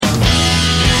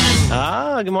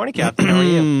good morning, Captain. How are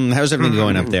you? How's everything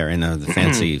going up there in the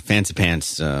fancy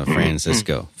pants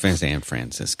Francisco? San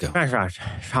Francisco. Pretty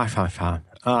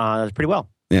well.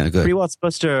 Yeah, good. Pretty well. It's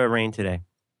supposed to rain today.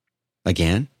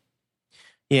 Again?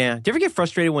 Yeah. Do you ever get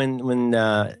frustrated when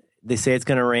they say it's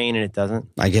going to rain and it doesn't?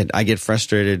 I get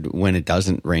frustrated when it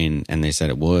doesn't rain and they said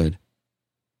it would.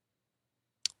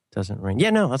 Doesn't rain.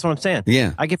 Yeah, no, that's what I'm saying.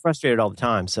 Yeah. I get frustrated all the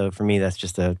time. So for me, that's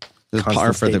just a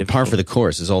par for the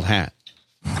course is old hat.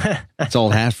 It's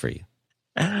old hat for you.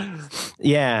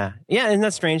 Yeah. Isn't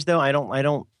that strange though? I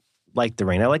don't like the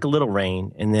rain. I like a little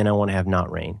rain, and then I want to have not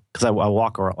rain because I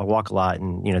walk a lot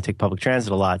and take public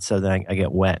transit a lot, so then I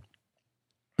get wet.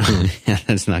 Yeah,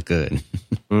 that's not good.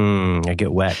 I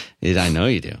get wet. I know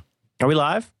you do. Are we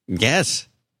live? Yes.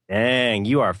 Dang,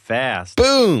 you are fast.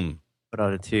 Boom. Put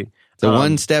out a two. The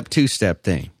 1-step, 2-step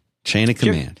thing. Chain of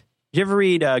command. Did you ever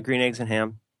read Green Eggs and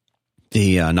Ham?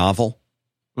 The novel?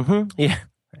 Mm-hmm. Yeah.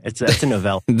 It's a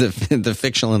novella. the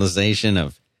fictionalization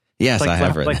of... Yes, I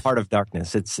have read that. Like Heart of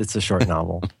Darkness. It's a short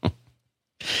novel.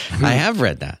 I have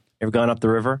read that. Ever gone up the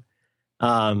river?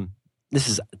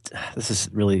 This is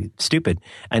really stupid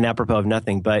and apropos of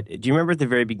nothing, but do you remember at the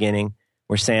very beginning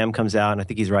where Sam comes out, and I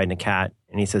think he's riding a cat,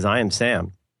 and he says, "I am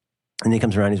Sam." And then he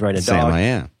comes around, he's riding a dog. Sam I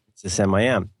am. It's Sam I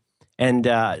am. And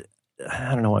I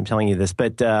don't know why I'm telling you this,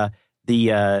 but the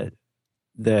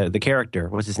character,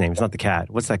 what's his name? It's not the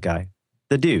cat. What's that guy?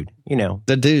 The dude,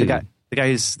 The dude. The guy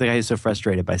who's so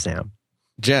frustrated by Sam.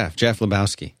 Jeff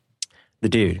Lebowski. The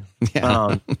dude.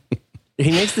 Yeah.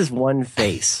 He makes this one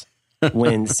face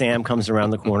when Sam comes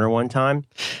around the corner one time,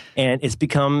 and it's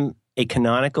become a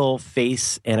canonical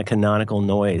face and a canonical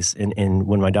noise in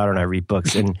when my daughter and I read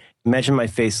books. And imagine my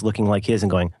face looking like his and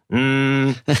going,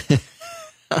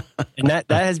 And that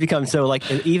has become so, like,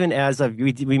 even as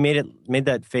we made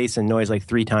that face and noise like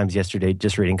 3 times yesterday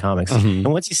just reading comics. Mm-hmm.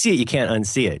 And once you see it, you can't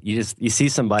unsee it. You see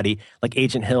somebody like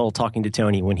Agent Hill talking to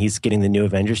Tony when he's getting the new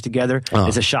Avengers together. Oh.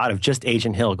 It's a shot of just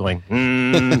Agent Hill going,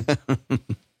 And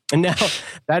now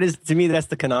that is, to me, that's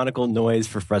the canonical noise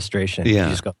for frustration. Yeah.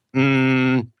 You just go,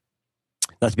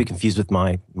 not to be confused with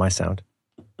my sound.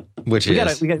 Which we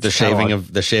is gotta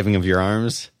the shaving of your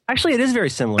arms. Actually, it is very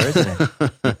similar, isn't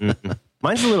it?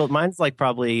 Mine's like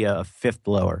probably a fifth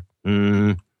lower.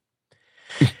 We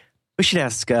should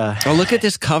ask. Look at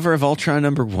this cover of Ultron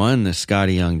 #1 that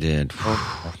Scotty Young did.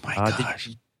 Oh my gosh.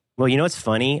 Well, it's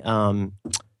funny.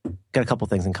 Got a couple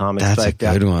things in common. That's a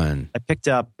good one. I picked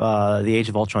up the Age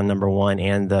of Ultron #1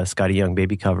 and the Scotty Young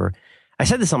baby cover. I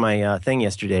said this on my thing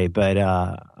yesterday, but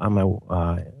on my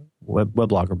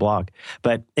weblog or blog.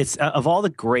 But it's of all the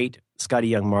great Scotty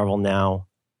Young Marvel Now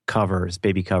covers,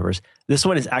 baby covers, this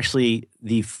one is actually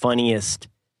the funniest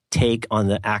take on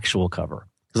the actual cover.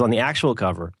 Because on the actual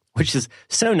cover, which is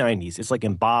so 90s, it's like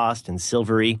embossed and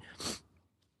silvery.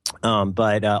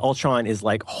 But Ultron is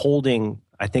like holding,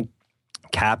 I think,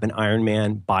 Cap and Iron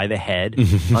Man by the head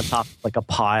on top of like a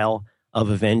pile of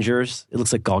Avengers. It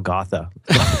looks like Golgotha.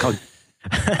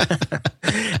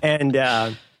 And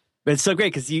but it's so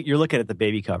great because you're looking at the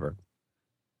baby cover,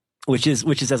 which is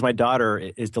as my daughter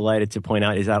is delighted to point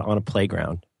out, is out on a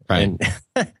playground. Right.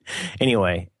 And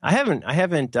anyway, I haven't.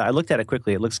 I looked at it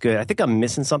quickly. It looks good. I think I'm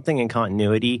missing something in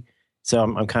continuity, so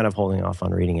I'm kind of holding off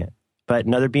on reading it. But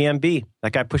another BMB.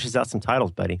 That guy pushes out some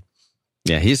titles, buddy.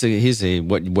 Yeah, he's a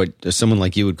what someone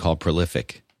like you would call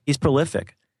prolific. He's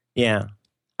prolific. Yeah,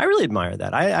 I really admire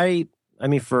that. I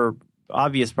mean, for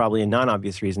obvious, probably and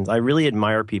non-obvious reasons, I really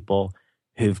admire people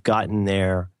who've gotten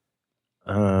there.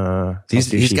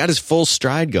 He's got his full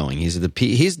stride going. He's at the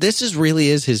peak. This really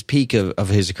is his peak of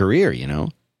his career,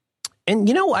 And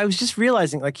I was just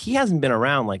realizing, like, he hasn't been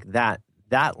around like that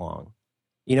long.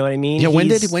 You know what I mean? Yeah. When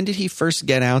did he first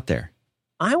get out there?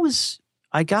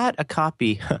 I got a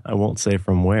copy. I won't say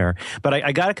from where, but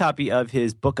I got a copy of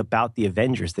his book about the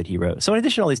Avengers that he wrote. So in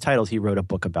addition to all these titles, he wrote a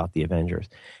book about the Avengers.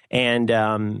 And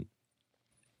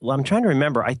well, I'm trying to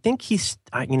remember. I think you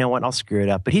know what? I'll screw it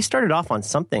up. But he started off on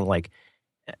something like,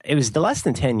 it was less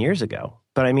than 10 years ago.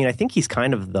 But I mean, I think he's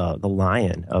kind of the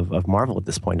lion of Marvel at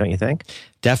this point, don't you think?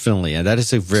 Definitely. And that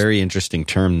is a very interesting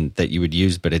term that you would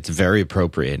use, but it's very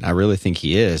appropriate. I really think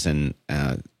he is. And,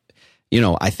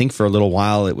 I think for a little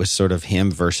while it was sort of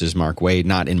him versus Mark Waid,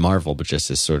 not in Marvel, but just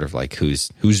as sort of like who's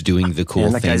doing the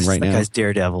cool thing right now. That guy's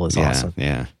Daredevil is awesome.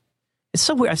 Yeah. It's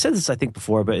so weird. I said this, I think,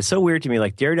 before, but it's so weird to me.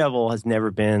 Like, Daredevil has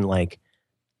never been like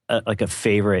a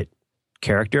favorite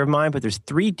character of mine, but there's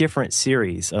 3 different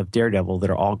series of Daredevil that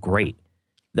are all great.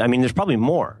 I mean, there's probably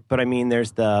more, but I mean,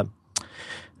 there's the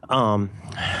Frank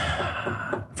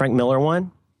Miller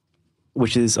one.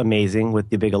 which is amazing with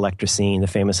the big Electra scene, the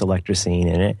famous Electra scene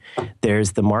in it.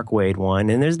 There's the Mark Waid one,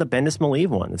 and there's the Bendis Malieve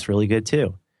one that's really good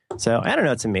too. So I don't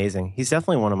know, it's amazing. He's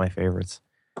definitely one of my favorites.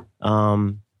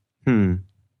 How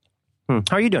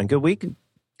are you doing? Good week?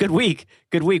 Good week.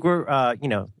 We're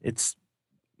it's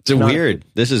weird.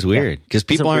 This is weird because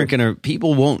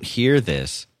people won't hear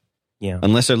this. Yeah.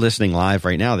 Unless they're listening live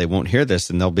right now, they won't hear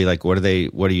this and they'll be like, what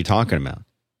are you talking about?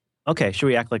 Okay, should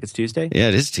we act like it's Tuesday? Yeah,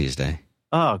 it is Tuesday.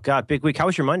 Oh God, big week. How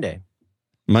was your Monday?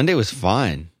 Monday was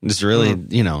fine. It's really,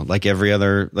 like every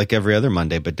other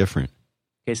Monday, but different.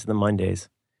 Case of the Mondays.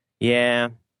 Yeah.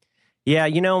 Yeah,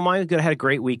 mine was good. I had a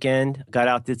great weekend. Got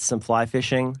out, did some fly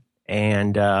fishing,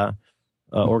 and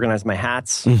organized my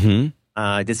hats.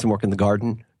 Mm-hmm. Did some work in the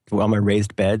garden on my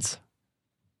raised beds.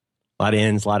 A lot of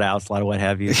ins, a lot of outs, a lot of what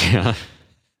have you. Yeah.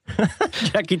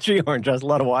 Jackie Treehorn draws a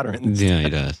lot of water in this. Yeah, he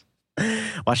does.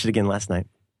 Watched it again last night.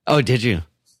 Oh, did you? Can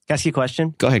I ask you a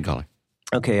question? Go ahead, caller.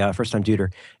 Okay, first time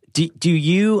duder. Do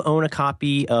you own a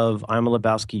copy of I'm a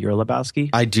Lebowski, You're a Lebowski?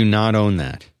 I do not own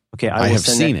that. Okay, I have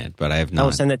seen it, but I have not. I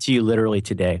will send that to you literally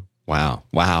today. Wow.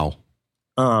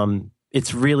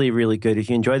 It's really, really good. If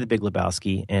you enjoy The Big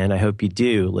Lebowski, and I hope you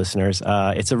do, listeners,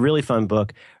 it's a really fun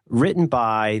book written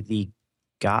by the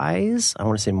guys, I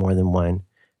want to say more than one,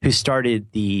 who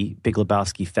started the Big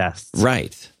Lebowski Fests.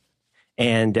 Right.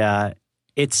 And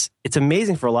it's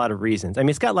amazing for a lot of reasons. I mean,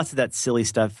 it's got lots of that silly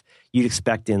stuff you'd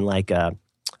expect in like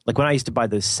when I used to buy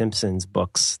those Simpsons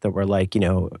books that were like,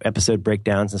 episode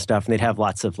breakdowns and stuff, and they'd have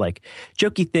lots of like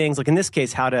jokey things. Like in this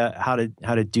case, how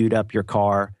to dude up your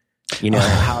car,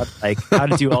 how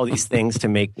to do all these things to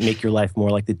make your life more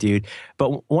like the dude.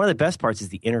 But one of the best parts is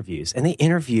the interviews, and they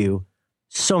interview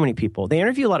so many people. They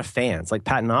interview a lot of fans, like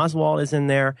Patton Oswalt is in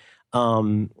there.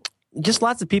 Just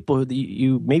lots of people who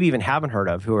you maybe even haven't heard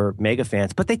of who are mega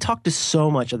fans, but they talk to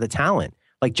so much of the talent.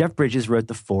 Like Jeff Bridges wrote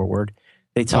the foreword.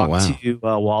 They talked to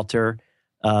Walter.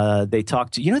 They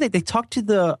talked to they talked to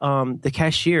the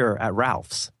cashier at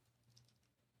Ralph's.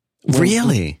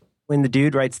 Really? When the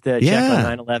dude writes the check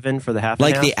on 9/11 for the half,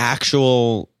 like the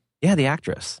actual, the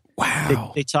actress.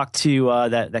 Wow. They talked to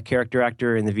that character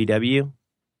actor in the VW.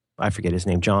 I forget his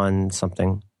name, John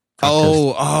something.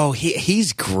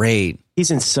 He's great. He's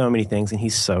in so many things, and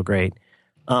he's so great.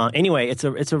 Anyway, it's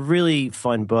a really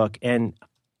fun book, and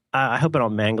I hope I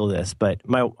don't mangle this, but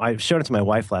I showed it to my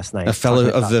wife last night. The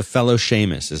fellow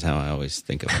Seamus is how I always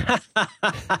think of him.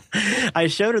 I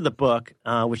showed her the book,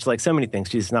 which, like so many things,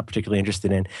 she's not particularly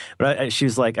interested in. But she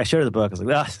was like, I showed her the book. I was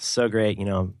like, this is so great.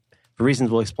 For reasons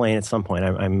we'll explain at some point.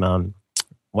 I'm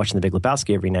watching The Big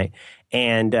Lebowski every night,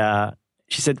 and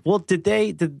she said, "Well, did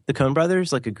the Coen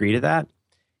Brothers like agree to that?"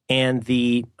 And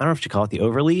I don't know if you call it the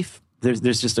overleaf. There's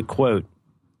just a quote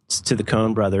to the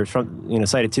Coen Brothers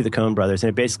cited to the Coen Brothers, and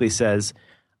it basically says,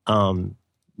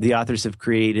 "The authors have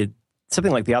created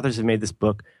something like the authors have made this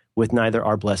book with neither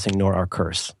our blessing nor our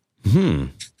curse."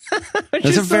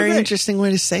 That's a very interesting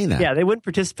way to say that. Yeah, they wouldn't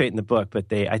participate in the book,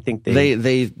 but I think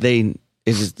they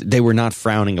were not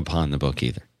frowning upon the book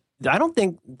either.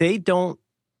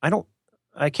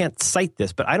 I can't cite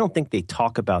this, but I don't think they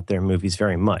talk about their movies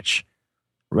very much,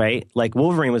 right? Like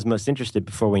Wolverine was most interested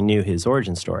before we knew his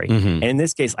origin story. Mm-hmm. And in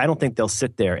this case, I don't think they'll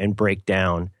sit there and break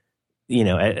down,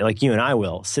 like you and I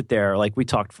will sit there. Like we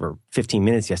talked for 15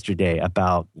 minutes yesterday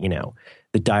about,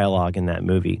 the dialogue in that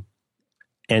movie.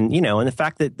 And, and the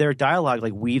fact that their dialogue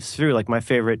like weaves through like my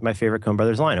favorite Coen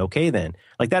Brothers line. Okay, then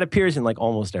like that appears in like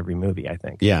almost every movie, I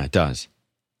think. Yeah, it does.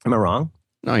 Am I wrong?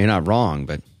 No, you're not wrong,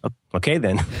 but okay,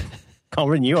 then.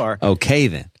 Colin, you are. Okay,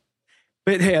 then.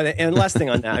 But hey, and last thing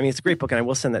on that, I mean, it's a great book, and I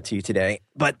will send that to you today.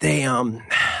 But they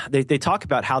talk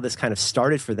about how this kind of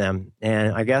started for them,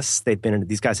 and I guess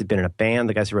these guys had been in a band.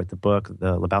 The guys who wrote the book,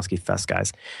 the Lebowski Fest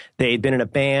guys, they'd been in a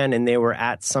band, and they were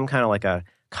at some kind of like a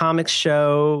comics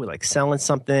show, like selling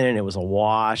something, and it was a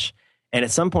wash. And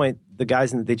at some point, the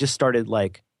guys they just started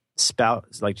like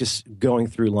just going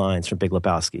through lines from Big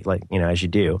Lebowski, like as you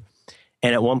do.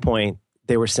 And at one point,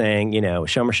 they were saying,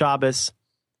 Shomer Shabbos,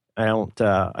 I don't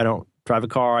drive a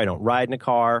car, I don't ride in a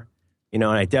car, and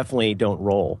I definitely don't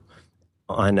roll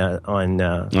on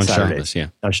Saturdays, Shabbos, yeah.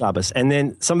 On Shabbos. And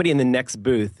then somebody in the next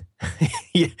booth,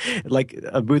 like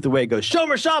a booth away, goes,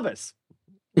 Shomer Shabbos.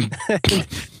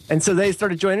 And so they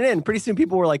started joining in. Pretty soon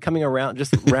people were like coming around,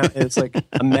 it's like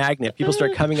a magnet. People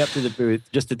start coming up to the booth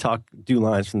just to do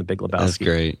lines from the Big Lebowski. That's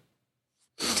great.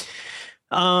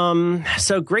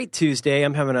 So great Tuesday.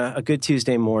 I'm having a good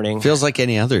Tuesday morning. Feels like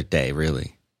any other day,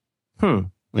 really.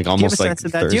 Like almost like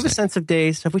Thursday. Do you have a sense of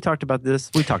days? Have we talked about this?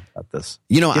 We talked about this.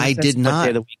 I did not. What day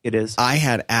of the week it is? I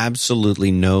had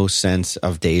absolutely no sense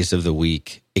of days of the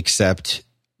week except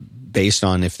based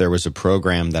on if there was a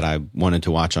program that I wanted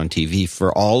to watch on TV.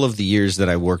 For all of the years that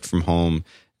I worked from home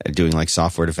doing like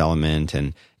software development,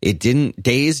 and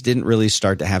days didn't really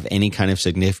start to have any kind of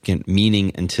significant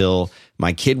meaning until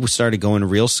my kid started going to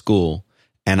real school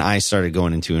and I started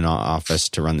going into an office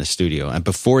to run the studio. And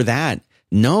before that,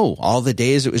 no, all the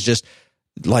days it was just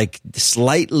like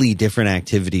slightly different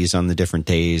activities on the different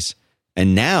days.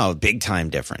 And now big time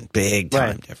different.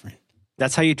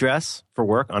 That's how you dress for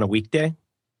work on a weekday?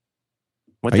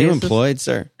 Are you employed,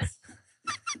 sir?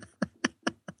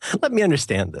 Let me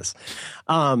understand this.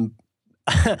 I've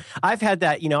had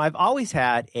that, I've always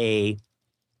had I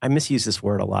misuse this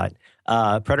word a lot,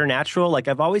 preternatural. Like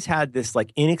I've always had this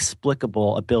like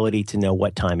inexplicable ability to know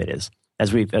what time it is.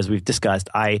 As we've discussed,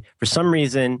 for some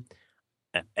reason,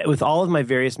 with all of my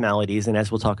various maladies, and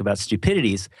as we'll talk about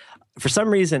stupidities, for some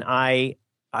reason, I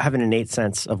have an innate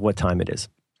sense of what time it is.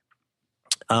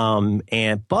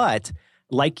 But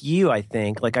like you, I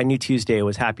think, like I knew Tuesday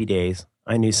was Happy Days.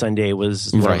 I knew Sunday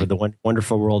was the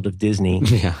wonderful world of Disney.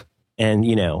 Yeah. And,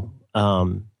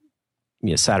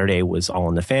 Saturday was All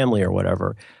in the Family or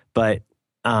whatever. But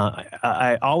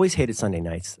I always hated Sunday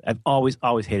nights. I've always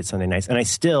hated Sunday nights. And I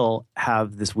still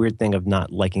have this weird thing of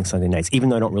not liking Sunday nights, even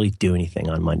though I don't really do anything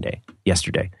on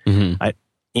yesterday.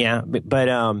 Mm-hmm. But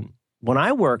when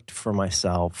I worked for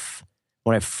myself,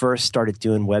 when I first started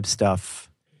doing web stuff,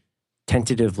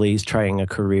 tentatively trying a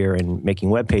career in making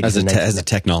web pages. As a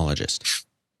technologist.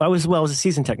 I was a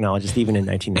seasoned technologist even in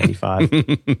 1995.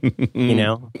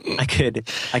 I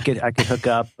could hook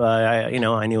up. I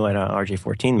knew what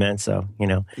RJ14 meant, so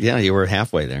Yeah, you were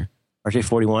halfway there.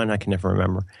 RJ41, I can never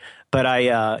remember, but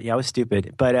I was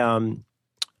stupid. But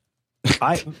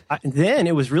then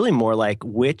it was really more like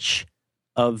which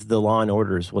of the Law and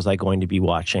Orders was I going to be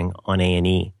watching on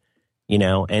A&E,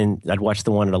 and I'd watch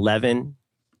the one at 11.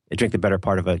 I drink the better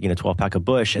part of a 12-pack of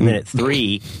Busch, and then at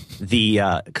 3,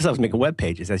 because I was making web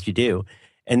pages as you do,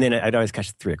 and then I'd always catch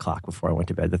the 3 o'clock before I went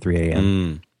to bed, the 3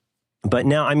 a.m. But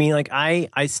now, I mean, like I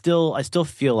still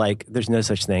feel like there's no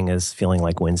such thing as feeling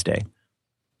like Wednesday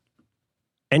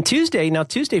and Tuesday. Now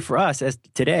Tuesday for us, as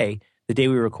today, the day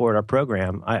we record our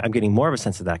program, I'm getting more of a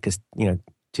sense of that because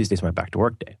Tuesday's my back to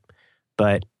work day.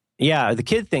 But yeah, the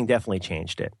kid thing definitely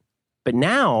changed it. But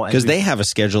now, because they have a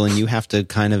schedule and you have to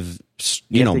kind of,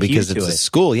 because it's a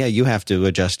school, you have to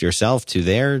adjust yourself to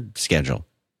their schedule.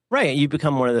 Right. You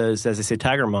become one of those, as I say,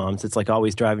 tiger moms. It's like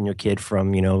always driving your kid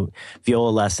from, viola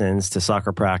lessons to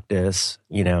soccer practice,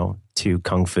 to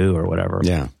kung fu or whatever.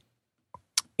 Yeah.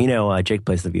 Jake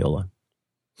plays the viola.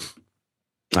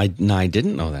 I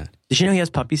didn't know that. Did you know he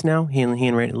has puppies now? He and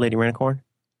Lady Renicorn?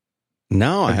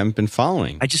 No, I haven't been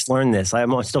following. I just learned this.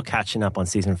 I'm still catching up on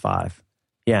season 5.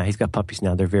 Yeah, he's got puppies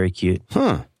now. They're very cute.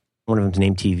 Huh. One of them's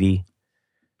named TV.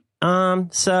 Can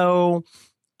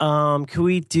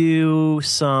we do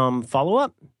some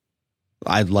follow-up?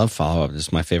 I'd love follow-up. This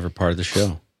is my favorite part of the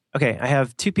show. Okay, I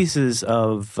have 2 pieces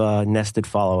of nested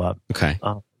follow-up. Okay.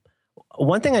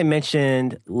 One thing I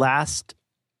mentioned last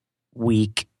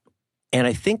week, and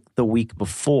I think the week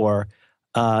before,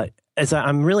 as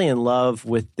I'm really in love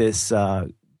with this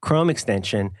Chrome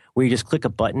extension where you just click a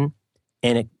button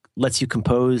and it lets you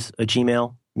compose a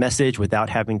Gmail message without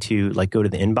having to go to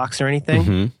the inbox or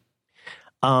anything.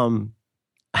 Mm-hmm.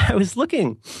 I was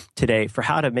looking today for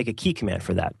how to make a key command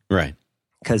for that. Right.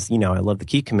 Because, I love the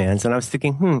key commands. And I was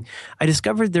thinking, I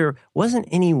discovered there wasn't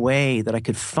any way that I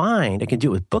could do it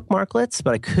with bookmarklets,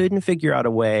 but I couldn't figure out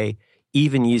a way,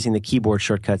 even using the keyboard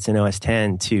shortcuts in OS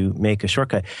X, to make a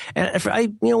shortcut. And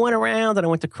I went around and I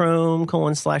went to Chrome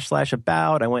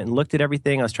 // I went and looked at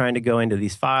everything. I was trying to go into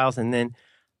these files, and then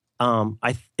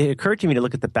it occurred to me to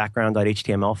look at the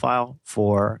background.html file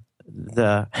for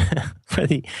the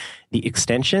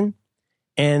extension,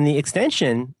 and the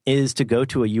extension is to go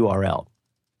to a URL.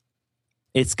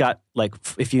 It's got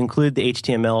if you include the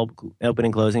HTML open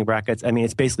and closing brackets,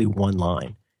 it's basically one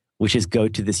line, which is go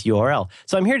to this URL.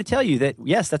 So I'm here to tell you that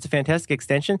yes, that's a fantastic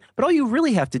extension, but all you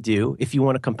really have to do if you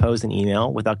want to compose an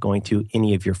email without going to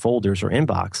any of your folders or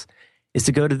inbox is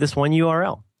to go to this one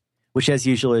URL, which as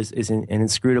usual is an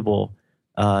inscrutable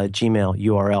Gmail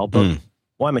URL. But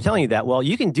why am I telling you that? Well,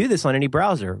 you can do this on any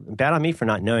browser. Bad on me for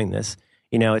not knowing this.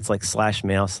 It's like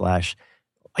 /mail/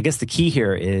 I guess the key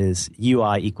here is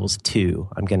UI equals 2,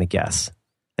 I'm going to guess.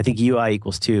 I think UI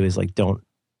equals 2 is I don't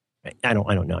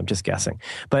know. I'm just guessing.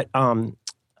 But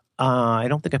I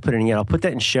don't think I put it in yet. I'll put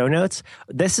that in show notes.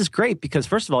 This is great because,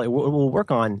 first of all, it will work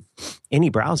on any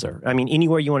browser.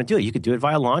 Anywhere you want to do it. You could do it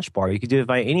via Launchbar. You could do it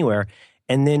via anywhere.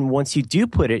 And then once you do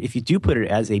put it, if you do put it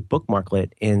as a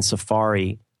bookmarklet in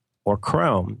Safari or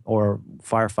Chrome or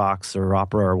Firefox or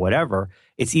Opera or whatever,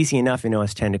 it's easy enough in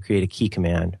OS 10 to create a key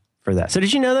command for that. So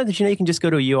did you know that? Did you know you can just go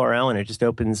to a URL and it just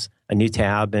opens a new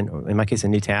tab, and in my case, a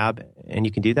new tab, and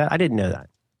you can do that? I didn't know that.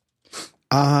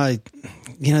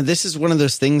 This is one of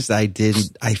those things that I did.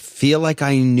 I feel like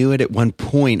I knew it at one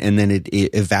point, and then it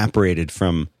evaporated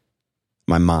from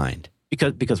my mind.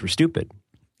 Because we're stupid.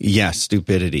 Yeah,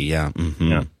 stupidity. Yeah. Mm-hmm.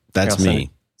 Yeah. That's me.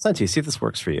 Send it to you. See if this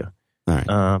works for you. All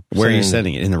right. Where are you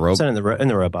sending it? In the robot? Send it in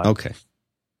the robot. Okay.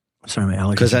 Sorry, my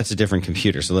allergies. Because that's a different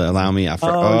computer. So allow me.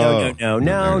 No.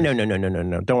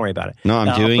 Don't worry about it. No,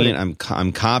 I'm doing it. I'm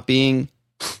copying.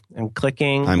 I'm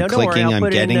clicking. I'm clicking. I'm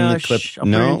getting the clip.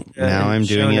 Now I'm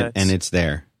doing it, and it's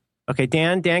there. Okay,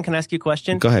 Dan, can I ask you a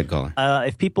question? Go ahead, caller.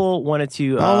 If people wanted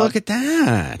to... look at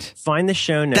that. Find the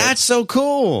show notes. That's so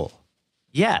cool.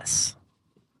 Yes.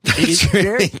 That's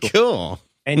really cool.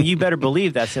 And you better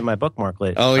believe that's in my bookmark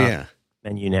list. Oh, yeah.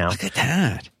 Menu now. Look at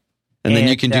that. And then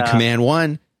you can do Command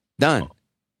 1. Done.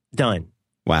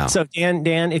 Wow. So,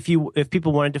 Dan, if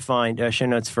people wanted to find show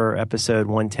notes for episode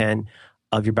 110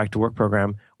 of your Back to Work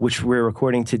program, which we're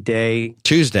recording today...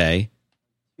 Tuesday,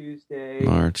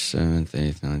 March 7th,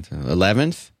 8th, 9th,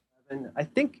 11th? I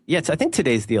think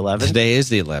today's the 11th. Today is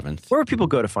the 11th. Where would people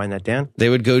go to find that, Dan? They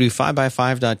would go to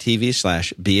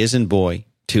 5by5.tv/B as in boy,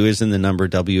 2 is in the number,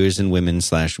 W is in women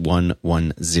 /110.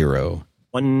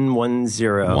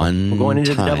 110. One We're going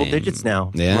into time. the double digits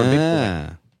now.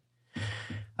 Yeah.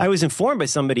 I was informed by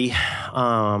somebody,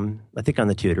 I think on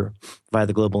the Twitter, via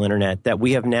the global internet, that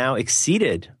we have now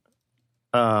exceeded,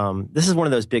 this is one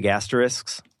of those big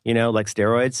asterisks, like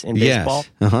steroids in baseball,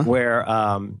 where,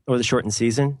 or the shortened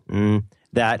season,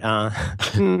 that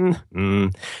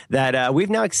we've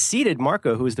now exceeded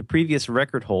Marco, who is the previous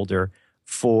record holder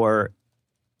for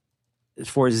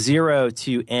 0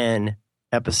 to N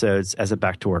episodes as a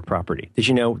Back to Work property. Did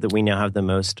you know that we now have the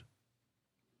most?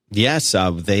 Yes,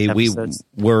 we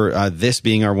were, this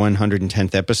being our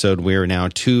 110th episode, we're now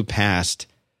 2 past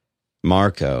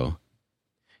Marco.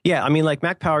 Yeah, I mean, like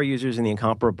Mac Power users in the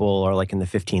Incomparable are like in the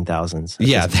 15,000s.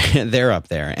 Yeah, they're up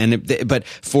there. But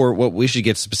for what we should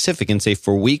get specific and say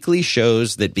for weekly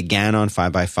shows that began on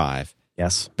 5by5,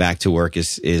 yes, Back to Work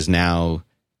is now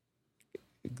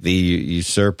the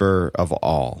usurper of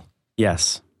all.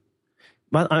 Yes.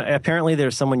 But apparently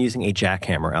there's someone using a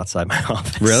jackhammer outside my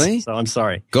office. Really? So I'm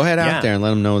sorry. Go ahead out there and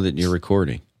let them know that you're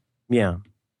recording. Yeah.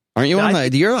 Aren't you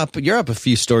you're up a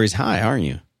few stories high, aren't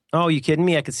you? Oh, you kidding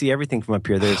me? I could see everything from up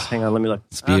here. Hang on, let me look.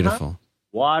 It's beautiful.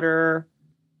 Water.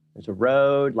 There's a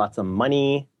road, lots of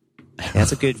money.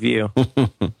 That's a good view.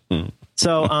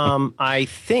 So I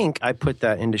think I put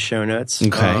that into show notes.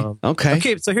 Okay.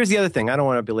 Okay, so here's the other thing. I don't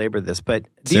want to belabor this, but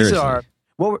these are...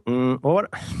 What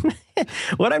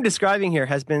I'm describing here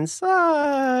has been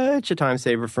such a time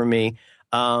saver for me.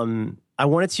 I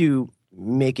wanted to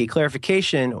make a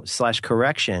clarification /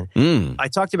 correction. I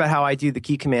talked about how I do the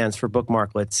key commands for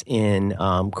bookmarklets in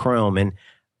Chrome, and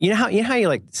you know how you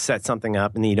like set something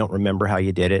up and then you don't remember how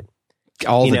you did it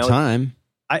all the time.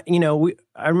 I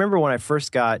remember when I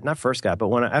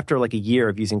after like a year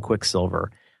of using Quicksilver,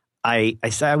 I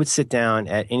would sit down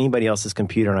at anybody else's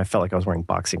computer and I felt like I was wearing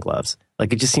boxing gloves.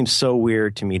 Like it just seems so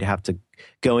weird to me to have to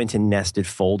go into nested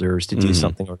folders to do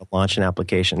something or to launch an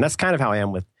application. That's kind of how I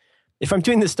am with, if I'm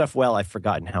doing this stuff well, I've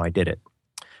forgotten how I did it.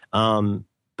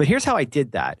 But here's how I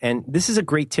did that. And this is a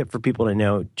great tip for people to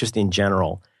know just in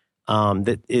general,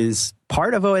 that is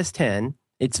part of OS 10.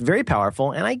 It's very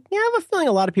powerful. And I have a feeling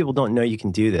a lot of people don't know you can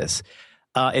do this.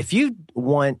 If you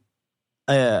want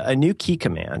a new key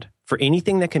command for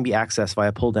anything that can be accessed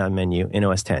via pull-down menu in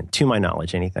OS 10, to my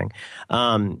knowledge, anything.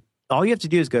 All you have to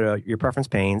do is go to your preference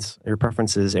panes, your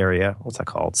preferences area. What's that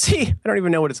called? See, I don't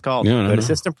even know what it's called. Go to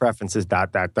system preferences, ...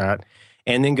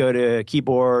 And then go to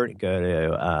keyboard,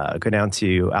 go down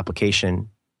to application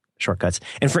shortcuts.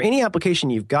 And for any application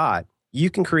you've got, you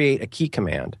can create a key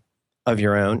command of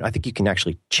your own. I think you can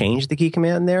actually change the key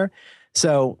command there.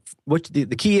 So what the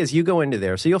key is, you go into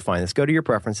there. So you'll find this. Go to your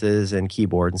preferences and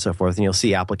keyboard and so forth, and you'll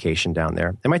see application down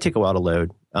there. It might take a while to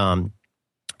load.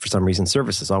 For some reason,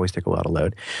 services always take a while to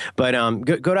load. But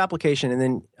go to application, and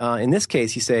then in this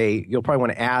case, you say you'll probably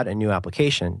want to add a new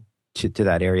application to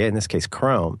that area, in this case,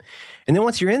 Chrome. And then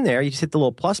once you're in there, you just hit the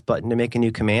little plus button to make a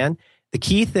new command. The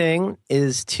key thing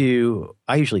is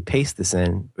I usually paste this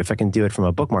in, if I can do it from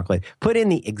a bookmarklet, put in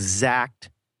the exact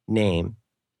name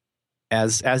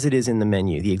as it is in the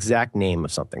menu, the exact name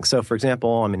of something. So, for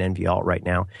example, I'm in NVAlt right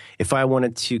now. If I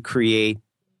wanted to create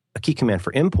a key command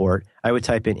for import, I would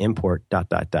type in import ...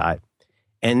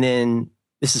 And then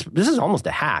this is almost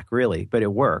a hack, really, but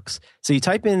it works. So you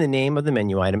type in the name of the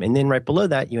menu item, and then right below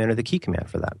that, you enter the key command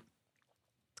for that.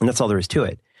 And that's all there is to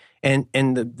it. And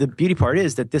the beauty part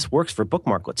is that this works for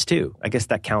bookmarklets too. I guess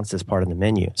that counts as part of the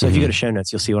menu. So if you go to show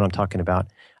notes, you'll see what I'm talking about.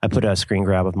 I put a screen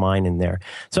grab of mine in there.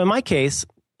 So in my case,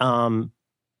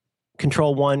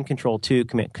 Control 1, Control 2,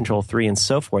 Control 3, and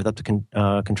so forth, up to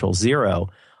Control 0,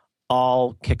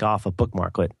 all kick off a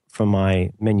bookmarklet from my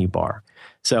menu bar.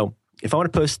 So if I'm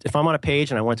on a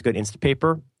page and I want to go to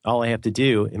Instapaper, all I have to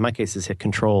do, in my case, is hit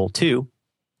Control 2.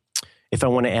 If I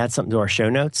want to add something to our show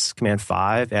notes, Command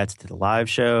 5 adds it to the live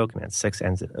show. Command 6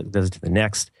 does it to the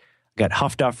next. I've got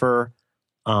Huffduffer.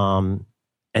 And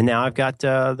now I've got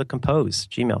the Compose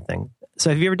Gmail thing. So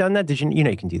have you ever done that? Did you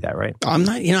you can do that, right? I'm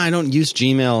not, I don't use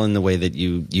Gmail in the way that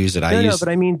you use it. No, but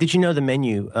I mean, did you know the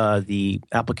menu, the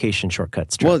application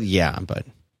shortcuts? Well, yeah, but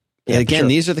again,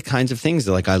 these are the kinds of things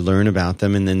that I learn about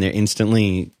them and then they're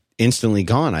instantly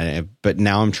gone. But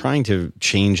now I'm trying to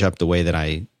change up the way that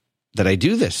I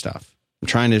do this stuff. I'm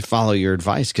trying to follow your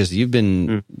advice because you've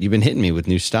been hitting me with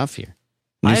new stuff here.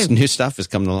 New stuff has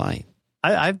come to light.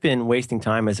 I've been wasting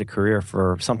time as a career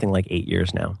for something like 8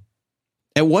 years now.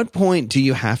 At what point do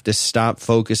you have to stop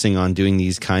focusing on doing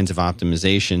these kinds of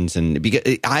optimizations? And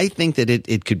because I think that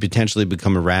it could potentially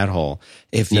become a rat hole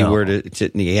if you were to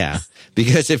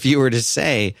because if you were to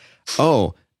say,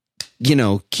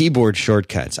 keyboard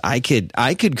shortcuts. I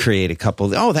could create a couple.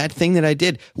 That thing that I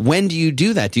did. When do you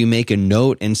do that? Do you make a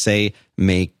note and say,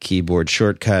 make keyboard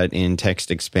shortcut in Text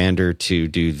Expander to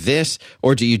do this?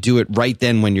 Or do you do it right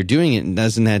then when you're doing it? And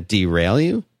doesn't that derail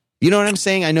you? You know what I'm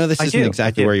saying? I know this isn't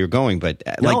exactly where you're going, but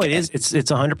no, it is. It's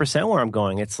 100% where I'm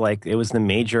going. It's like it was the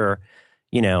major,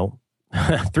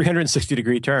 360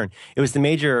 degree turn. It was the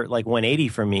major 180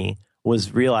 for me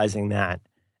was realizing that.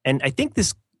 And I think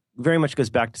this very much goes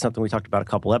back to something we talked about a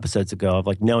couple episodes ago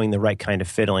of knowing the right kind of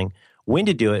fiddling, when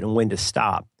to do it and when to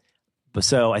stop. But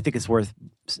so I think it's worth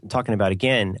talking about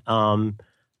again.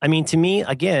 I mean, to me,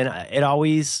 again, it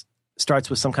always starts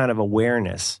with some kind of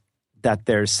awareness that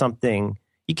there's something,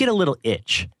 you get a little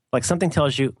itch, something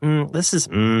tells you, this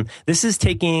is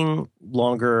taking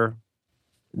longer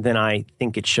than I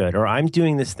think it should, or I'm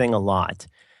doing this thing a lot.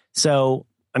 So,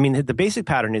 I mean, the basic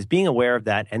pattern is being aware of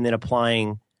that and then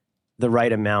applying the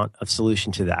right amount of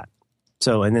solution to that.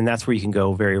 So, and then that's where you can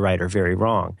go very right or very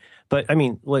wrong. But I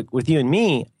mean, with you and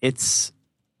me,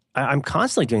 I'm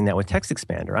constantly doing that with Text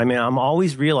Expander. I mean, I'm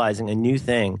always realizing a new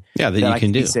thing that you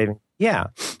can do. Saving. Yeah.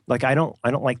 I don't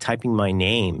like typing my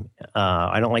name.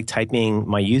 I don't like typing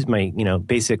my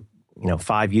basic,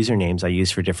 5 usernames I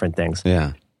use for different things.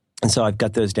 Yeah. And so I've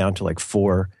got those down to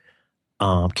 4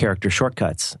 character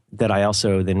shortcuts that I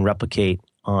also then replicate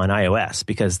on iOS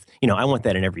because, I want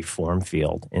that in every form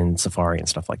field in Safari and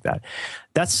stuff like that.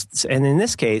 And in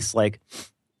this case,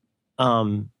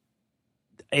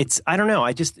 it's, I don't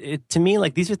know. To me,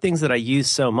 these are things that I use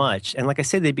so much. And like I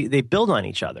said, they build on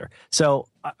each other. So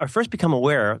I first become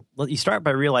aware, you start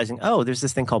by realizing, there's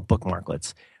this thing called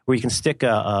bookmarklets where you can stick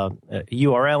a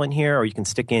URL in here, or you can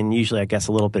stick in usually, I guess,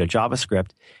 a little bit of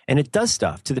JavaScript, and it does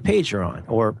stuff to the page you're on,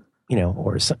 or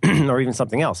or even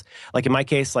something else. Like in my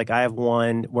case, I have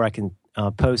one where I can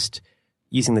post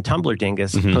using the Tumblr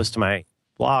dingus, post to my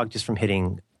blog just from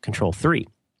hitting Control 3.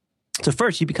 So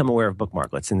first, you become aware of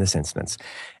bookmarklets in this instance.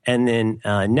 And then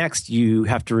next, you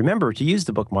have to remember to use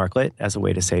the bookmarklet as a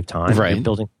way to save time. Right. You're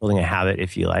building a habit,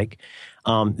 if you like.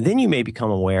 Then you may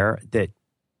become aware that,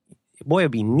 boy, it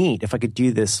would be neat if I could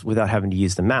do this without having to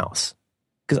use the mouse.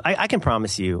 Because I can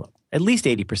promise you, at least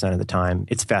 80% of the time,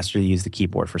 it's faster to use the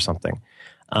keyboard for something.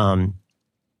 And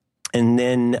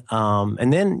then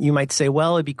you might say,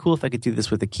 well, it'd be cool if I could do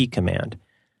this with a key command.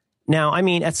 Now, I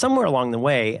mean, at somewhere along the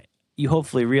way, you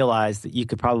hopefully realize that you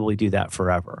could probably do that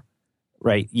forever,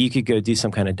 right? You could go do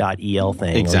some kind of .el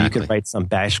thing, exactly. Or you could write some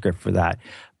bash script for that.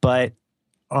 But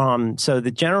so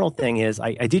the general thing is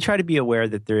I do try to be aware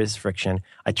that there is friction.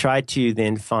 I try to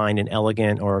then find an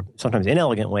elegant or sometimes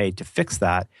inelegant way to fix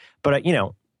that. But,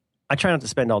 I try not to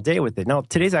spend all day with it. Now,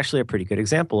 today's actually a pretty good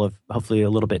example of hopefully a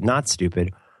little bit not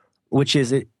stupid, which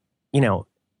is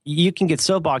you can get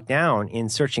so bogged down in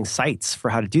searching sites for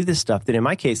how to do this stuff that in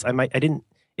my case,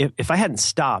 if I hadn't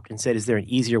stopped and said, is there an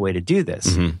easier way to do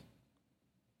this?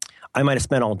 I might have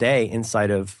spent all day inside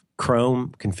of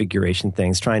Chrome configuration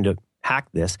things trying to hack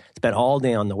this, spent all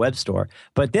day on the web store.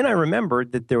 But then I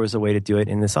remembered that there was a way to do it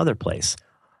in this other place.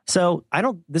 So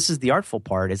this is the artful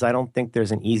part, is I don't think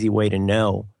there's an easy way to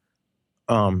know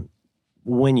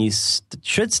when you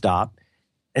should stop.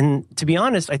 And to be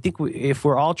honest, I think if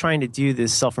we're all trying to do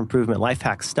this self-improvement life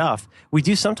hack stuff, we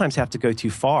do sometimes have to go too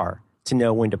far to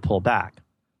know when to pull back.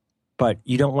 But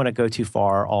you don't want to go too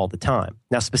far all the time.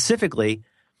 Now, specifically,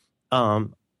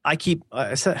 I'm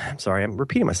sorry, I'm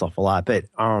repeating myself a lot, but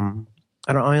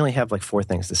I only have like 4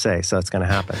 things to say, so it's going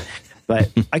to happen.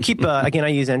 But I keep, again, I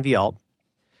use NVAlt,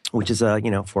 which is a,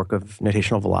 fork of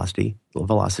notational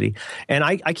velocity. And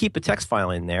I keep a text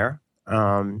file in there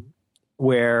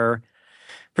where,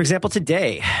 for example,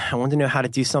 today, I wanted to know how to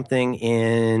do something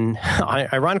in,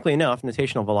 ironically enough,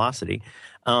 notational velocity.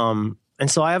 And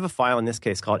so I have a file in this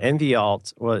case called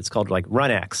NVAlt, well, it's called like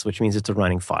runx, which means it's a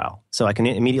running file. So I can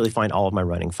immediately find all of my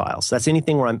running files. So that's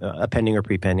anything where I'm appending or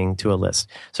prepending to a list.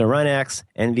 So runx,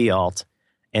 NVAlt,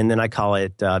 and then I call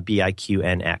it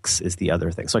BIQNX is the other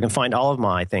thing. So I can find all of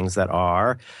my things that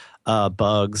are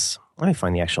bugs. Let me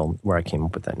find the actual, where I came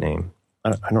up with that name.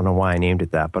 I don't know why I named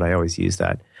it that, but I always use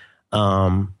that.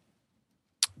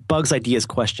 Bugs, ideas,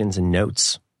 questions, and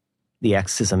notes. The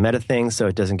X is a meta thing, so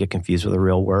it doesn't get confused with a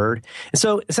real word. And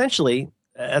so essentially,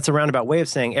 that's a roundabout way of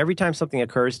saying every time something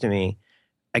occurs to me,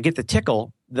 I get the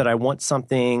tickle that I want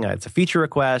something. It's a feature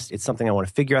request. It's something I want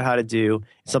to figure out how to do.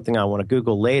 It's something I want to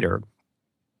Google later.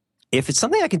 If it's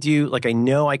something I can do, like I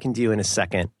know I can do in a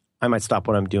second, I might stop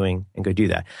what I'm doing and go do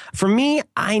that. For me,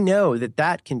 I know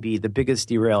that can be the biggest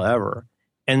derail ever.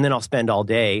 And then I'll spend all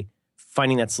day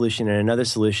finding that solution and another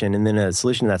solution and then a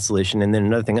solution to that solution and then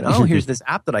another thing. And here's this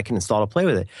app that I can install to play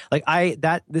with it. Like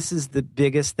this is the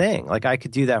biggest thing. Like I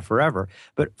could do that forever.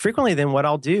 But frequently then what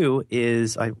I'll do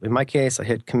is in my case, I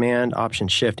hit Command Option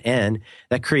Shift N.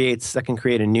 That can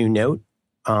create a new note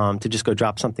to just go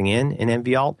drop something in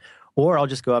NVAlt. Or I'll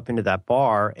just go up into that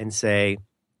bar and say,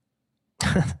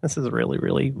 this is really,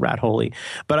 really rat holy.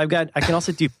 But I can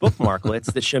also do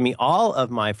bookmarklets that show me all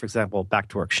of my, for example, back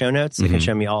to work show notes. It can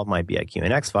show me all of my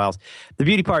BIQNX files. The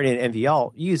beauty part in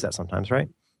NVAlt, you use that sometimes, right?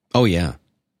 Oh, yeah.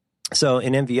 So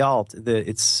in NVAlt,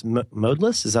 it's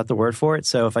modeless. Is that the word for it?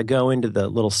 So if I go into the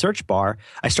little search bar,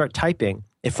 I start typing.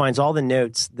 It finds all the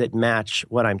notes that match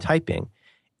what I'm typing.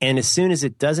 And as soon as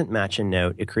it doesn't match a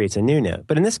note, it creates a new note.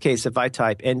 But in this case, if I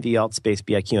type NVAlt space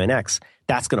BIQNX,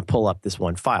 that's going to pull up this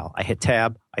one file. I hit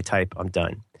tab, I type, I'm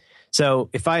done. So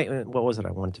what was it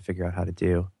I wanted to figure out how to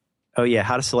do? Oh yeah,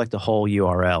 how to select a whole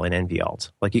URL in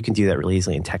NVAlt. Like you can do that really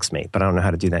easily in TextMate, but I don't know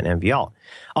how to do that in NVAlt.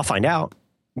 I'll find out,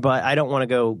 but I don't want to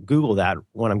go Google that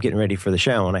when I'm getting ready for the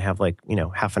show and I have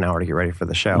half an hour to get ready for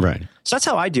the show. Right. So that's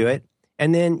how I do it.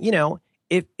 And then,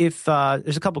 if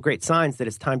there's a couple great signs that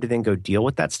it's time to then go deal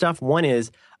with that stuff. One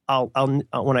is I'll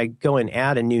when I go and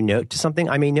add a new note to something,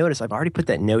 I may notice I've already put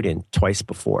that note in twice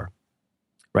before,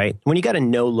 right? When you got a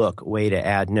no-look way to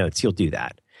add notes, you'll do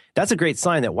that. That's a great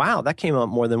sign that, wow, that came up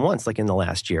more than once, like in the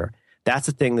last year. That's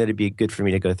a thing that would be good for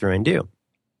me to go through and do.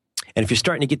 And if you're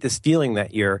starting to get this feeling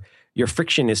that your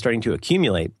friction is starting to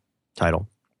accumulate, title,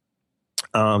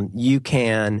 you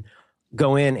can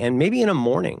go in and maybe in a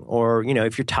morning or,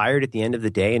 if you're tired at the end of the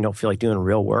day and don't feel like doing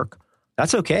real work,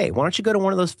 that's okay. Why don't you go to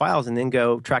one of those files and then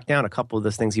go track down a couple of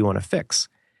those things you want to fix?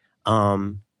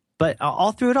 But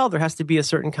all through it all, there has to be a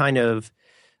certain kind of,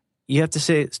 you have to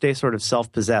stay sort of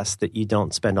self-possessed that you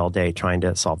don't spend all day trying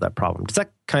to solve that problem. Does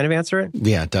that kind of answer it?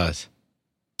 Yeah, it does.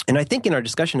 And I think in our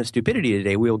discussion of stupidity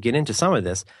today, we'll get into some of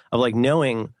this, of like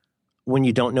knowing when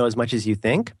you don't know as much as you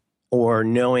think, or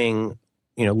knowing,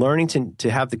 learning to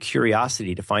have the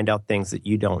curiosity to find out things that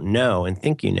you don't know and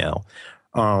think you know.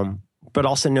 But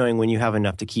also knowing when you have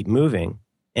enough to keep moving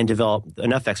and develop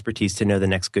enough expertise to know the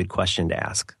next good question to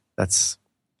ask. That's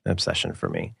an obsession for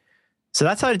me. So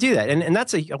that's how to do that. And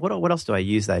that's what else do I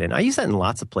use that in? I use that in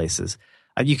lots of places.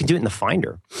 You can do it in the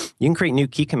Finder. You can create new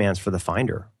key commands for the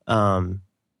Finder,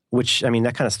 which,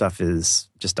 that kind of stuff is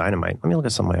just dynamite. Let me look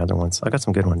at some of my other ones. I got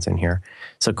some good ones in here.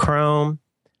 So Chrome,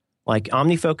 like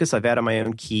OmniFocus, I've added my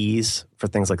own keys for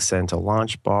things like send to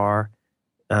launch bar.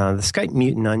 The Skype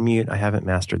mute and unmute, I haven't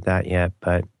mastered that yet,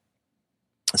 but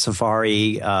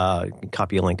Safari,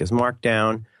 copy a link as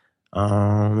Markdown,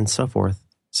 and so forth.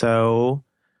 So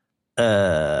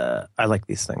I like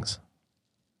these things.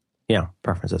 Yeah,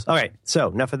 preferences. All right, so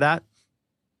enough of that.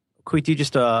 Could we do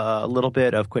just a little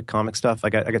bit of quick comic stuff? I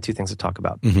got 2 things to talk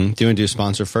about. Mm-hmm. Do you want to do a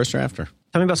sponsor first or after?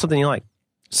 Tell me about something you like.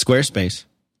 Squarespace.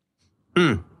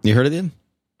 You heard of them?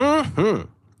 Mm-hmm.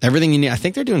 Everything you need. I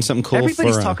think they're doing something cool.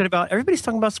 Everybody's talking about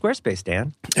Squarespace,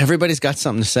 Dan. Everybody's got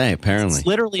something to say, apparently. It's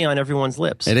literally on everyone's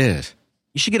lips. It is.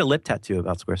 You should get a lip tattoo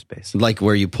about Squarespace. Like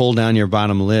where you pull down your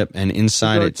bottom lip and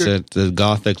inside it's the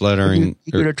Gothic lettering.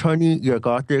 You get a tiny,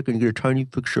 Gothic, and you get a tiny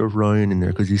picture of Ryan in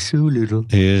there because he's so little.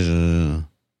 He is.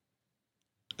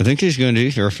 I think he's going to do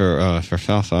here for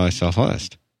South by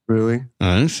Southwest. Really?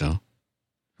 I think so.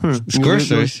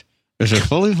 Squarespace is a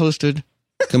fully hosted,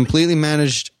 completely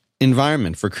managed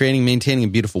environment for creating, maintaining a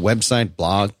beautiful website,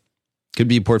 blog. Could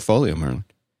be a portfolio, Merlin.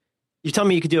 You tell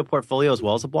me you could do a portfolio as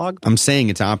well as a blog? I'm saying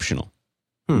it's optional,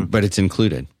 but it's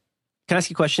included. Can I ask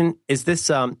you a question? Is this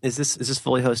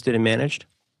fully hosted and managed?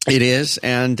 It is,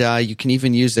 and you can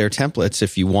even use their templates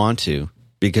if you want to,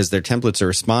 because their templates are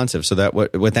responsive. So that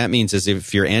what that means is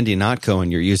if you're Andy Notco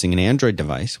and you're using an Android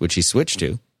device, which he switched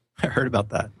to, I heard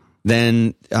about that.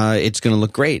 Then it's going to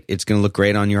look great. It's going to look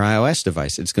great on your iOS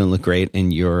device. It's going to look great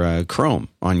in your Chrome,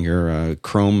 on your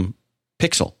Chrome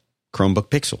Pixel, Chromebook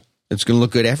Pixel. It's going to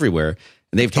look good everywhere.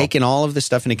 And they've taken all of this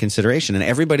stuff into consideration, and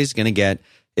everybody's going to get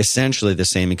essentially the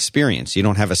same experience. You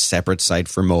don't have a separate site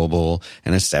for mobile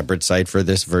and a separate site for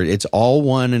this. It's all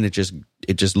one, and it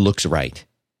just looks right.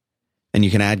 And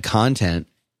you can add content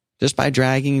just by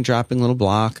dragging and dropping a little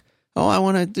block. Oh, I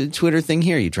want a Twitter thing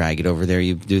here. You drag it over there.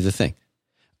 You do the thing.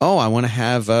 Oh, I want to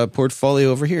have a portfolio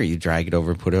over here. You drag it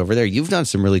over and put it over there. You've done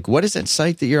some really. What is that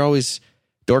site that you're always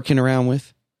dorking around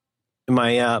with?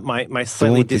 My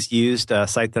slightly disused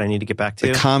site that I need to get back to.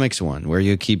 The comics one, where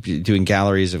you keep doing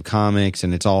galleries of comics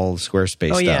and it's all Squarespace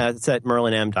stuff. Yeah, it's at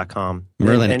merlinm.com.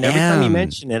 Merlin and every time you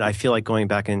mention it, I feel like going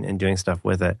back and doing stuff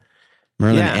with it.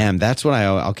 Merlin M. That's what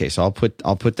okay, so I'll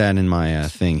put that in my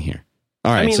thing here.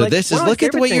 All right, so this is, look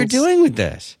at what you're doing with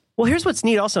this. Well, here's what's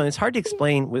neat also, and it's hard to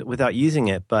explain without using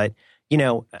it, but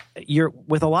you're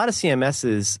with a lot of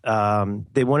CMSs,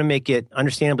 they want to make it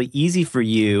understandably easy for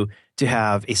you to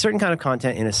have a certain kind of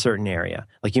content in a certain area.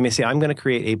 Like you may say, I'm going to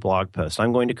create a blog post.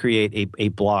 I'm going to create a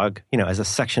blog, as a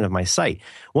section of my site.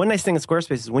 One nice thing at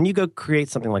Squarespace is when you go create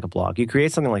something like a blog, you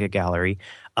create something like a gallery,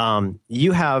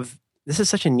 this is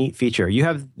such a neat feature.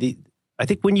 I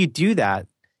think when you do that,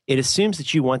 it assumes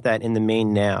that you want that in the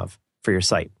main nav for your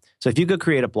site. So if you go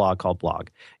create a blog called Blog,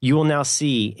 you will now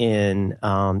see in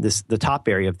the top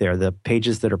area of there, the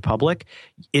pages that are public,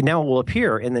 it now will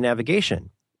appear in the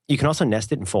navigation. You can also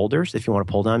nest it in folders if you want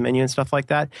a pull-down menu and stuff like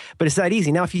that. But it's that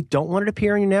easy. Now, if you don't want it to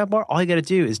appear in your nav bar, all you got to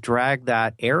do is drag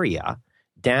that area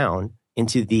down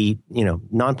into the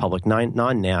non-public,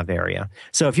 non-nav area.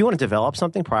 So if you want to develop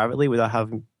something privately without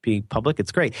having to be public,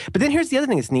 it's great. But then here's the other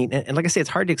thing that's neat. And like I say, it's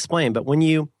hard to explain. But when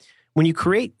you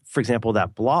create, for example,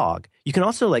 that blog, you can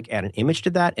also add an image to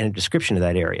that and a description to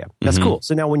that area. That's cool.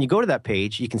 So now when you go to that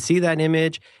page, you can see that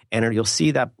image and you'll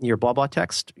see that your blah, blah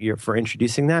text for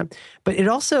introducing that. But it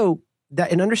also,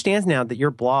 it understands now that your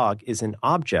blog is an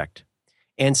object.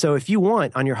 And so if you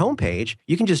want, on your homepage,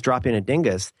 you can just drop in a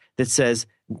dingus that says,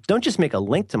 don't just make a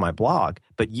link to my blog,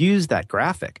 but use that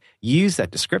graphic, use that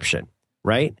description,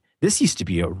 right? This used to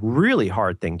be a really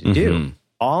hard thing to do.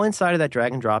 All inside of that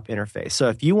drag and drop interface. So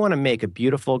if you want to make a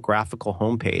beautiful graphical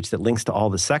homepage that links to all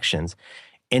the sections,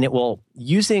 and it will,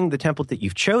 using the template that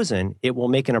you've chosen, it will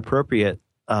make an appropriate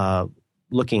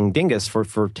looking dingus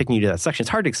for taking you to that section. It's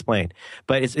hard to explain,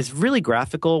 but it's really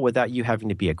graphical without you having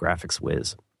to be a graphics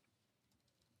whiz.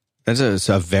 That's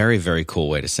a very, very cool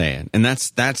way to say it. And that's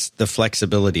the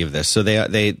flexibility of this. So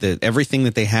everything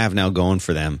that they have now going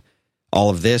for them,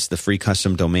 all of this, the free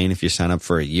custom domain, if you sign up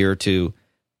for a year or two,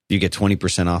 you get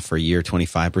 20% off for a year,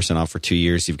 25% off for 2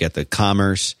 years. You've got the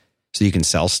commerce, so you can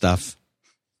sell stuff.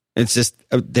 It's just,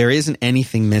 there isn't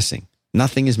anything missing.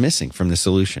 Nothing is missing from the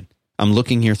solution. I'm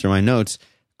looking here through my notes.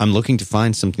 I'm looking to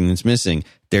find something that's missing.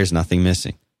 There's nothing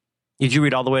missing. Did you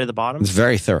read all the way to the bottom? It's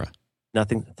very thorough.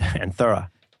 Nothing, and thorough.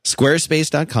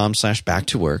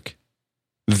 Squarespace.com/back-to-work.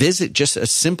 Just a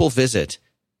simple visit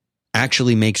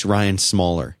actually makes Ryan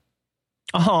smaller.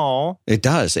 Oh. It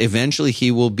does. Eventually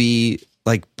he will be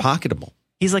pocketable.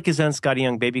 He's like his own Scotty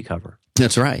Young baby cover.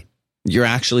 That's right. You're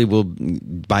actually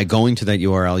by going to that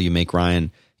URL, you make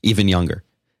Ryan even younger.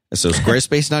 So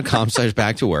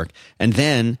squarespace.com/back-to-work. And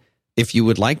then if you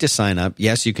would like to sign up,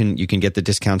 yes, you can get the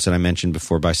discounts that I mentioned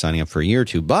before by signing up for a year or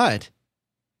two. But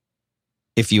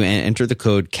if you enter the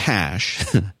code CASH,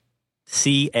 CASH,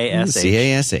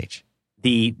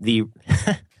 the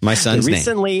my son's the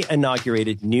recently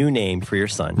inaugurated new name for your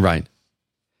son, right?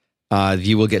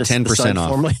 You will get 10%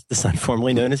 off. The son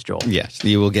formerly known as Joel. Yes,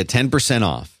 you will get 10%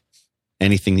 off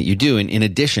anything that you do. And in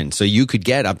addition, so you could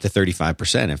get up to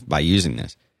 35% by using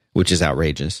this, which is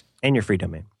outrageous. And your free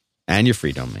domain.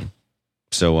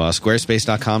 So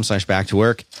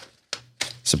squarespace.com/back-to-work.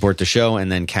 Support the show,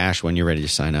 and then cash when you're ready to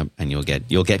sign up, and you'll get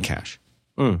cash.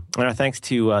 And our thanks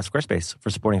to Squarespace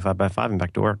for supporting 5x5 and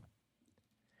Back to Work.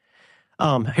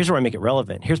 Here's where I make it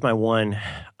relevant. Here's my one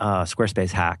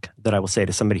Squarespace hack that I will say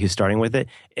to somebody who's starting with it.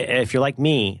 If you're like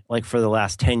me, for the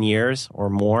last 10 years or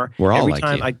more, we're all every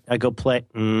time I go play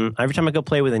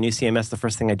with a new CMS, the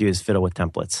first thing I do is fiddle with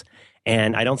templates.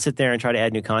 And I don't sit there and try to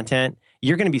add new content.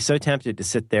 You're going to be so tempted to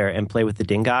sit there and play with the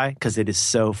Dingai because it is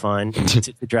so fun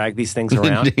to drag these things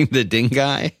around. The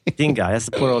Dingai? Dingai, that's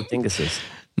the plural of dinguses.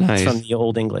 Nice. It's from the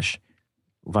Old English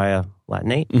via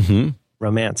Latinate,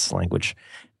 Romance language.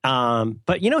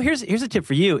 But here's a tip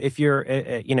for you. If you're,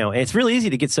 and it's really easy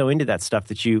to get so into that stuff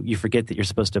that you forget that you're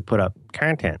supposed to put up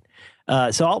content.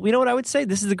 You know what I would say?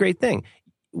 This is the great thing.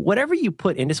 Whatever you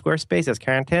put into Squarespace as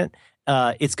content,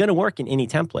 it's going to work in any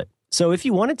template. So if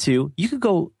you wanted to, you could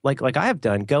go like I have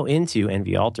done, go into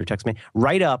NVAlt or TextMate,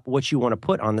 write up what you want to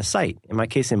put on the site. In my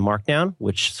case, in Markdown,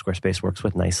 which Squarespace works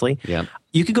with nicely. Yeah.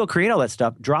 You could go create all that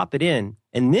stuff, drop it in,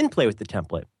 and then play with the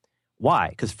template.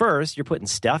 Why? Because first, you're putting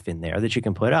stuff in there that you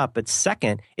can put up. But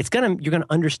second, you're gonna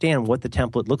understand what the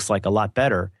template looks like a lot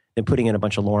better than putting in a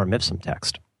bunch of lorem ipsum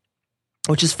text,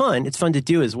 which is fun. It's fun to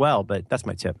do as well. But that's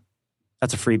my tip.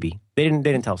 That's a freebie. They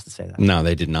didn't tell us to say that. No,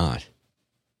 they did not.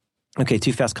 Okay,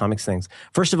 two Fast Comics things.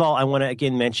 First of all, I want to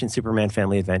again mention Superman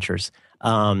Family Adventures,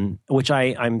 which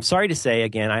I'm sorry to say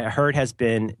again, I heard has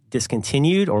been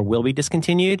discontinued or will be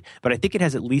discontinued, but I think it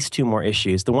has at least 2 more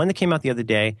issues. The one that came out the other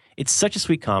day, it's such a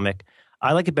sweet comic.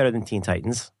 I like it better than Teen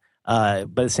Titans, by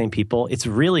the same people. It's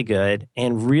really good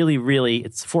and really, really,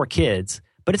 it's for kids,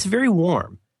 but it's very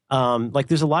warm.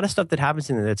 There's a lot of stuff that happens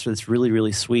in there that's really,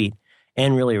 really sweet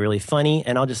and really, really funny.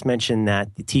 And I'll just mention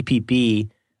that the TPB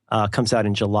comes out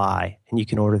in July, and you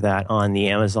can order that on the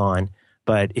Amazon.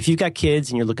 But if you've got kids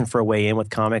and you're looking for a way in with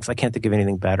comics, I can't think of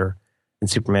anything better than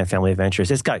Superman Family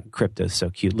Adventures. It's got Crypto, so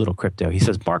cute, little Crypto. He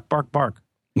says, bark, bark, bark.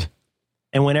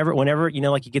 And whenever,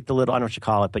 you get the little, I don't know what you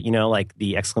call it, but like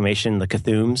the exclamation, the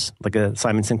Cthulhu's, like a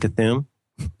Simonson Cthulhu.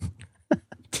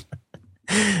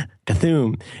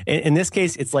 Cthulhu. In this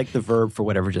case, it's like the verb for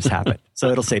whatever just happened.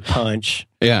 So it'll say punch,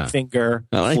 finger,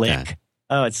 like flick. That.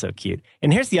 Oh, it's so cute.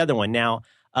 And here's the other one. Now,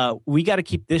 we got to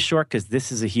keep this short because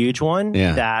this is a huge one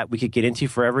that we could get into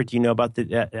forever. Do you know about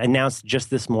the announced just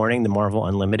this morning, the Marvel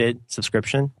Unlimited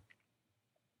subscription?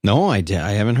 No, I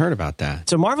haven't heard about that.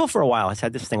 So Marvel for a while has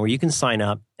had this thing where you can sign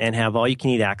up and have all you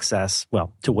can eat access,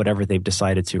 to whatever they've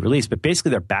decided to release, but basically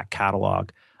their back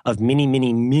catalog of mini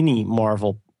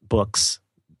Marvel books,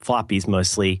 floppies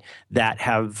mostly, that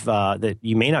have that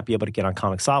you may not be able to get on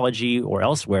Comixology or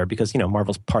elsewhere because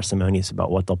Marvel's parsimonious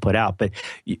about what they'll put out. But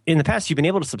in the past, you've been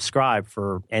able to subscribe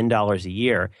for N dollars a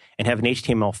year and have an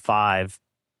HTML5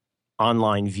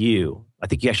 online view. I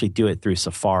think you actually do it through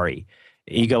Safari.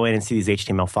 You go in and see these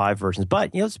HTML5 versions, but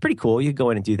it's pretty cool. You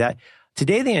go in and do that.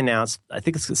 Today they announced, I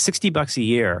think it's $60 a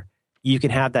year. You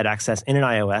can have that access in an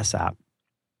iOS app,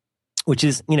 which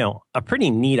is, a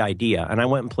pretty neat idea. And I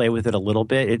went and played with it a little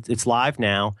bit. It's live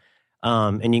now.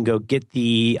 And you can go get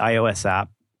the iOS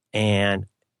app. And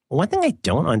one thing I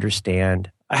don't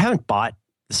understand, I haven't bought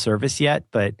the service yet,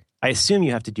 but I assume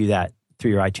you have to do that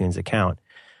through your iTunes account.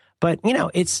 But,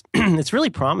 it's it's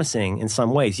really promising in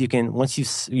some ways. You can, once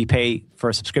you pay for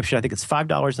a subscription, I think it's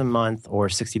 $5 a month or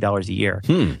 $60 a year.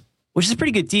 Which is a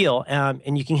pretty good deal.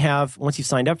 And you can have, once you've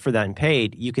signed up for that and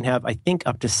paid, you can have, I think,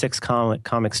 up to 6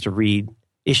 comics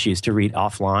issues to read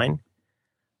offline.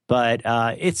 But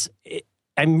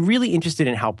I'm really interested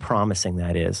in how promising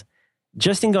that is.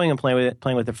 Just in going and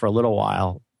playing with it for a little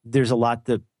while, there's a lot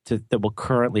that will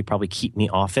currently probably keep me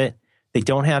off it. They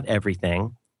don't have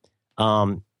everything.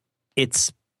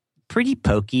 It's pretty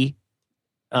pokey.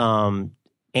 And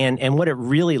what it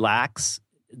really lacks,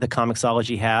 the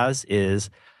Comixology has, is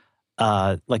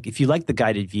if you like the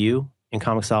guided view in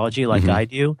Comixology, like I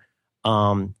do,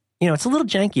 it's a little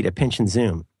janky to pinch and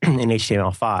zoom in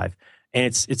HTML5, and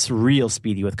it's real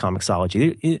speedy with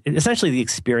Comixology. Essentially, the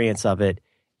experience of it,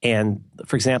 and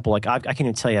for example, I can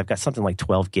even tell you, I've got something like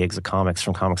 12 gigs of comics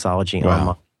from Comixology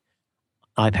on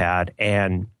my iPad,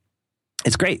 and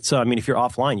it's great. So, if you're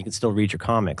offline, you can still read your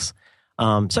comics.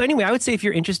 So anyway, I would say if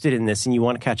you're interested in this and you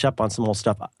want to catch up on some old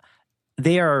stuff,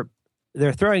 they're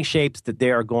throwing shapes that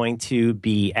they are going to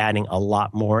be adding a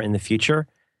lot more in the future.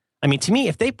 To me,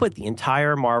 if they put the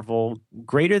entire Marvel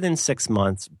greater than 6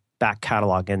 months back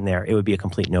catalog in there, it would be a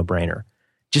complete no-brainer.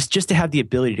 Just to have the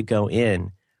ability to go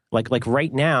in. Like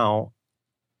right now,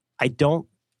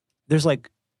 there's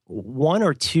 1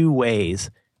 or 2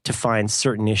 ways to find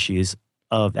certain issues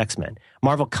of X-Men.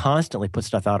 Marvel constantly puts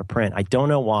stuff out of print. I don't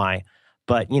know why,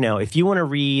 but if you want to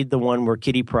read the one where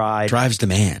Kitty Pryde drives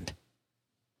demand.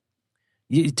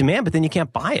 Demand, but then you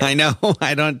can't buy it. I know.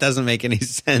 It doesn't make any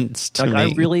sense to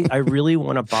me. I really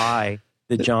want to buy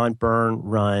the John Byrne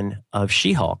run of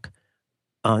She-Hulk.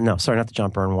 No, sorry, not the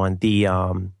John Byrne one. The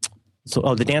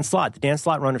Dan Slott. The Dan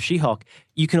Slott run of She-Hulk,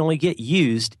 you can only get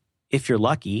used if you're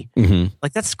lucky.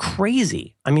 That's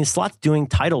crazy. Slott's doing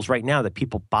titles right now that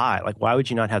people buy. Why would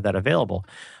you not have that available?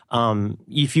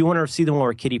 If you want to see the one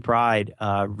where Kitty Pryde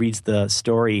reads the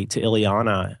story to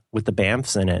Illyana with the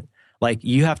Bamfs in it,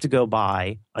 you have to go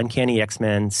buy Uncanny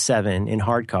X-Men 7 in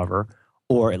hardcover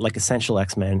or Essential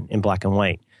X-Men in black and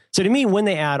white. So to me, when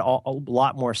they add a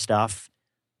lot more stuff,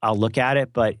 I'll look at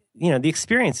it. But, the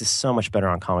experience is so much better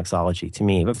on Comixology to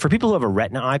me. But for people who have a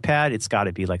Retina iPad, it's got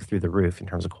to be like through the roof in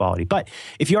terms of quality. But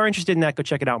if you are interested in that, go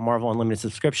check it out. Marvel Unlimited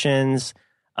subscriptions.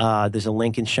 There's a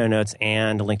link in show notes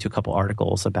and a link to a couple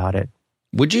articles about it.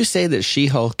 Would you say that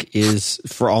She-Hulk is,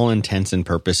 for all intents and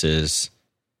purposes,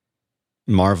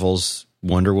 Marvel's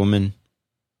Wonder Woman?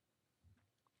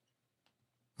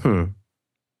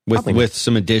 With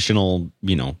some additional,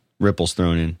 ripples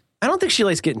thrown in. I don't think she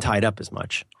likes getting tied up as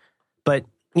much. But,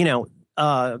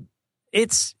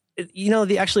 it's...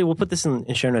 actually, we'll put this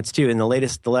in show notes too. In the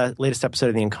latest episode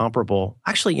of The Incomparable,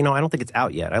 actually, I don't think it's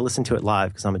out yet. I listened to it live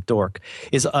because I'm a dork.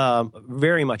 Is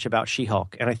very much about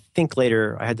She-Hulk, and I think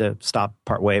later I had to stop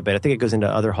part way, but I think it goes into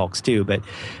other Hulks too. But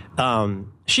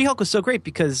She-Hulk was so great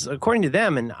because, according to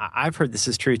them, and I've heard this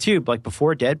is true too, like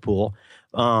before Deadpool,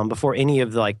 before any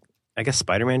of the, I guess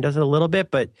Spider-Man does it a little bit,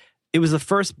 but it was the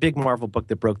first big Marvel book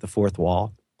that broke the fourth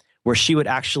wall, where she would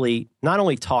actually not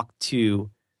only talk to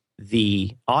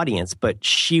the audience, but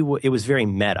it was very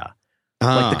meta.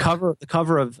 Like the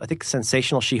cover of, I think,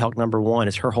 Sensational She-Hulk #1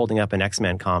 is her holding up an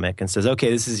X-Men comic and says, "Okay,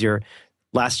 this is your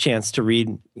last chance to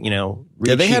read." Yeah,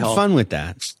 they She-Hulk. had fun with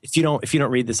that. If you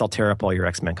don't read this, I'll tear up all your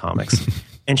X-Men comics.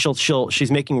 And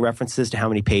she's making references to how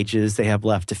many pages they have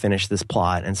left to finish this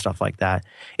plot and stuff like that.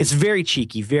 It's very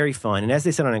cheeky, very fun. And as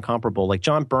they said on Incomparable, like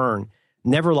John Byrne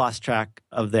never lost track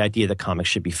of the idea that comics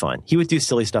should be fun. He would do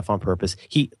silly stuff on purpose.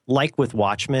 He, like with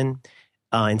Watchmen,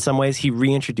 in some ways, he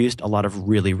reintroduced a lot of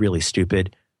really, really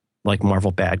stupid, like Marvel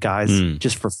bad guys,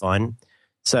 just for fun.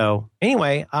 So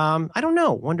anyway, I don't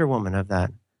know. Wonder Woman of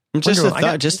that.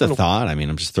 Just a thought. I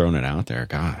mean, I'm just throwing it out there.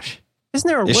 Gosh. Isn't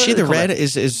there is she the red?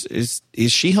 Is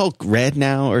She-Hulk red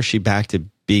now, or is she back to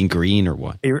being green, or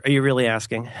what? Are you really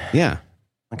asking? Yeah.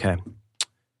 Okay.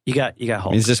 You got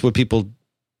Hulk. Is this what people...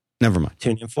 Never mind.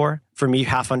 Tune in for me,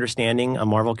 half understanding a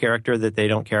Marvel character that they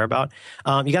don't care about.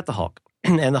 You got the Hulk,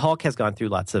 and the Hulk has gone through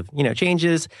lots of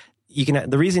changes.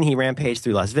 The reason he rampaged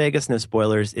through Las Vegas, no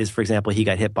spoilers, is, for example, he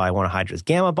got hit by one of Hydra's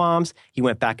gamma bombs. He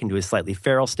went back into his slightly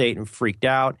feral state and freaked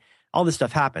out. All this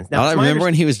stuff happens. Now, I remember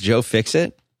when he was Joe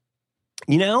Fixit.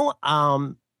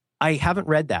 I haven't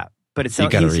read that, but it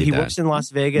sounds he works in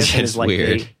Las Vegas and is like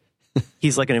weird.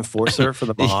 He's like an enforcer for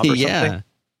the mob or something.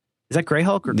 Is that Gray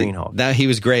Hulk or Green Hulk? He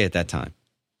was gray at that time.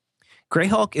 Gray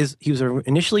Hulk he was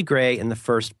initially gray in the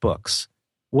first books.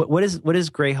 What is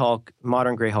Gray Hulk,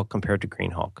 modern Gray Hulk, compared to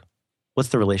Green Hulk? What's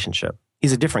the relationship?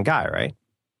 He's a different guy, right?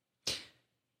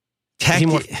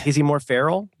 Is he more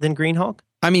feral than Green Hulk?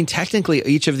 I mean, technically,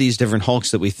 each of these different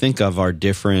Hulks that we think of are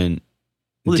different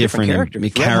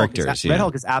characters. Red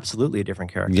Hulk is absolutely a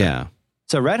different character. Yeah.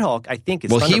 So Red Hulk, I think,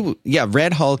 is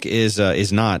Red Hulk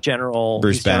is not General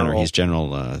Bruce Banner. He's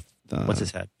General. What's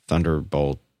his head?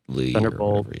 Thunderbolt Lee.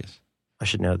 Thunderbolt. I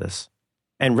should know this.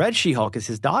 And Red She-Hulk is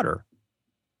his daughter.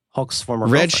 Hulk's former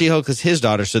Red girlfriend. She-Hulk is his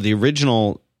daughter. So the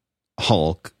original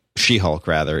Hulk, She-Hulk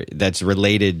rather, that's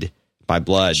related by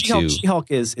blood to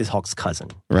She-Hulk is Hulk's cousin,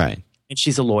 right? And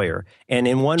she's a lawyer. And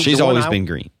she's always been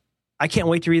green. I can't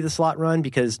wait to read the slot run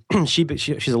because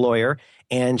she's a lawyer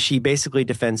and she basically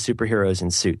defends superheroes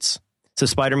in suits. So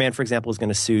Spider-Man, for example, is going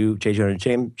to sue J. Jonah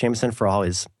Jameson for all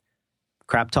his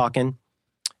crap talking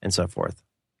and so forth.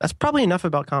 That's probably enough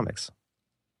about comics.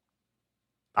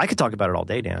 I could talk about it all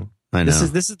day, Dan. I know.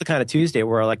 This is the kind of Tuesday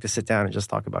where I like to sit down and just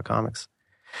talk about comics.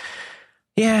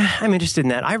 Yeah, I'm interested in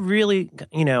that. I really,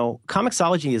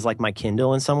 Comixology is like my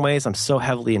Kindle in some ways. I'm so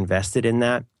heavily invested in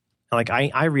that. Like,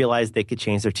 I realize they could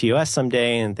change their TOS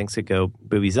someday and things could go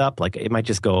boobies up. Like, it might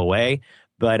just go away.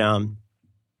 But I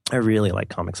really like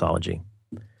Comixology.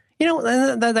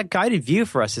 That guided view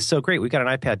for us is so great. We've got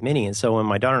an iPad mini. And so when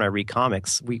my daughter and I read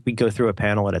comics, we go through a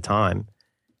panel at a time.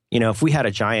 If we had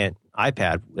a giant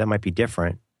iPad, that might be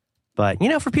different. But,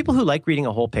 for people who like reading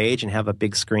a whole page and have a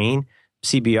big screen,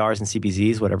 CBRs and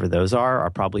CBZs, whatever those are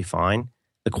probably fine.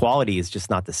 The quality is just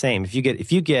not the same. If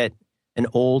you get an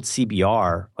old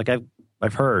CBR, like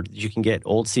I've heard you can get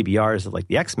old CBRs of like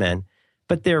the X-Men,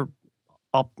 but they're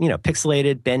all,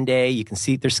 pixelated, Ben-Day, you can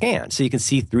see they're scanned. So you can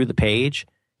see through the page,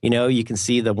 you can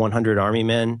see the 100 Army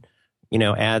Men,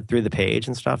 ad through the page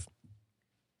and stuff.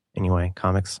 Anyway,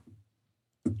 comics.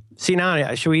 See,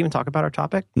 now, should we even talk about our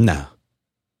topic? No.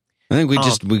 I think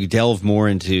we delve more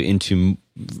into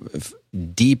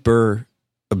deeper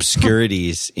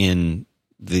obscurities in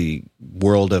the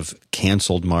world of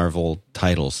canceled Marvel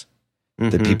titles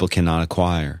that people cannot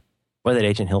acquire. Boy, that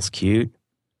Agent Hill's cute.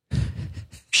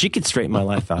 She could straighten my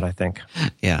life out, I think.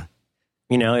 Yeah.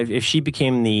 If she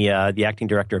became the acting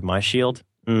director of My Shield,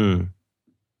 I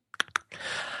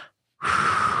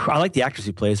like the actress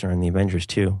who plays her in the Avengers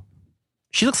too.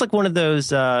 She looks like one of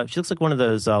those. Law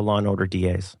and Order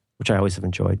DAs, which I always have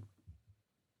enjoyed.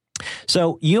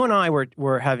 So you and I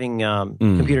were having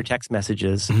computer text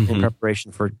messages in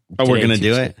preparation for. Oh, we're going to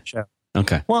do it. Show.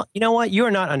 Okay. Well, you know what? You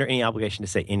are not under any obligation to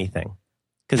say anything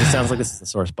because it sounds like this is a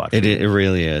sore spot. It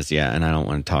really is, yeah. And I don't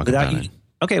want to talk about it.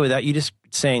 Okay, without you just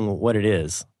saying what it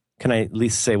is, can I at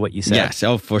least say what you said? Yes.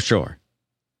 Oh, for sure.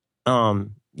 As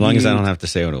long as I don't have to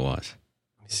say what it was.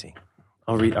 Let me see.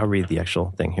 I'll read the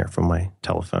actual thing here from my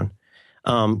telephone.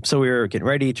 So we were getting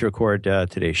ready to record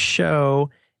today's show,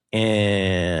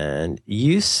 and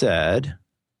you said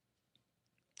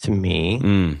to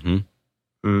me,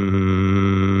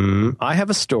 I have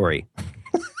a story.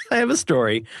 I have a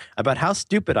story about how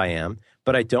stupid I am,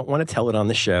 but I don't want to tell it on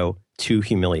the show. Too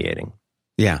humiliating.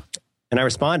 Yeah. And I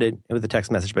responded with a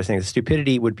text message by saying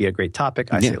stupidity would be a great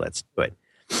topic. I say, let's do it.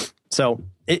 So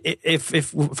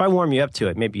if I warm you up to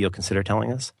it, maybe you'll consider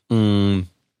telling us. I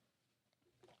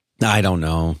don't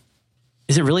know.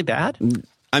 Is it really bad?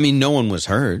 I mean, no one was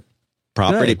hurt.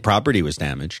 Property was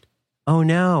damaged. Oh,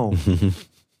 no. Did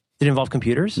it involve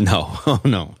computers? No. Oh,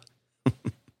 no.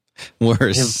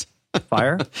 Worse.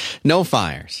 Fire? No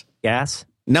fires. Gas?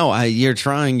 No, you're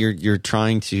trying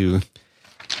to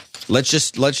let's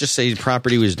just say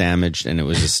property was damaged and it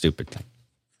was a stupid thing.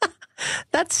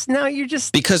 You're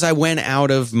just because I went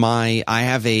out of I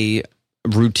have a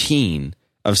routine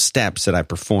of steps that I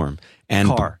perform and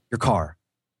your car.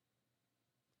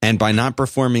 And by not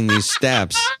performing these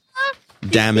steps,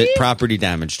 property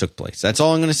damage took place. That's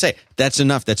all I'm going to say. That's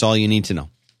enough. That's all you need to know.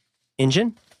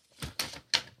 Engine?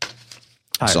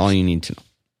 That's all you need to know.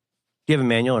 Do you have a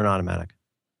manual or an automatic?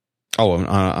 Oh, an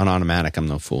automatic. I'm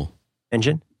no fool.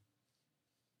 Engine?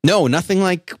 No, nothing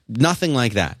like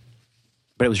that.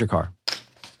 But it was your car.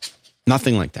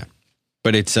 Nothing like that.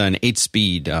 But it's an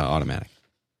 8-speed automatic.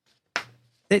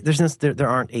 There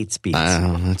aren't 8 speeds.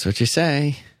 That's what you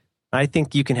say. I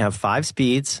think you can have 5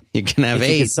 speeds. You can have 8.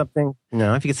 If you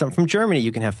get something from Germany,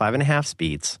 you can have 5.5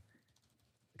 speeds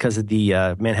because of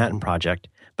the Manhattan Project.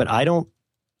 But I don't.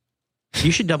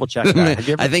 You should double check that.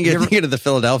 I think you're thinking of the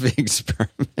Philadelphia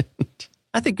experiment.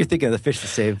 I think you're thinking of the fish that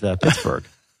saved Pittsburgh.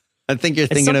 I think you're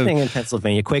thinking something in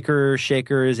Pennsylvania. Quaker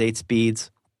Shakers, 8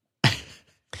 speeds.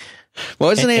 What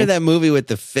was the name of that movie with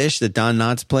the fish that Don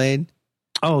Knotts played?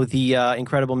 Oh, the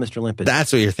Incredible Mr. Limpid.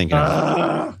 That's what you're thinking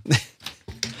of.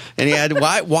 And he had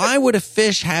why would a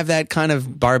fish have that kind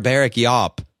of barbaric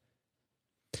yawp?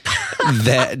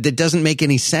 That doesn't make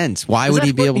any sense. Why would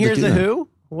he be able to do that? Who?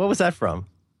 What was that from?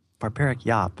 Barbaric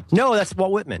yawp. No, that's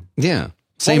Walt Whitman. Yeah.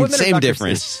 Same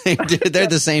difference. They're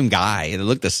the same guy. They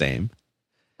look the same.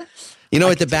 You know,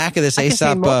 at the back of this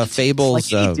Aesop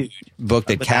Fables book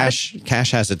that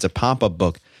Cash has, it's a pop-up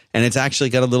book, and it's actually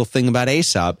got a little thing about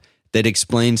Aesop that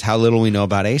explains how little we know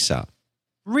about Aesop.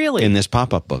 Really? In this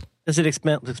pop-up book. Does it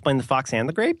explain the fox and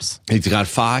the grapes? It's got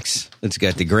fox. It's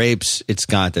got the grapes. It's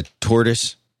got the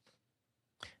tortoise.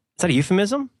 Is that a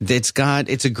euphemism? It's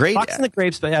a great Fox and the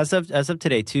Grapes, but as of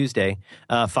today, Tuesday,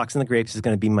 Fox and the Grapes is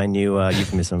going to be my new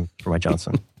euphemism for my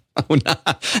Johnson. Oh, no.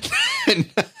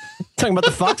 Talking about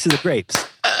the fox and the grapes.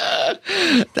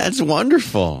 That's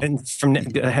wonderful. And from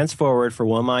henceforward, for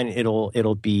Woman,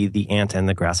 it'll be the ant and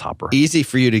the grasshopper. Easy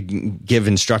for you to give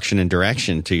instruction and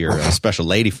direction to your special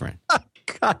lady friend.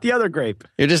 God, the other grape.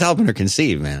 You're just helping her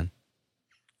conceive, man.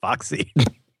 Foxy.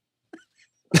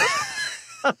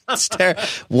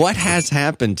 What has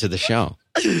happened to the show?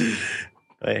 Wait,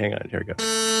 hang on. Here we go.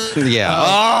 Yeah.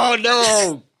 Oh,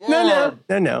 no.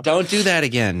 No. Don't do that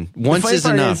again. Once is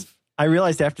enough. I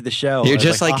realized after the show. You're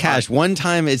just like Cash. One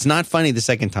time, it's not funny the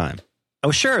second time.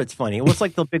 Oh, sure, it's funny. Well, it's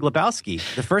like The Big Lebowski.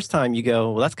 The first time you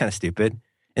go, well, that's kind of stupid.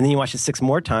 And then you watch it 6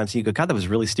 more times and you go, God, that was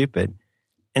really stupid.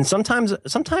 And sometime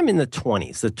in the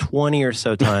 20s, the 20 or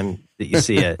so time that you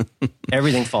see it,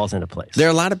 everything falls into place. There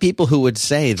are a lot of people who would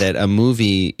say that a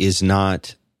movie is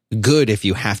not good if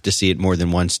you have to see it more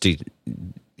than once to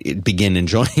begin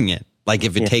enjoying it. Like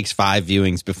if it takes 5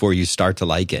 viewings before you start to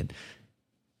like it.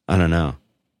 I don't know.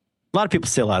 A lot of people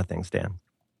say a lot of things, Dan.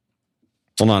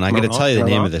 Hold on, I got to tell you the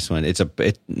name of this one.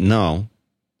 No.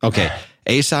 Okay.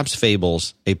 Aesop's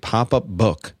Fables, a pop-up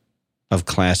book of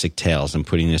classic tales. I'm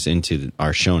putting this into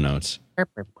our show notes.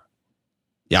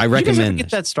 Yeah, I recommend. Did you ever get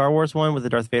that Star Wars one with the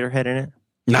Darth Vader head in it?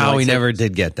 No, we never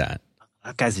did get that.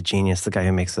 That guy's a genius, the guy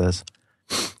who makes those.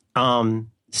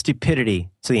 Stupidity.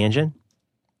 So the engine?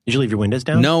 Did you leave your windows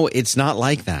down? No, it's not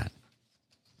like that.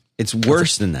 It's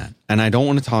worse than that. And I don't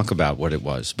want to talk about what it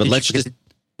was. But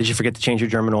Did you forget to change your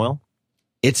German oil?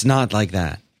 It's not like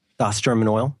that. Das German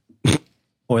oil?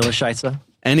 Oiler Scheisse?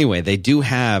 Anyway, they do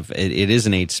have, it is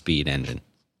an 8-speed engine.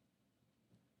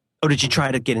 Oh, did you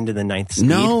try to get into the ninth speed?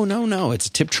 No. It's a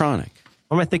Tiptronic.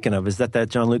 What am I thinking of? Is that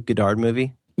Jean-Luc Godard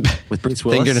movie with Bruce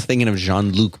Willis? You're thinking of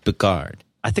Jean-Luc Picard.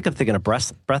 I think I'm thinking of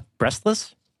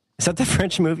Breathless. Is that the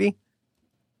French movie?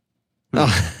 Oh,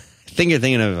 I think you're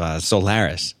thinking of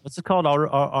Solaris. What's it called?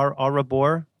 Au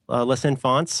revoir, Les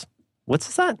Enfants.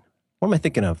 What's that? What am I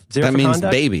thinking of? Zero that for means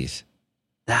Conduct? babies.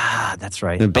 Ah, that's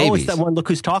right. The babies. Oh, it's that one, Look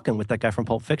Who's Talking, with that guy from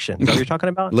Pulp Fiction. Is that what you're talking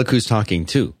about? Look Who's Talking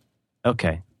too.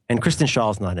 Okay. And Kristen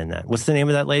Shaw's not in that. What's the name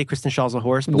of that lady? Kristen Shaw's a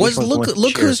horse? But Was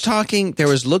Look Who's Talking? There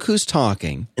was Look Who's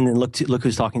Talking. And then Look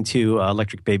Who's Talking to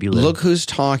Electric Baby Lou. Look Who's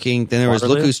Talking. Then there was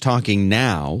Waterloo? Look Who's Talking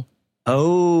Now.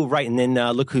 Oh, right. And then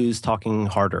Look Who's Talking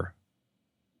Harder.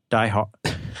 Die Hard.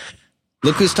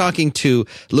 Look Who's Talking to.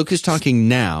 Look Who's Talking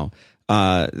Now.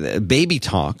 Baby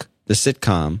Talk, the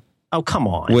sitcom. Oh, come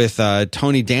on. With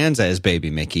Tony Danza as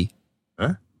Baby Mickey.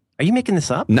 Huh? Are you making this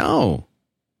up? No.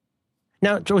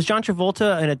 Now, was John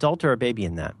Travolta an adult or a baby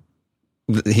in that?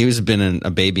 He was been a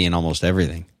baby in almost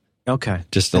everything. Okay.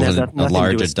 Just a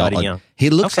large adult. He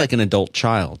looks like an adult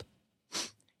child.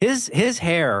 His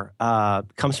hair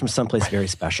comes from someplace very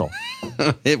special.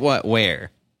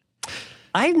 Where?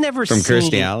 I've never from seen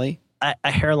Kirstie Alley?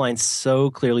 A hairline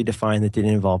so clearly defined that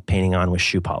didn't involve painting on with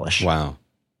shoe polish. Wow.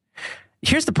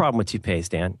 Here's the problem with toupees,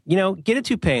 Dan. Get a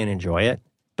toupee and enjoy it.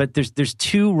 But there's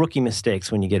two rookie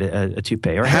mistakes when you get a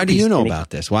toupee. Or how do you know about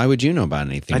this? Why would you know about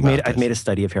anything? I've made a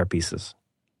study of hairpieces.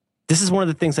 This is one of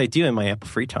the things I do in my ample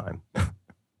free time. I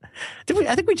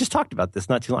think we just talked about this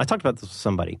not too long. I talked about this with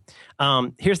somebody.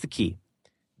 Here's the key.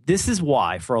 This is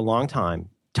why, for a long time,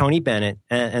 Tony Bennett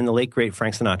and the late, great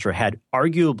Frank Sinatra had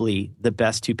arguably the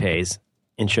best toupees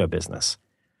in show business.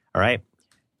 All right?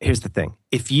 Here's the thing.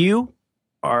 If you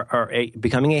are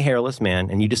becoming a hairless man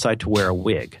and you decide to wear a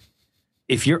wig,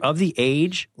 if you're of the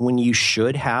age when you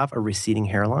should have a receding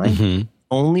hairline,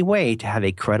 only way to have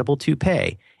a credible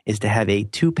toupee is to have a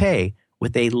toupee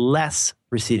with a less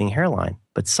receding hairline,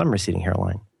 but some receding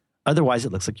hairline. Otherwise,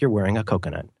 it looks like you're wearing a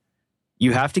coconut.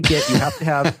 You have to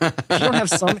have, if you don't have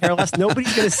some hair less,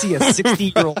 nobody's going to see a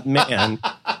 60-year-old man.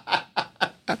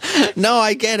 No,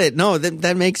 I get it. No,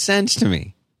 that makes sense to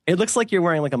me. It looks like you're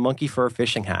wearing like a monkey fur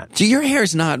fishing hat. So your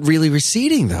hair's not really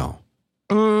receding, though.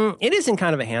 It is in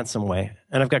kind of a handsome way,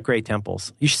 and I've got great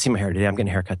temples. You should see my hair today. I'm getting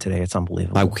a haircut today. It's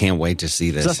unbelievable. I can't wait to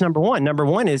see this. So that's number one. Number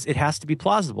one is it has to be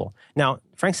plausible. Now,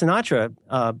 Frank Sinatra,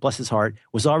 bless his heart,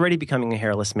 was already becoming a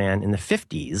hairless man in the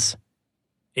 50s,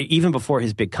 even before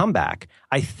his big comeback.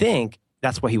 I think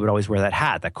that's why he would always wear that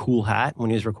hat, that cool hat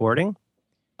when he was recording.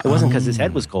 It wasn't because his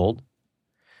head was cold.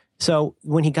 So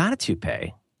when he got a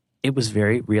toupee, it was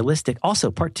very realistic.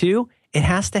 Also, part two, it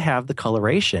has to have the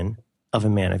coloration of a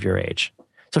man of your age.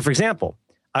 So, for example,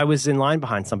 I was in line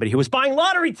behind somebody who was buying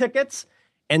lottery tickets,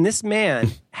 and this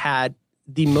man had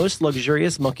the most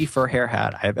luxurious monkey fur hair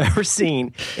hat I have ever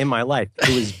seen in my life.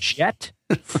 It was jet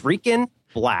freaking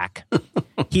black.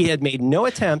 He had made no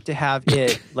attempt to have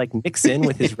it like mix in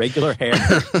with his regular hair,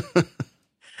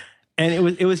 and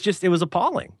it was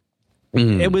appalling.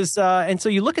 It was, and so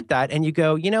you look at that and you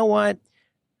go, you know what?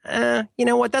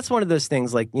 That's one of those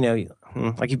things like,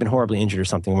 like you've been horribly injured or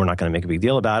something. We're not going to make a big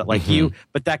deal about it like you.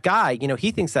 But that guy,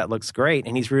 he thinks that looks great.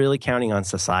 And he's really counting on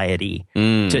society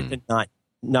to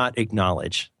not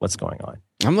acknowledge what's going on.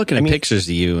 I'm looking at pictures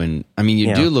of you. And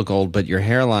you do look old, but your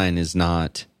hairline is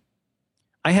not.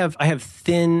 I have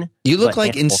thin. You look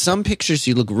like in some pictures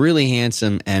you look really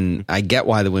handsome. And I get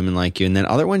why the women like you. And then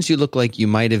other ones you look like you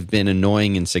might have been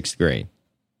annoying in 6th grade.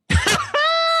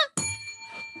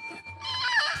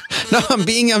 No, I'm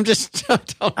just.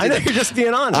 I know you're just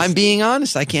being honest. I'm being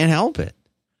honest. I can't help it.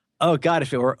 Oh God,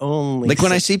 if it were only like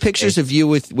when I see pictures of you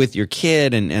with your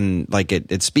kid and like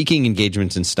at speaking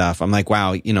engagements and stuff, I'm like,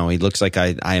 wow, he looks like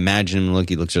I imagine him.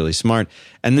 He looks really smart.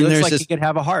 And then there's he could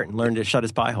have a heart and learn to shut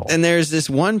his pie hole. And there's this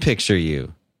one picture of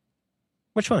you.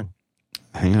 Which one?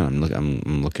 Hang on,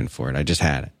 I'm looking for it. I just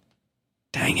had it.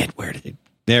 Dang it!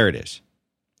 There it is.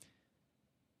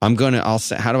 I'll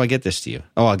say. How do I get this to you?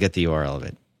 Oh, I'll get the URL of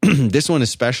it. This one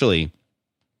especially.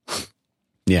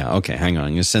 Yeah, okay, hang on. I'm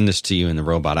going to send this to you in the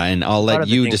robot, and I'll let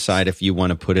you decide if you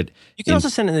want to put it. You can also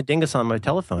send it in the dingus on my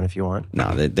telephone if you want.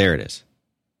 No, there it is.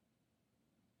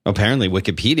 Apparently,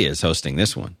 Wikipedia is hosting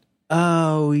this one.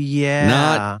 Oh, yeah.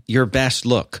 Not your best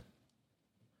look.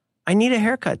 I need a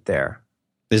haircut there.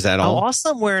 Is that all? Oh,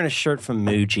 also, I'm wearing a shirt from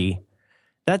Muji.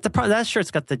 That shirt's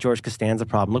got the George Costanza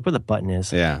problem. Look where the button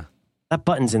is. Yeah. That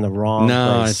button's in the wrong place.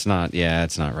 No, it's not. Yeah,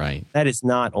 it's not right. That is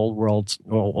not old world.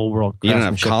 You don't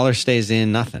have collar stays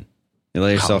in, nothing. You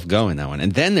let yourself go in that one.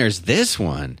 And then there's this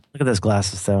one. Look at those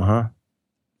glasses, though, huh?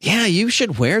 Yeah, you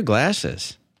should wear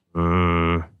glasses.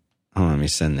 Let me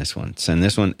send this one. Send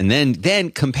this one, and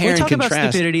then compare We'll and talk about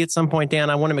contrast. stupidity at some point, Dan.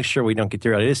 I want to make sure we don't get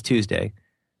through it. It is Tuesday.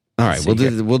 All right, we'll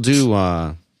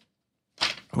do.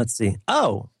 Let's see.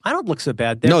 Oh, I don't look so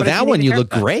bad there. No, but I that do one need a you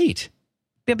look haircut. great.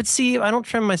 Yeah, but see, I don't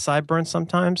trim my sideburns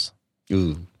sometimes.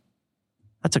 Ooh,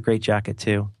 That's a great jacket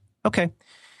too. Okay.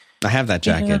 I have that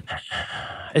jacket.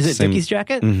 Is it Same- Dickies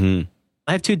jacket? Mm-hmm.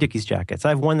 I have two Dickies jackets. I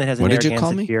have one that has an What did you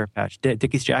call Narragansett me? deer patch.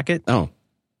 Dickies jacket. Oh,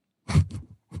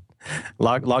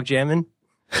 Log jamming.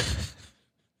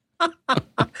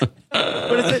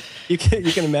 What is it? You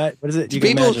can imagine. What is it? You can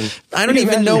people! imagine. I don't You can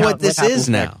even imagine know how- what this happens is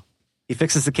next. now. He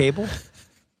fixes the cable.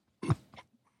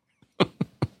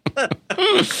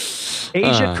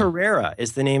 Asia Carrera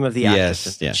is the name of the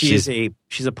actress. Yes, She's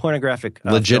a pornographic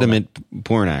Legitimate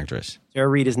porn actress, Sarah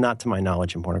Reed is not, to my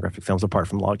knowledge, in pornographic films apart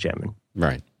from log jamming.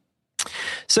 right?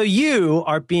 So you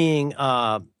are being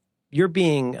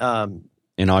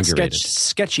Inaugurated.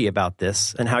 sketchy about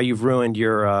this and how you've ruined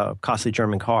your costly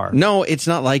German car. No, it's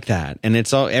not like that, and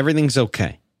everything's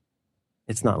okay.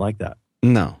 It's not like that.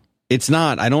 No, it's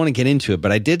not. I don't want to get into it,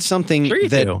 but I did something Sure you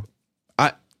that do.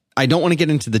 I don't want to get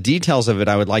into the details of it.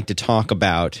 I would like to talk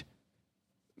about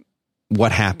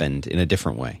what happened in a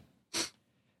different way,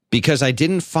 because I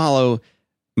didn't follow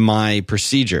my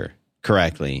procedure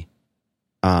correctly.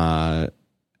 I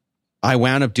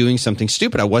wound up doing something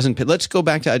stupid. Let's go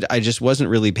back to, I just wasn't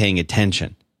really paying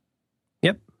attention.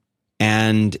 Yep.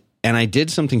 And I did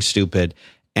something stupid,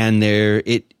 and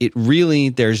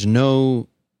there's no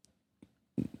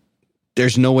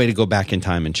way to go back in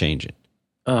time and change it.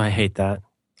 Oh, I hate that.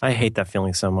 I hate that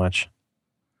feeling so much.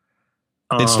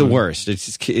 It's the worst.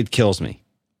 It kills me.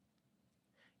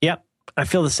 Yep. I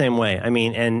feel the same way. I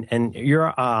mean, and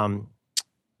you're, I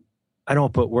don't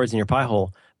want to put words in your pie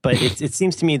hole, but it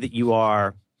seems to me that you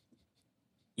are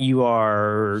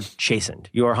chastened.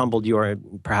 You are humbled. You are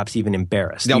perhaps even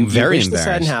embarrassed. I'm very wish this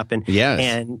hadn't embarrassed. happened.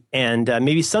 Yes. And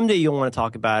maybe someday you'll want to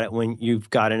talk about it when you've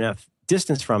got enough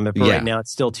distance from it. But Yeah. right now it's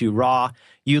still too raw.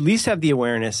 You at least have the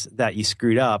awareness that you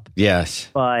screwed up, Yes.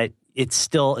 but it's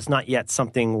not yet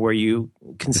something where you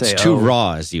can say, It's too oh,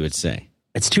 raw, as you would say.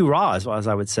 It's too raw, as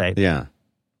I would say. Yeah.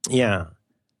 Yeah.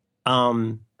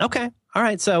 Okay. All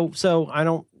right. So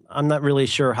I'm not really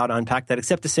sure how to unpack that,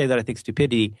 except to say that I think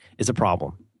stupidity is a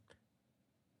problem.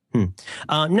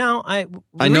 Now I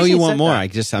know you want more.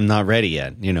 That, I'm not ready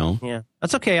yet, yeah,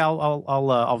 that's okay.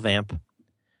 I'll vamp.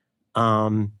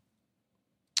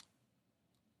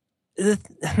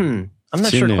 I'm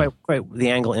not Too sure new. quite the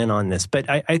angle in on this, but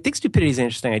I think stupidity is an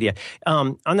interesting idea.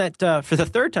 On that, for the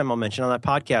third time I'll mention on that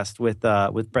podcast with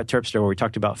Brett Terpster, where we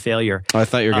talked about failure. I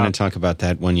thought you were going to talk about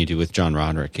that one you do with John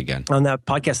Roderick again. On that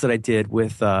podcast that I did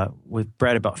with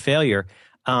Brett about failure,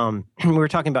 we were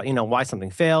talking about why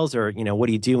something fails, or what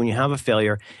do you do when you have a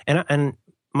failure, and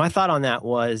my thought on that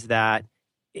was that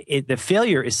the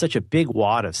failure is such a big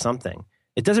wad of something.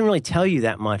 It doesn't really tell you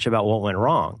that much about what went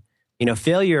wrong.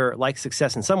 Failure, like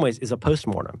success in some ways, is a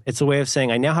postmortem. It's a way of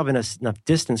saying, I now have enough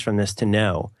distance from this to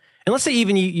know. And let's say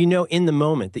even you know in the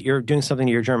moment that you're doing something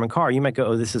to your German car, you might go,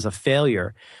 oh, this is a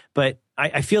failure. But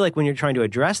I feel like when you're trying to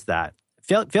address that,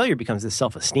 failure becomes this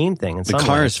self-esteem thing. In The some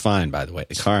car ways. is fine, by the way.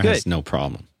 The car Good. has no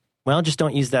problem. Well, just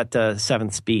don't use that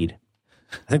seventh speed.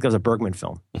 I think that was a Bergman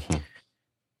film.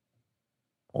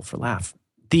 All for laugh.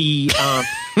 Remember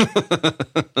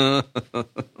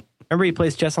he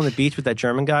plays chess on the beach with that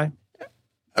German guy?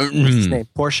 What's his name?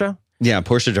 Porsche? Yeah,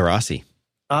 Portia de Rossi.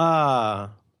 Habla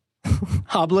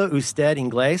usted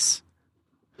inglés?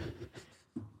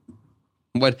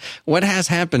 What has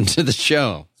happened to the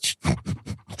show?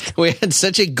 We had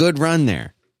such a good run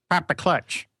there. Papa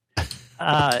clutch.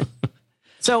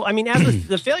 So, I mean, as with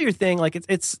the failure thing, like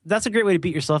that's a great way to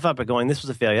beat yourself up by going, this was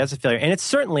a failure, that's a failure. And it's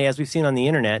certainly, as we've seen on the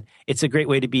internet, it's a great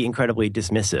way to be incredibly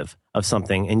dismissive of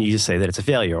something, and you just say that it's a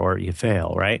failure or you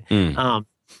fail, right?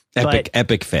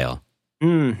 Epic fail.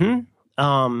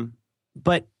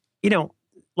 But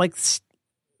like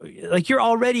you're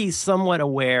already somewhat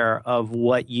aware of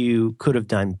what you could have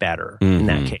done better in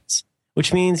that case,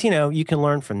 which means, you can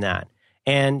learn from that.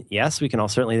 And yes, we can all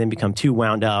certainly then become too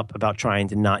wound up about trying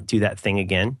to not do that thing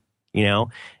again.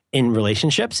 In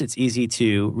relationships, it's easy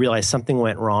to realize something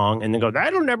went wrong and then go,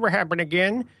 that'll never happen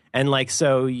again. And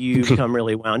so you become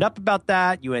really wound up about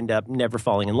that. You end up never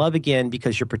falling in love again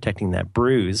because you're protecting that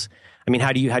bruise. I mean,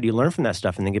 how do you learn from that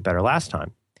stuff and then get better last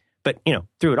time? But,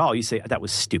 through it all, you say, that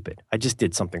was stupid. I just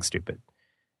did something stupid.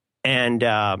 And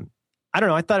I don't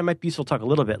know. I thought it might be useful to talk a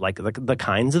little bit like the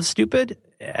kinds of stupid,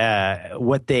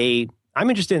 I'm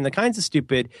interested in the kinds of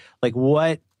stupid, like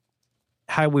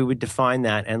how we would define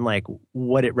that and like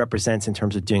what it represents in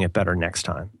terms of doing it better next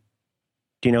time.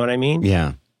 Do you know what I mean?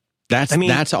 Yeah.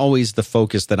 That's always the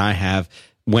focus that I have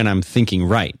when I'm thinking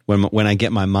right. When I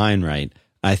get my mind right,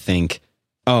 I think,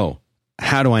 oh,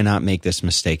 how do I not make this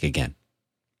mistake again?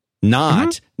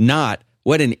 Not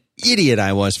what an idiot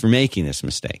I was for making this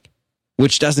mistake,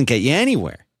 which doesn't get you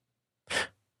anywhere.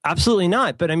 Absolutely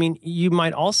not. But I mean, you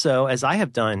might also, as I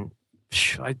have done,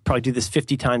 I probably do this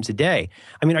 50 times a day.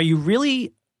 I mean, are you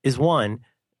really, when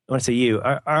I say you,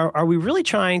 are we really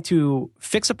trying to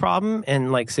fix a problem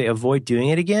and like say avoid doing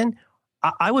it again?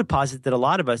 I would posit that a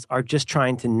lot of us are just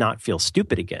trying to not feel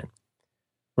stupid again,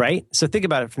 right? So think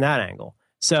about it from that angle.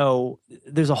 So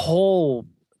there's a whole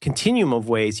continuum of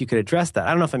ways you could address that. I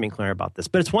don't know if I'm being clear about this,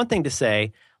 but it's one thing to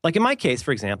say, like in my case,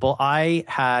 for example, I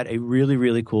had a really,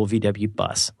 really cool VW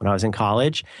bus when I was in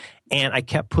college, and I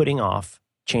kept putting off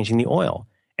changing the oil.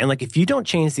 And like, if you don't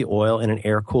change the oil in an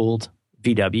air-cooled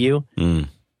VW,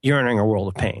 you're entering a world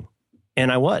of pain.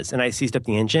 And I seized up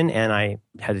the engine, and I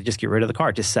had to just get rid of the car.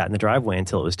 It just sat in the driveway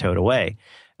until it was towed away.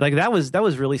 Like that was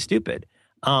really stupid.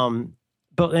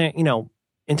 But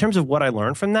in terms of what I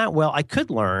learned from that, well, I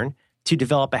could learn to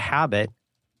develop a habit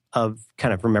of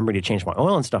kind of remembering to change my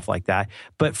oil and stuff like that.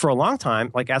 But for a long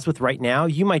time, like as with right now,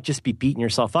 you might just be beating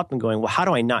yourself up and going, well, how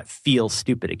do I not feel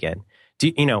stupid again?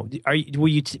 Will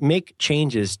you make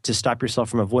changes to stop yourself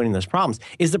from avoiding those problems?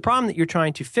 Is the problem that you're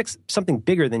trying to fix something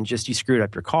bigger than just you screwed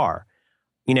up your car?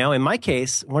 In my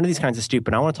case, one of these kinds of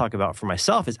stupid I want to talk about for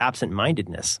myself is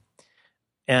absent-mindedness.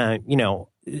 And,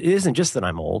 it isn't just that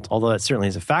I'm old, although that certainly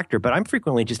is a factor, but I'm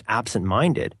frequently just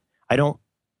absent-minded.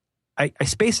 I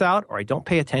space out, or I don't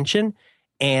pay attention,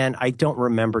 and I don't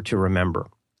remember to remember.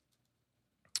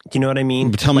 Do you know what I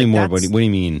mean? But tell me more. What do you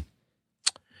mean?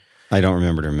 I don't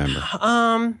remember to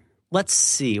remember. Let's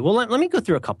see. Well, let me go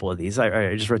through a couple of these.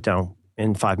 I just wrote down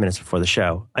in 5 minutes before the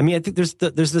show. I mean, I think there's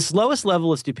this lowest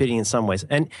level of stupidity in some ways.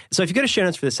 And so if you go to show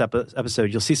notes for this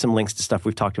episode, you'll see some links to stuff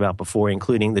we've talked about before,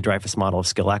 including the Dreyfus model of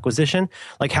skill acquisition.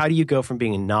 Like, how do you go from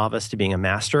being a novice to being a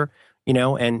master?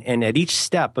 And at each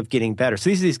step of getting better.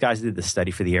 So these guys who did this study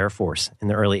for the Air Force in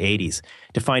the early 80s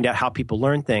to find out how people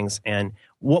learn things and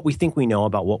what we think we know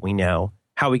about what we know,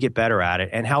 how we get better at it,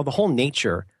 and how the whole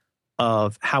nature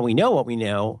of how we know what we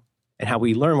know and how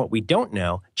we learn what we don't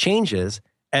know changes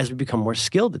as we become more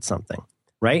skilled at something,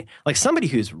 right? Like somebody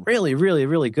who's really, really,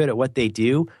 really good at what they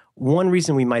do, one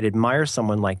reason we might admire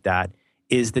someone like that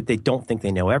is that they don't think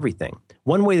they know everything.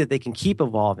 One way that they can keep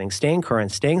evolving, staying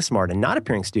current, staying smart, and not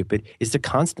appearing stupid is to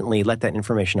constantly let that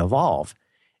information evolve.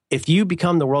 If you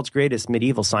become the world's greatest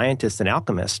medieval scientist and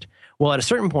alchemist, well, at a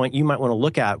certain point, you might want to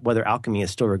look at whether alchemy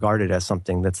is still regarded as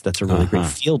something that's a really great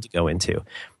field to go into,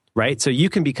 right? So you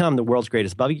can become the world's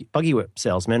greatest buggy whip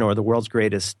salesman or the world's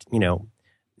greatest,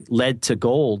 lead to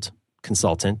gold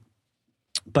consultant.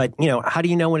 But, how do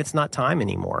you know when it's not time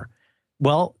anymore?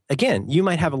 Well, again, you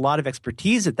might have a lot of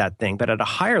expertise at that thing, but at a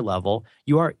higher level,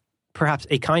 you are perhaps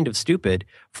a kind of stupid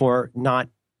for not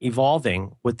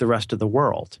evolving with the rest of the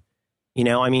world.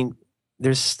 I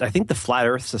think the Flat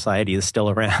Earth Society is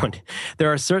still around.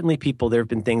 There are certainly people, there have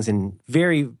been things in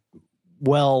very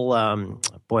well, am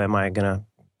I going to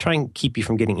try and keep you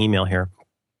from getting email here.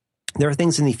 There are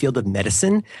things in the field of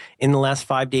medicine in the last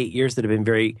 5 to 8 years that have been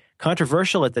very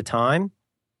controversial at the time.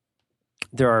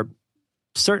 There are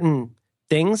certain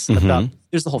things about,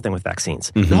 there's the whole thing with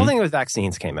vaccines. The whole thing with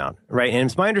vaccines came out, right? And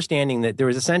it's my understanding that there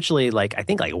was essentially I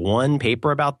think one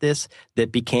paper about this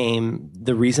that became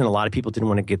the reason a lot of people didn't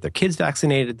want to get their kids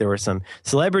vaccinated. There were some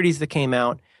celebrities that came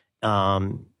out,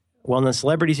 well-known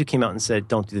celebrities who came out and said,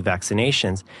 don't do the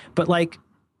vaccinations. But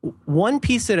one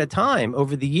piece at a time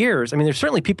over the years, I mean, there's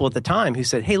certainly people at the time who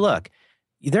said, hey, look,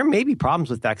 there may be problems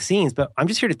with vaccines, but I'm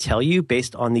just here to tell you,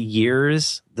 based on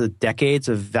the decades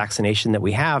of vaccination that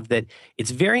we have, that it's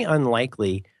very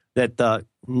unlikely that the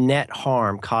net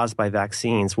harm caused by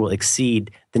vaccines will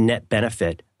exceed the net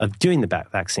benefit of doing the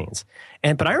vaccines.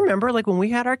 But I remember when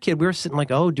we had our kid, we were sitting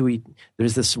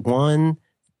there's this one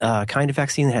kind of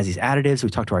vaccine that has these additives. We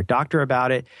talked to our doctor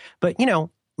about it. But,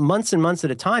 months and months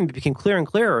at a time, it became clearer and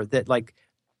clearer that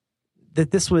that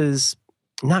this was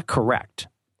not correct.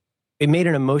 It made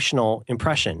an emotional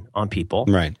impression on people.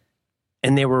 Right.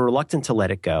 And they were reluctant to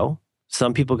let it go.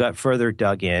 Some people got further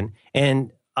dug in.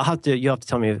 And you'll have to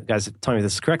tell me, guys, tell me if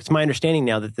this is correct. It's my understanding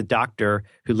now that the doctor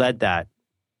who led that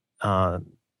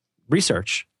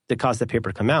research that caused that paper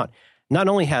to come out, not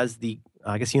only has the,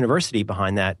 university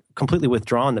behind that completely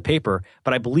withdrawn the paper,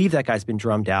 but I believe that guy's been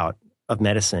drummed out of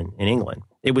medicine in England.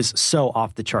 It was so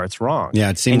off the charts wrong. Yeah,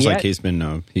 it seems like he's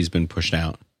been pushed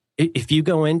out. If you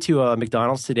go into a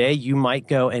McDonald's today, you might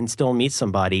go and still meet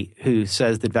somebody who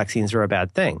says that vaccines are a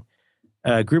bad thing.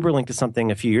 Gruber linked to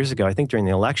something a few years ago, I think during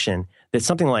the election, that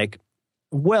something like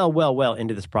well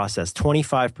into this process,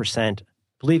 25%, I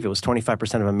believe it was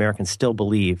 25% of Americans still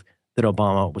believe that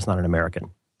Obama was not an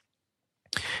American.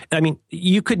 I mean,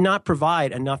 you could not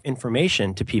provide enough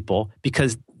information to people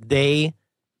because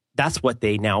that's what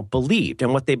they now believed,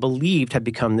 and what they believed had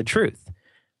become the truth,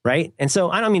 right? And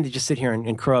so I don't mean to just sit here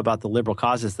and crow about the liberal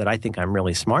causes that I think I'm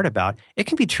really smart about. It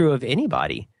can be true of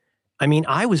anybody. I mean,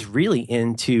 I was really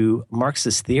into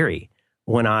Marxist theory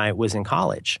when I was in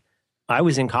college. I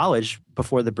was in college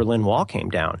before the Berlin Wall came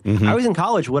down. Mm-hmm. I was in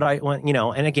college,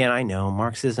 and again, I know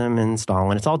Marxism and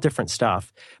Stalin, it's all different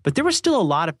stuff, but there were still a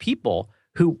lot of people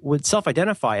who would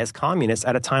self-identify as communists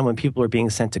at a time when people were being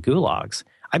sent to gulags.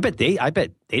 I bet they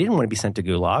didn't want to be sent to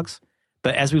gulags.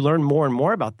 But as we learn more and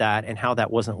more about that and how that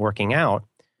wasn't working out,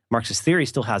 Marxist theory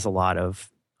still has a lot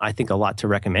to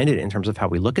recommend it in terms of how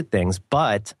we look at things.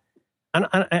 But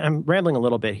I'm rambling a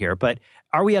little bit here, but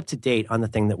are we up to date on the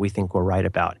thing that we think we're right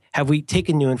about? Have we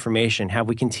taken new information? Have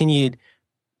we continued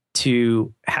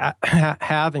to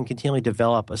have and continually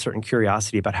develop a certain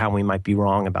curiosity about how we might be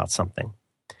wrong about something?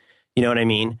 You know what I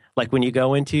mean? Like when you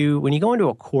go into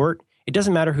a court, it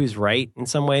doesn't matter who's right. In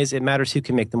some ways, it matters who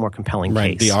can make the more compelling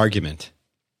case. The argument.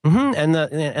 Mm-hmm.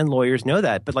 And lawyers know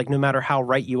that. But like, no matter how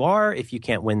right you are, if you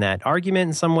can't win that argument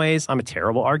in some ways, I'm a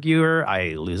terrible arguer.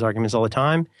 I lose arguments all the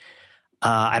time.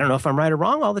 I don't know if I'm right or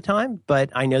wrong all the time, but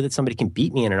I know that somebody can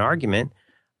beat me in an argument.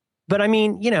 But I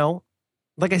mean,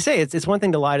 like I say, it's one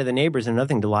thing to lie to the neighbors and another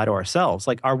thing to lie to ourselves.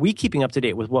 Like, are we keeping up to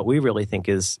date with what we really think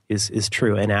is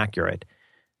true and accurate?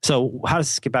 So how does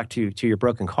this get back to your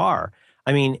broken car?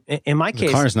 I mean, in my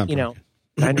case, the car's not broken.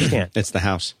 I understand. It's the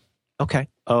house. Okay.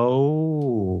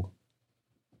 Oh.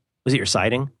 Was it your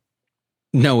siding?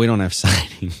 No, we don't have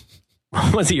siding.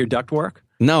 Was it your ductwork?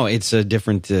 No, it's a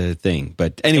different thing.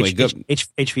 But anyway,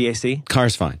 HVAC?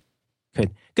 Car's fine.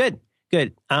 Good.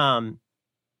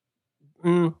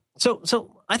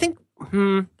 So I think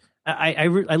I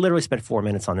literally spent 4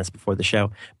 minutes on this before the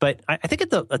show, but I think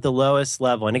at the lowest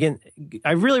level, and again,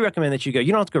 I really recommend that you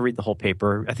don't have to go read the whole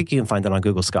paper. I think you can find that on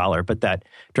Google Scholar, but that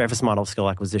Dreyfus model of skill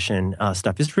acquisition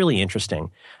stuff is really interesting.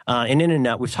 And in a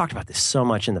nut, we've talked about this so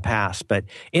much in the past, but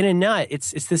in a nut,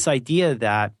 it's this idea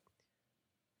that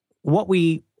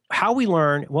how we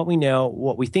learn, what we know,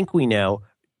 what we think we know,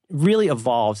 really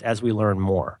evolves as we learn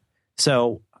more.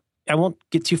 So I won't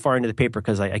get too far into the paper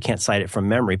because I can't cite it from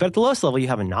memory. But at the lowest level, you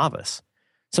have a novice.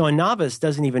 So a novice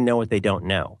doesn't even know what they don't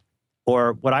know,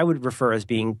 or what I would refer to as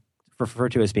being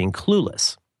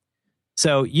clueless.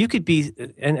 So you could be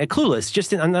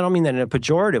clueless. I don't mean that in a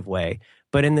pejorative way,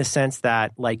 but in the sense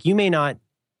that like you not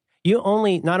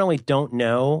only don't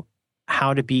know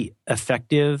how to be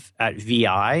effective at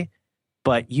VI,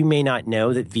 but you may not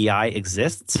know that VI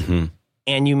exists. Mm-hmm.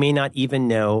 And you may not even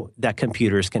know that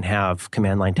computers can have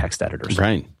command line text editors.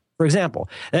 Right. For example,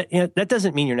 that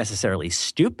doesn't mean you're necessarily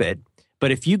stupid,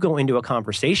 but if you go into a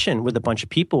conversation with a bunch of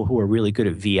people who are really good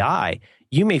at VI,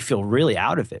 you may feel really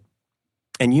out of it.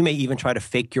 And you may even try to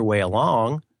fake your way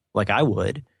along, like I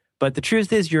would. But the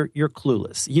truth is you're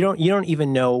clueless. You don't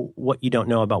even know what you don't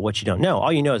know about what you don't know.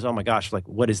 All you know is, oh my gosh, like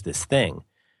what is this thing?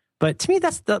 But to me,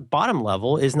 that's the bottom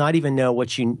level, is not even knowing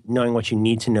what you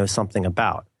need to know something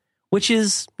about. Which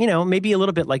is, maybe a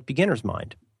little bit like beginner's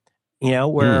mind,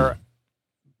 where,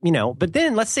 but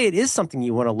then let's say it is something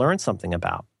you want to learn something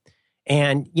about.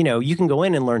 And, you can go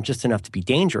in and learn just enough to be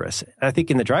dangerous. I think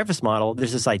in the Dreyfus model,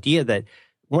 there's this idea that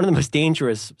one of the most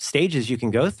dangerous stages you can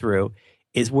go through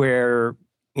is where,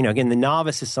 again, the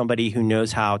novice is somebody who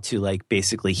knows how to like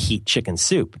basically heat chicken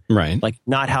soup. Right. Like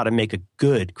not how to make a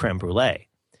good creme brulee.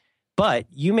 But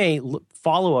you may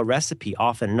follow a recipe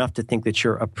often enough to think that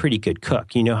you're a pretty good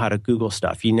cook. You know how to Google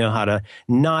stuff. You know how to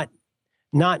not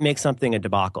make something a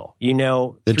debacle.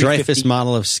 The Dreyfus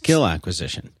model of skill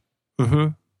acquisition. Mm-hmm.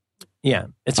 Yeah,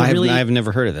 I've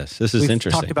never heard of this. This is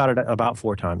interesting. Talked about it about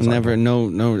 4 times. Never.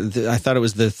 No. I thought it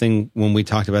was the thing when we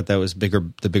talked about that was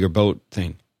the bigger boat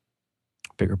thing.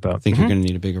 Bigger boat. I think you're going to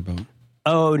need a bigger boat.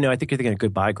 Oh no, I think you're thinking of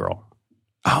Goodbye Girl.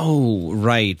 Oh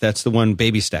right, that's the one.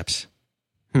 Baby steps.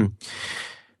 And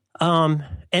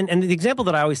the example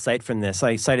that I always cite from this,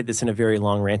 I cited this in a very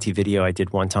long ranty video I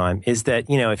did one time, is that,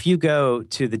 if you go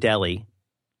to the deli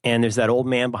and there's that old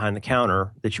man behind the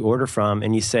counter that you order from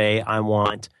and you say, I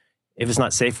want, if it's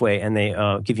not Safeway and they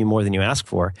give you more than you ask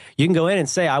for, you can go in and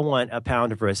say, I want a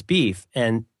pound of roast beef.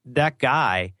 And that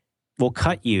guy will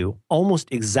cut you almost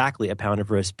exactly a pound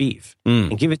of roast beef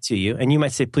and give it to you. And you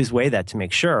might say, please weigh that to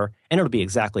make sure. And it'll be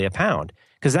exactly a pound.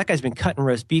 Because that guy's been cutting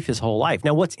roast beef his whole life.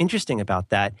 Now, what's interesting about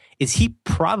that is he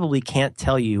probably can't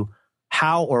tell you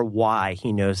how or why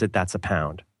he knows that that's a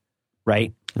pound,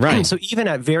 right? Right. So even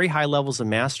at very high levels of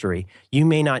mastery, you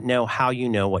may not know how you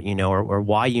know what you know or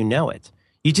why you know it.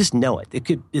 You just know it.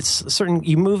 It's certain,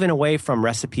 you move in away from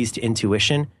recipes to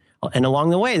intuition. And along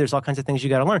the way, there's all kinds of things you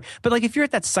got to learn. But like if you're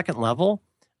at that second level,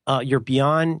 you're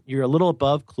a little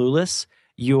above clueless.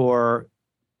 You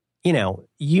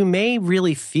may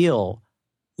really feel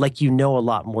like you know a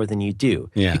lot more than you do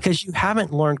because you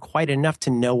haven't learned quite enough to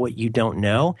know what you don't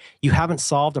know. You haven't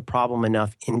solved a problem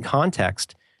enough in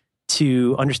context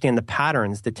to understand the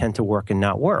patterns that tend to work and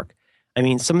not work. I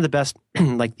mean, some of the best,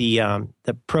 like the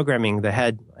programming,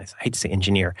 I hate to say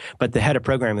engineer, but the head of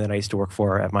programming that I used to work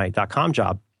for at my .com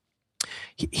job,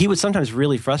 he would sometimes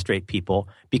really frustrate people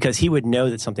because he would know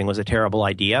that something was a terrible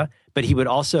idea, but he would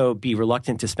also be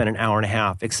reluctant to spend an hour and a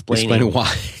half explaining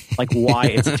why, why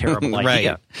it's a terrible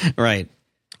idea. Right.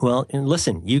 Well, and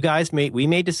listen, you guys we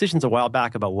made decisions a while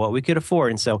back about what we could afford.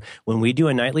 And so when we do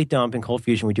a nightly dump in Cold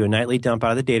Fusion, we do a nightly dump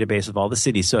out of the database of all the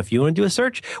cities. So if you want to do a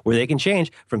search where they can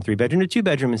change from 3-bedroom to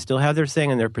 2-bedroom and still have their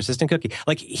thing and their persistent cookie,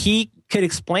 like he could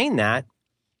explain that,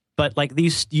 but like you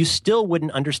still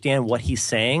wouldn't understand what he's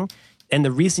saying. And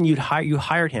the reason you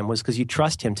hired him was because you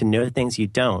trust him to know things you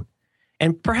don't.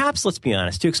 And perhaps, let's be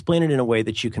honest, to explain it in a way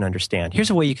that you can understand.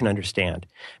 Here's a way you can understand.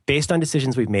 Based on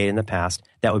decisions we've made in the past,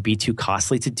 that would be too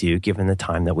costly to do given the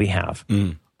time that we have.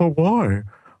 Oh, why?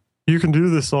 You can do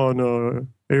this on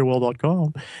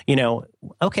AOL.com.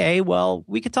 Okay, well,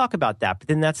 we could talk about that, but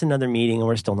then that's another meeting and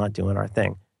we're still not doing our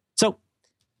thing. So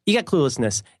you got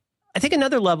cluelessness. I think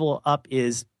another level up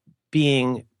is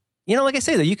being, like I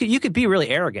say, though, you could be really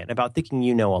arrogant about thinking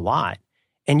you know a lot.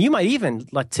 And you might even,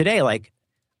 like today,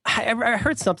 I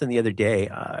heard something the other day,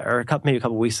 or maybe a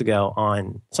couple weeks ago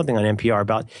on something on NPR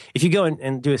about if you go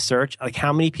and do a search, like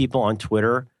how many people on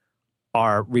Twitter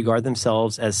regard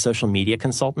themselves as social media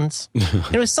consultants.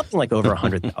 It was something like over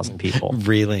 100,000 people.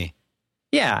 Really?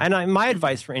 Yeah. And my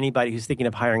advice for anybody who's thinking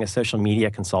of hiring a social media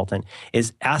consultant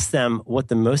is ask them what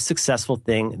the most successful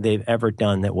thing they've ever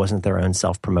done that wasn't their own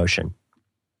self-promotion.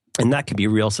 And that could be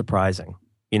real surprising.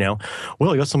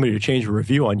 Well, I got somebody to change a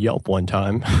review on Yelp one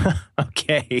time.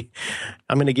 Okay,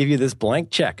 I'm going to give you this blank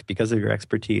check because of your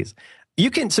expertise. You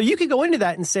could go into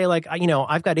that and say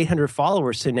I've got 800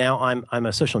 followers, so now I'm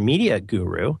a social media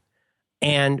guru.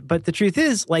 But the truth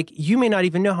is, you may not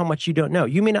even know how much you don't know.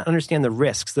 You may not understand the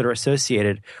risks that are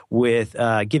associated with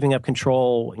giving up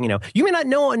control. You may not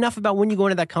know enough about when you go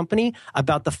into that company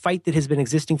about the fight that has been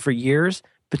existing for years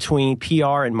between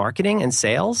PR and marketing and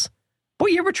sales. Boy,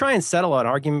 you ever try and settle an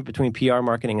argument between PR,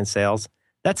 marketing, and sales?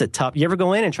 That's a tough. You ever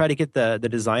go in and try to get the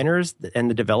designers and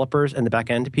the developers and the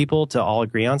back end people to all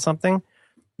agree on something?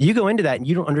 You go into that and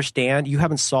you don't understand. You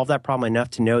haven't solved that problem enough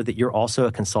to know that you're also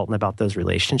a consultant about those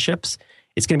relationships.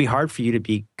 It's going to be hard for you to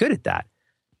be good at that.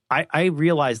 I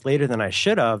realized later than I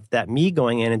should have that me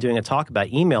going in and doing a talk about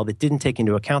email that didn't take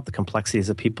into account the complexities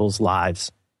of people's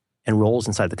lives and roles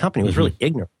inside the company was really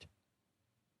ignorant.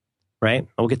 Right?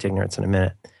 We'll get to ignorance in a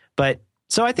minute. But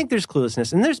so I think there's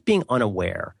cluelessness and there's being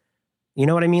unaware. You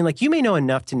know what I mean? You may know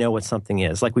enough to know what something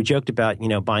is. Like we joked about,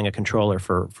 buying a controller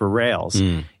for Rails.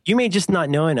 You may just not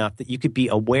know enough that you could be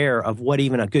aware of what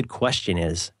even a good question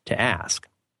is to ask.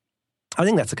 I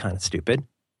think that's kind of stupid.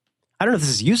 I don't know if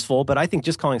this is useful, but I think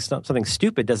just calling something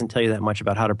stupid doesn't tell you that much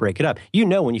about how to break it up. You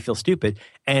know when you feel stupid,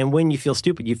 and when you feel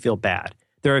stupid, you feel bad.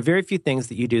 There are very few things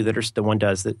that you do that one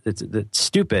does that's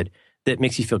stupid that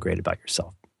makes you feel great about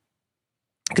yourself.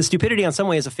 Because stupidity, on some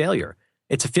way, is a failure.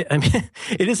 It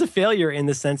is a failure in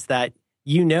the sense that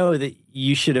you know that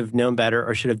you should have known better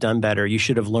or should have done better. You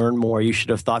should have learned more. You should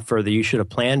have thought further. You should have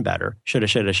planned better.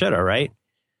 Shoulda, right?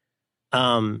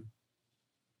 I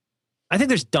think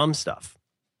there's dumb stuff.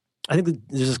 I think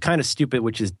there's this kind of stupid,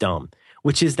 which is dumb,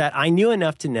 which is that I knew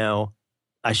enough to know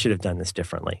I should have done this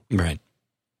differently. Right.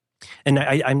 And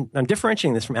I'm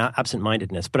differentiating this from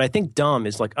absent-mindedness, but I think dumb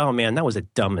is oh man, that was a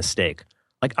dumb mistake.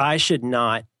 I should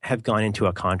not have gone into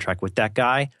a contract with that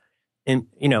guy. And,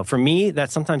 for me,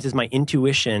 that sometimes is my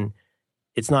intuition.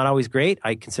 It's not always great.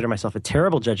 I consider myself a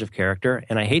terrible judge of character,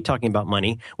 and I hate talking about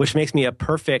money, which makes me a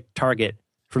perfect target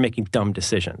for making dumb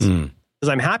decisions. Because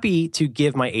I'm happy to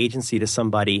give my agency to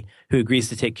somebody who agrees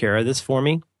to take care of this for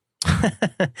me,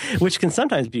 which can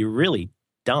sometimes be really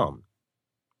dumb.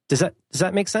 Does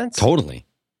that make sense? Totally.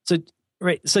 So,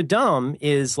 right. So dumb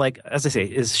is as I say,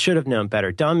 is should have known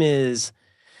better. Dumb is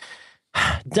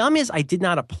I did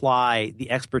not apply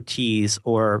the expertise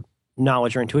or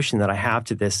knowledge or intuition that I have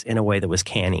to this in a way that was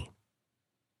canny.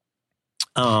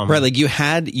 Right.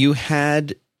 You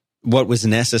had what was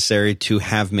necessary to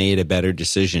have made a better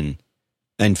decision,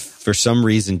 and for some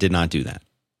reason did not do that.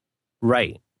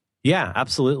 Right. Yeah,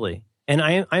 absolutely. And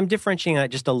I'm differentiating that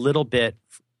just a little bit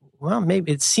well,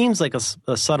 maybe it seems like a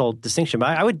subtle distinction, but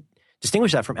I would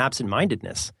distinguish that from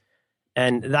absent-mindedness.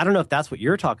 And I don't know if that's what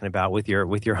you're talking about with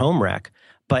your home wreck,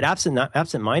 but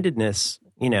absent-mindedness,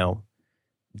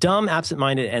 dumb,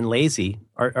 absent-minded, and lazy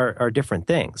are different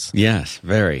things. Yes,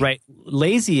 very. Right.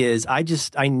 Lazy is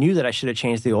I knew that I should have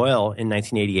changed the oil in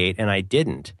 1988 and I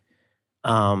didn't.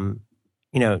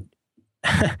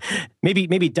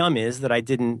 Maybe dumb is that I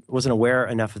wasn't aware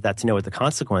enough of that to know what the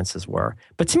consequences were.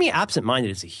 But to me, absent-minded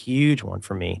is a huge one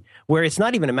for me, where it's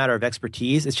not even a matter of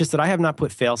expertise. It's just that I have not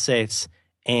put fail-safes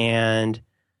and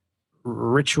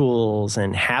rituals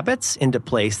and habits into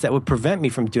place that would prevent me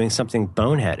from doing something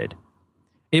boneheaded.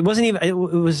 It wasn't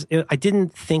even, I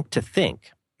didn't think to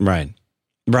think. Right.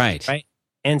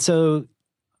 And so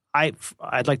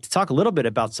I'd like to talk a little bit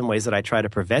about some ways that I try to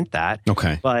prevent that.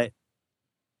 Okay. But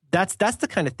that's the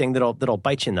kind of thing that'll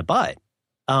bite you in the butt.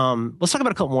 Let's talk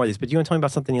about a couple more of these, but do you want to tell me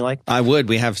about something you like? I would.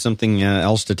 We have something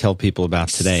else to tell people about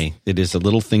today. It is a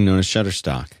little thing known as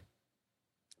Shutterstock.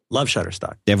 Love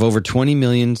Shutterstock. They have over 20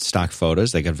 million stock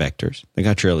photos. They got vectors. They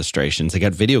got your illustrations. They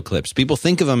got video clips. People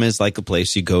think of them as like a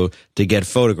place you go to get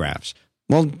photographs.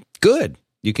 Well, good.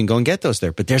 You can go and get those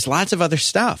there. But there's lots of other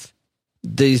stuff.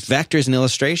 These vectors and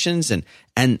illustrations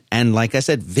and like I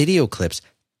said, video clips.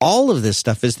 All of this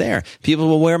stuff is there. People,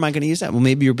 well, where am I going to use that? Well,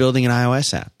 maybe you're building an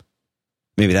iOS app.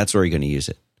 Maybe that's where you're going to use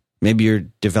it. Maybe you're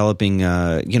developing,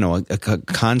 a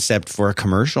concept for a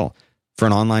commercial, for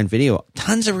an online video.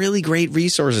 Tons of really great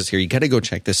resources here. You got to go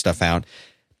check this stuff out.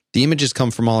 The images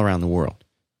come from all around the world.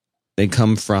 They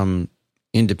come from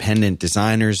independent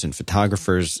designers and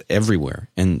photographers everywhere.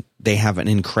 And they have an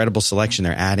incredible selection.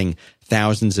 They're adding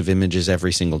thousands of images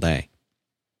every single day.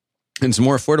 And it's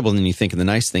more affordable than you think. And the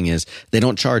nice thing is they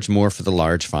don't charge more for the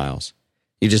large files.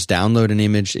 You just download an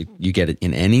image, you get it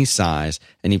in any size,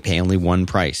 and you pay only one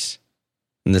price.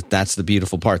 And that's the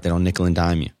beautiful part. They don't nickel and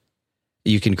dime you.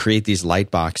 You can create these light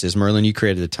boxes. Merlin, you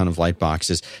created a ton of light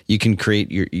boxes. You can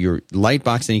create your light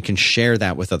box and you can share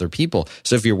that with other people.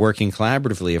 So if you're working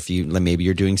collaboratively, maybe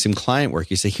you're doing some client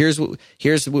work, you say, here's what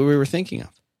we were thinking of.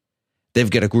 They've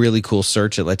got a really cool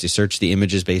search that lets you search the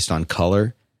images based on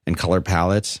color and color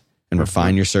palettes and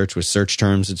refine your search with search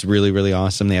terms. It's really, really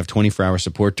awesome. They have 24-hour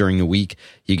support during the week.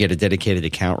 You get a dedicated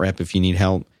account rep if you need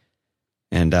help.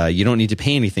 And you don't need to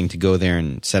pay anything to go there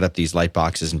and set up these light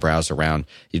boxes and browse around.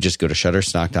 You just go to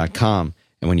Shutterstock.com,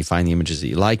 and when you find the images that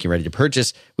you like, you're ready to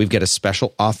purchase, we've got a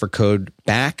special offer code,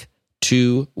 Back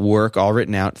to Work, all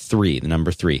written out, 3, the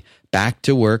number 3. Back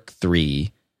to Work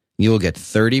 3. You'll get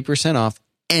 30% off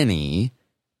any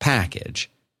package.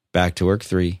 Back to Work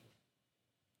 3.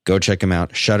 Go check them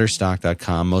out.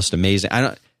 Shutterstock.com. Most amazing.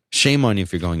 Shame on you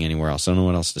if you're going anywhere else. I don't know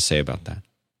what else to say about that.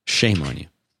 Shame on you.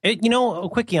 A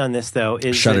quickie on this, though,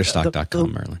 is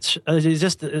Shutterstock.com,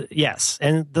 Merlin. Yes.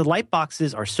 And the light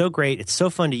boxes are so great. It's so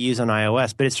fun to use on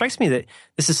iOS. But it strikes me that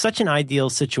this is such an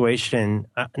ideal situation,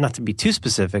 not to be too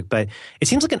specific, but it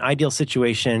seems like an ideal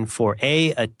situation for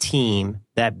a team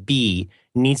that B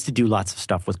needs to do lots of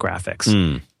stuff with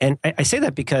graphics. And I say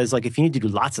that because, like, if you need to do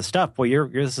lots of stuff, well,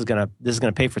 this is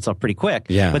gonna pay for itself pretty quick.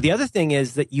 Yeah. But the other thing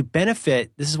is that you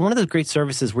benefit. This is one of those great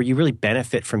services where you really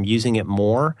benefit from using it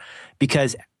more,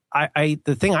 because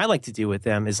the thing I like to do with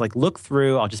them is, like, look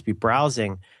through. I'll just be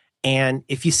browsing, and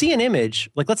if you see an image,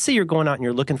 like, let's say you're going out and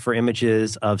you're looking for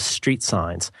images of street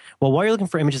signs. Well, while you're looking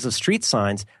for images of street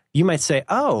signs, you might say,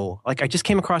 "Oh, like, I just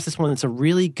came across this one that's a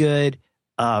really good."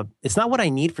 It's not what I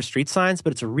need for street signs,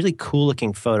 but it's a really cool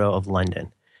looking photo of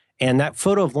London. And that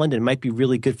photo of London might be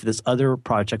really good for this other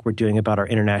project we're doing about our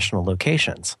international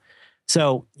locations.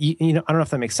 So, I don't know if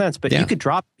that makes sense, but you could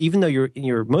drop, even though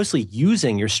you're mostly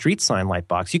using your street sign light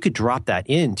box, you could drop that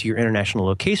into your international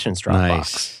locations drop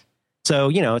box. So,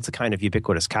 it's a kind of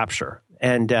ubiquitous capture.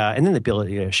 And then the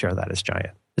ability to share that is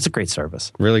giant. It's a great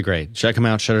service. Really great. Check them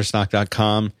out,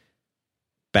 Shutterstock.com.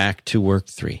 Back to Work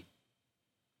 3.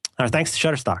 Thanks to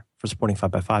Shutterstock for supporting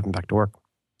 5x5 and Back to Work.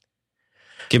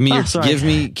 Give me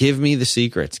the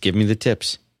secrets. Give me the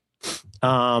tips.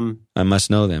 I must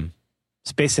know them.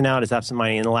 Spacing out is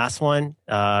absent-minded. And the last one,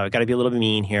 got to be a little bit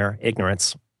mean here.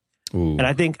 Ignorance. Ooh. And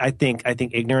I think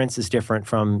ignorance is different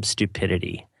from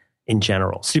stupidity in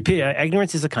general.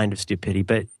 Ignorance is a kind of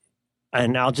stupidity,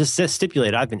 and I'll just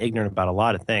stipulate, I've been ignorant about a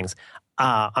lot of things.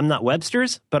 I'm not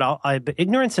Webster's, but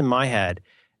ignorance in my head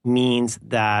means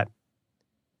that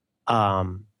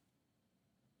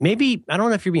maybe, I don't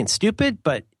know if you're being stupid,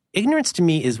 but ignorance to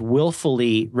me is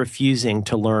willfully refusing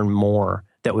to learn more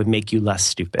that would make you less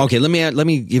stupid. Okay, let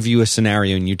me give you a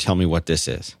scenario and you tell me what this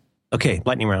is. Okay,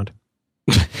 lightning round.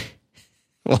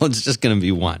 Well, it's just going to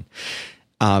be one.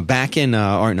 Back in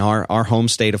our home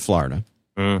state of Florida,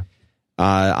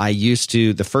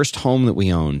 The first home that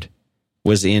we owned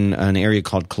was in an area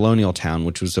called Colonial Town,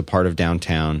 which was a part of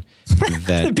downtown.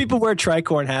 That people wear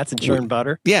tricorn hats and churn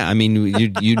butter. Yeah, I mean,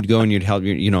 you'd go and you'd help.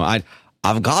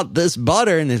 I've got this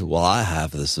butter, and I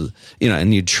have this.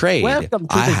 And you'd trade. Welcome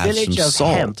to I the have village some of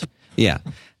salt. hemp. Yeah.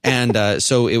 And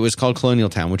so it was called Colonial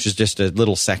Town, which is just a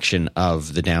little section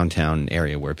of the downtown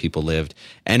area where people lived.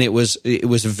 And it was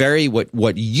very what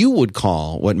Merlin you would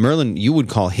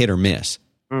call hit or miss.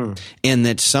 And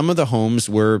that some of the homes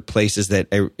were places that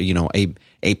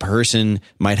a person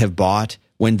might have bought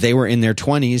when they were in their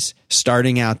 20s,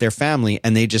 starting out their family,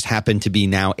 and they just happened to be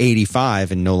now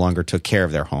 85 and no longer took care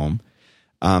of their home.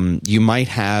 You might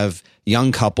have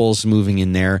young couples moving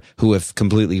in there who have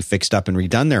completely fixed up and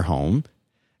redone their home.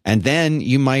 And then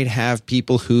you might have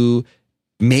people who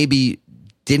maybe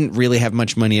didn't really have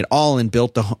much money at all and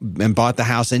bought the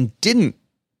house and didn't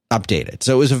update it.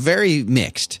 So it was a very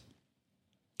mixed.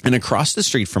 And across the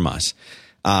street from us,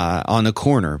 on a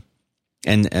corner,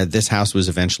 and this house was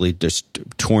eventually just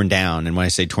torn down. And when I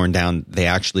say torn down, they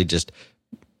actually just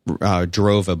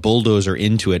drove a bulldozer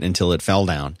into it until it fell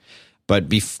down. But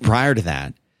prior to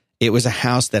that, it was a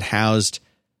house that housed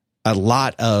a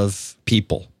lot of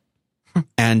people.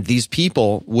 And these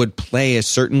people would play a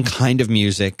certain kind of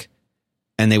music,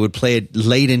 and they would play it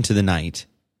late into the night.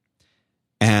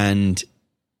 And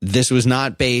this was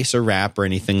not bass or rap or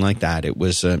anything like that. It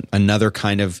was another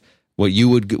kind of what you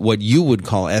would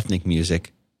call ethnic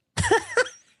music.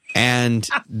 And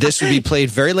this would be played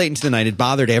very late into the night. It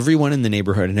bothered everyone in the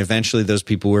neighborhood, and eventually those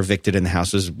people were evicted, and the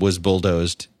house was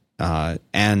bulldozed,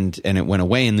 and it went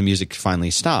away, and the music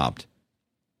finally stopped.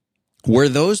 Were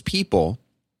those people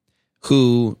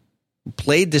who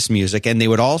played this music, and they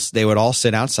would all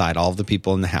sit outside, all of the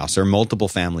people in the house? There are multiple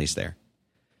families there.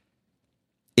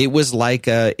 It was like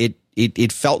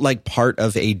it felt like part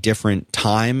of a different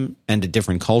time and a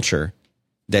different culture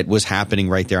that was happening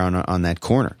right there on that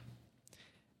corner.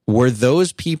 Were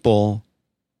those people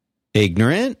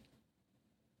ignorant?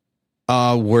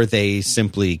 Were they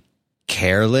simply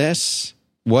careless?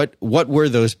 What were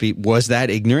those people? Was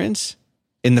that ignorance?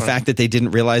 In the fact that they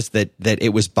didn't realize that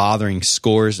it was bothering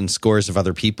scores and scores of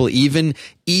other people, even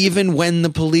when the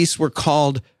police were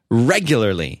called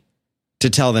regularly to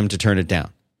tell them to turn it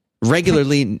down,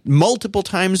 regularly, multiple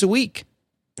times a week.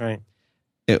 Right.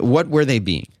 What were they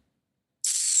being?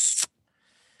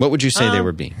 What would you say they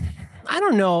were being? I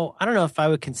don't know. I don't know if I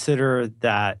would consider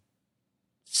that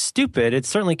stupid. It's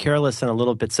certainly careless and a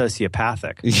little bit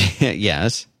sociopathic.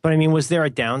 Yes. But I mean, was there a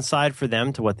downside for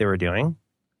them to what they were doing?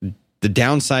 The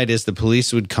downside is the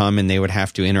police would come and they would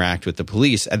have to interact with the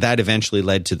police. And that eventually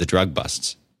led to the drug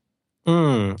busts.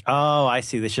 Oh, I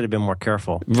see. They should have been more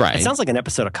careful. Right. It sounds like an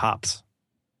episode of Cops.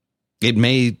 It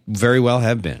may very well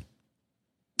have been.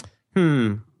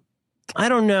 I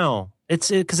don't know. It's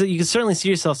because you can certainly see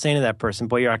yourself saying to that person,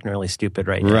 boy, you're acting really stupid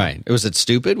right now. Right. Was it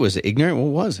stupid? Was it ignorant?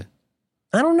 What was it?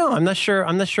 I don't know. I'm not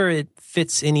sure it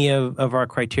fits any of our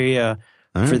criteria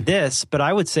for this, but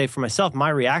I would say for myself, my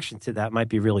reaction to that might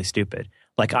be really stupid.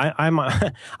 Like I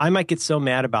might get so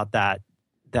mad about that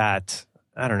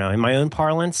I don't know, in my own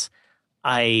parlance,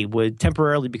 I would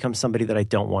temporarily become somebody that I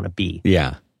don't want to be.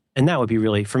 Yeah. And that would be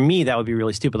really, for me, that would be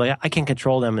really stupid. Like I can't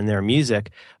control them and their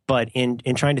music, but in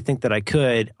trying to think that I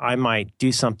could, I might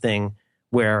do something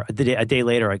where a day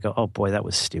later I go, oh boy, that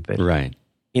was stupid. Right.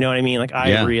 You know what I mean? Like so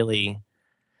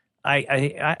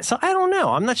I don't know.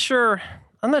 I'm not sure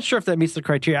if that meets the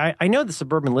criteria. I know the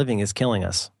suburban living is killing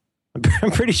us.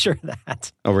 I'm pretty sure of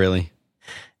that. Oh, really?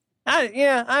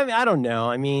 I don't know.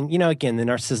 I mean, again, the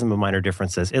narcissism of minor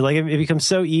differences. It becomes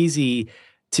so easy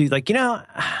to I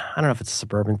don't know if it's a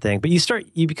suburban thing, but you start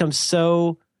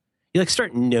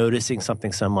noticing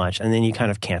something so much, and then you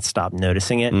kind of can't stop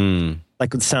noticing it.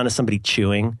 Like with the sound of somebody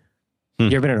chewing. You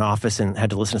ever been in an office and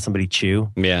had to listen to somebody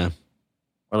chew? Yeah.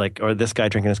 Or this guy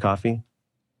drinking his coffee?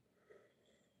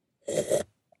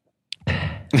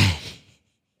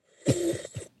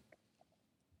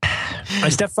 My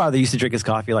stepfather used to drink his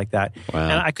coffee like that. Wow.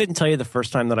 And I couldn't tell you the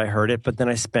first time that I heard it, but then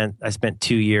I spent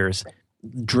 2 years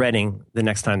dreading the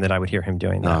next time that I would hear him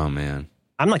doing that. Oh, man.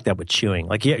 I'm like that with chewing.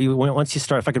 Like, once you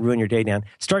start, if I could ruin your day, Dan,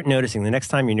 start noticing the next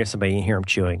time you're near somebody and you hear them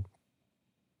chewing.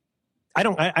 I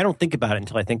don't think about it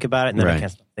until I think about it, and then I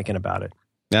can't stop thinking about it.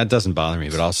 That doesn't bother me,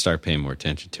 but I'll start paying more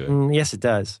attention to it. Yes, it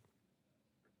does.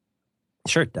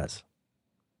 Sure it does.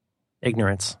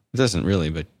 Ignorance. It doesn't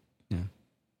really, but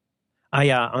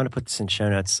yeah. I'm going to put this in show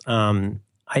notes. I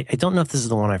don't know if this is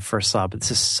the one I first saw, but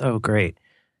this is so great.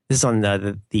 This is on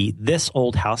the This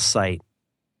Old House site.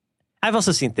 I've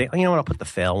also seen things. You know what? I'll put the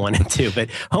fail one in too. But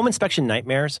home inspection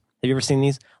nightmares. Have you ever seen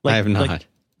these? I have not.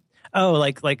 Oh,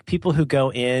 like people who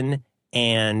go in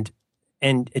and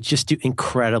just do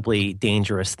incredibly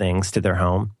dangerous things to their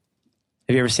home.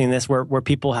 Have you ever seen this where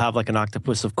people have like an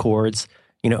octopus of cords,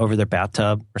 over their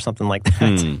bathtub or something like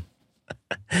that?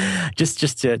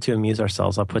 just to amuse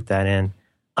ourselves, I'll put that in.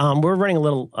 We're running a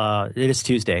little. It is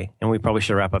Tuesday, and we probably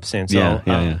should wrap up soon. So,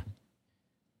 yeah.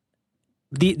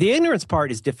 The ignorance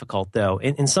part is difficult, though.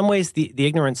 In some ways, the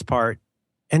ignorance part,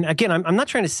 and again, I'm not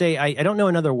trying to say I don't know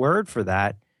another word for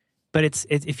that, but it's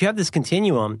if you have this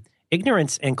continuum,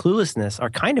 ignorance and cluelessness are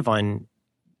kind of on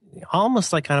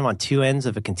two ends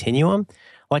of a continuum.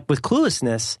 Like with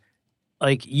cluelessness,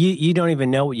 like you don't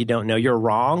even know what you don't know. You're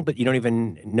wrong, but you don't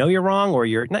even know you're wrong, or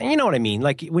you know what I mean?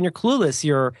 Like when you're clueless,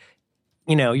 you're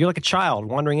like a child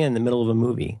wandering in the middle of a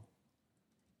movie.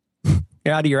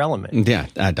 You're out of your element. Yeah,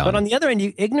 but on the other end,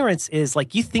 ignorance is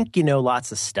like you think you know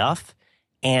lots of stuff,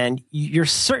 and your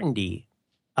certainty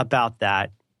about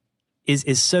that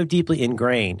is so deeply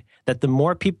ingrained that the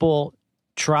more people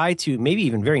try to maybe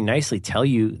even very nicely tell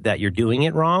you that you're doing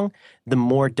it wrong, the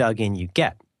more dug in you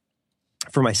get.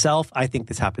 For myself, I think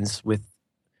this happens with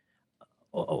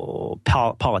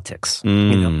politics.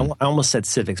 I almost said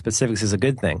civics, but civics is a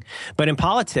good thing. But in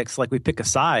politics, like we pick a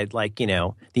side, like,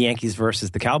 the Yankees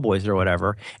versus the Cowboys or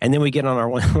whatever, and then we get on our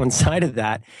one side of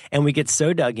that, and we get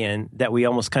so dug in that we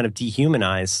almost kind of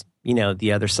dehumanize,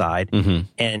 the other side. Mm-hmm.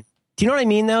 And do you know what I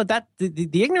mean, though? That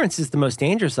the ignorance is the most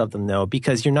dangerous of them, though,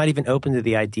 because you're not even open to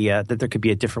the idea that there could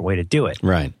be a different way to do it.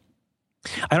 Right.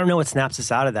 I don't know what snaps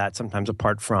us out of that sometimes,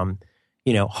 apart from,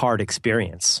 hard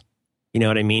experience. You know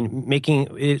what I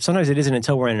mean? Sometimes it isn't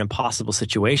until we're in an impossible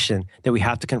situation that we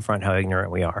have to confront how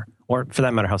ignorant we are, or for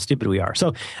that matter, how stupid we are.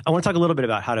 So I want to talk a little bit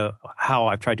about how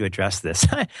I've tried to address this.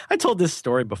 I told this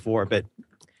story before, but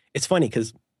it's funny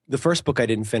because the first book I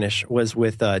didn't finish was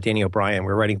with Danny O'Brien. We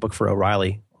were writing a book for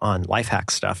O'Reilly on life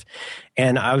hack stuff.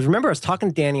 And I was talking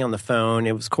to Danny on the phone.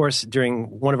 It was, of course, during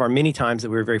one of our many times that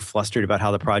we were very flustered about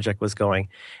how the project was going.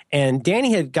 And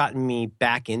Danny had gotten me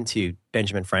back into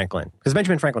Benjamin Franklin, because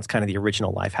Benjamin Franklin's kind of the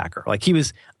original life hacker. Like, he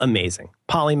was amazing.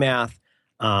 Polymath,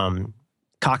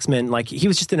 Coxman, like, he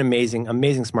was just an amazing,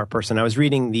 amazing smart person. I was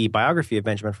reading the biography of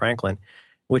Benjamin Franklin,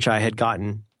 which I had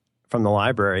gotten from the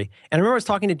library. And I remember I was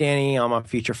talking to Danny on my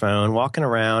feature phone, walking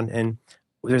around, and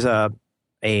there's a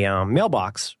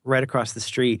mailbox right across the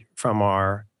street from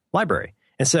our library.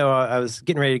 And so I was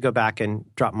getting ready to go back and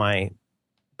drop my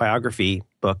biography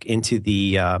book into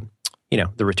the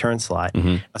return slot.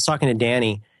 Mm-hmm. I was talking to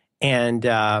Danny, and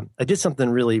I did something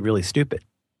really, really stupid.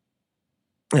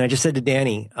 And I just said to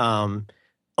Danny,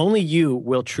 only you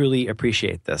will truly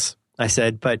appreciate this. I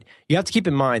said, but you have to keep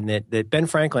in mind that Ben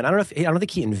Franklin, I don't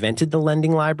think he invented the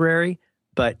lending library,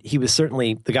 but he was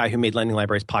certainly the guy who made lending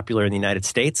libraries popular in the United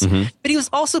States. Mm-hmm. But he was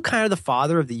also kind of the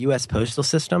father of the U.S. postal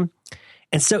system.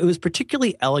 And so it was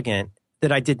particularly elegant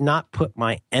that I did not put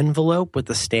my envelope with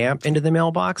the stamp into the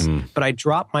mailbox, but I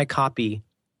dropped my copy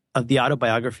of the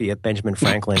autobiography of Benjamin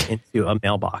Franklin into a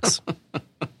mailbox.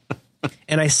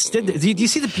 And I stood there. Do you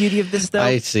see the beauty of this, though?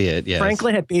 I see it, yes.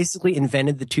 Franklin had basically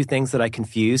invented the two things that I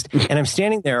confused. And I'm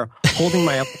standing there holding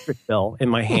my electric bill in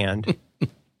my hand.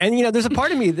 And, there's a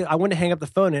part of me that I wanted to hang up the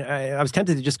phone, and I was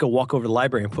tempted to just go walk over to the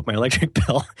library and put my electric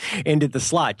bill into the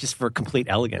slot just for complete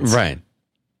elegance. Right.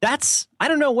 I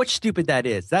don't know which stupid that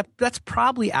is. That's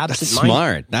probably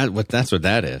absent-minded. That's smart. That's what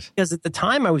that is. Because at the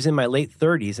time I was in my late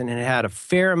 30s and had a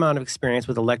fair amount of experience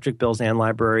with electric bills and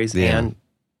libraries and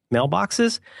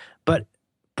mailboxes. But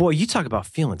boy, you talk about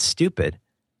feeling stupid.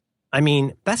 I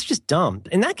mean, that's just dumb.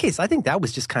 In that case, I think that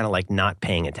was just kind of like not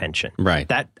paying attention.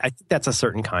 Right. I think that's a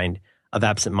certain kind of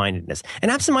absent-mindedness.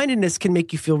 And absent-mindedness can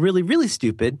make you feel really, really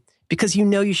stupid because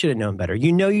you should have known better.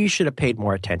 You should have paid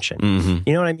more attention. Mm-hmm.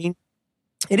 You know what I mean?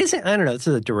 It isn't, I don't know, this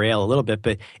is a derail a little bit,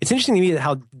 but it's interesting to me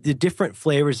how the different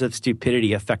flavors of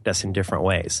stupidity affect us in different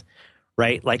ways,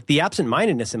 right? Like the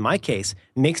absent-mindedness in my case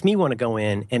makes me want to go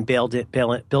in and build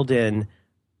in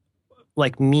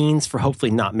like means for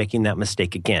hopefully not making that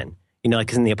mistake again.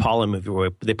 Like in the Apollo movie where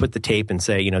they put the tape and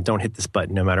say, don't hit this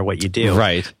button no matter what you do.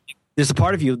 Right. There's a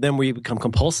part of you then where you become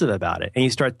compulsive about it and you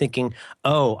start thinking,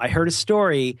 oh, I heard a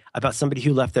story about somebody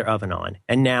who left their oven on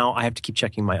and now I have to keep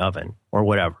checking my oven or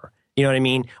whatever. You know what I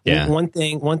mean? Yeah. One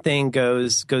thing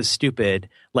goes stupid.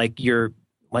 Like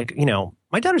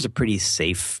my daughter's a pretty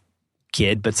safe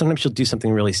kid, but sometimes she'll do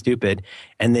something really stupid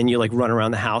and then you like run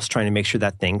around the house trying to make sure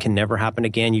that thing can never happen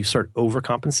again. You start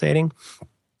overcompensating.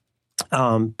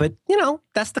 But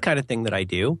that's the kind of thing that I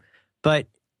do. But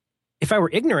if I were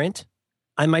ignorant,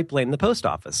 I might blame the post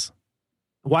office.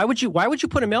 Why would you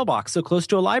put a mailbox so close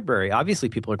to a library? Obviously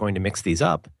people are going to mix these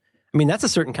up. I mean, that's a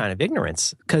certain kind of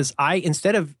ignorance because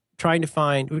instead of trying to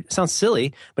find, it sounds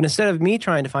silly, but instead of me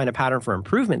trying to find a pattern for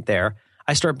improvement there,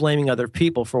 I start blaming other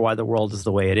people for why the world is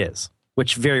the way it is,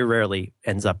 which very rarely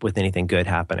ends up with anything good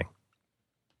happening.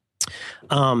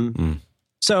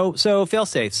 So fail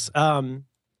safes,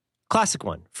 classic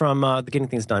one from the Getting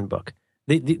Things Done book.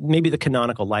 Maybe the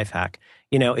canonical life hack.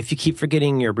 You know, if you keep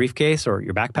forgetting your briefcase or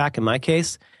your backpack, in my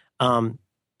case,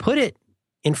 put it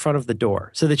in front of the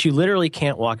door so that you literally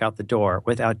can't walk out the door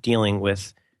without dealing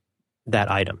with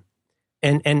that item.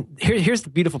 And here's the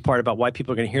beautiful part about why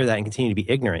people are going to hear that and continue to be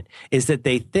ignorant is that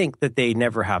they think that they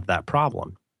never have that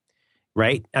problem,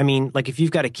 right? I mean, like if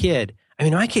you've got a kid, I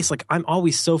mean, in my case, like I'm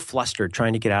always so flustered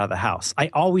trying to get out of the house. I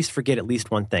always forget at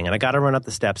least one thing and I got to run up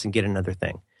the steps and get another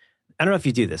thing. I don't know if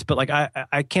you do this, but like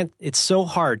I can't, it's so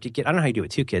hard to get, I don't know how you do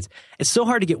it, 2 kids. It's so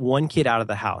hard to get one kid out of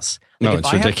the house. Like no,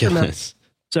 it's ridiculous.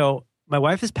 So my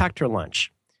wife has packed her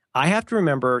lunch. I have to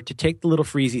remember to take the little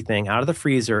freezy thing out of the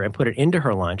freezer and put it into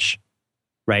her lunch,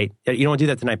 right? You don't want to do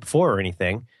that the night before or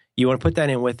anything. You want to put that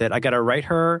in with it. I got to write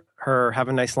her have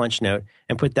a nice lunch note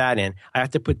and put that in. I have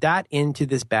to put that into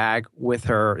this bag with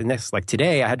her. And next, like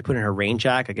today, I had to put in her rain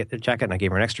jacket. I get the jacket and I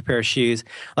gave her an extra pair of shoes.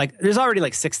 Like there's already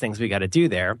like 6 things we got to do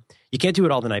there. You can't do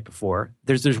it all the night before.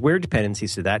 There's weird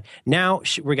dependencies to that. Now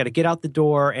we got to get out the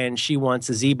door and she wants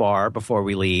a Z-bar before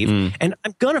we leave. And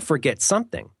I'm going to forget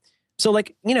something. So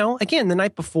like, you know, again, the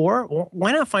night before,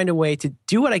 why not find a way to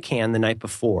do what I can the night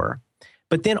before,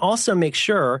 but then also make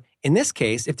sure, in this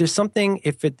case, if there's something,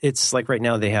 if it's like right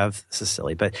now they have, this is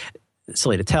silly, but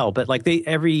silly to tell, but like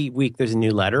every week there's a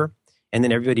new letter and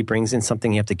then everybody brings in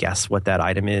something, you have to guess what that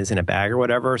item is in a bag or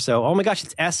whatever. So, oh my gosh,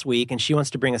 it's S week and she wants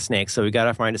to bring a snake, so we got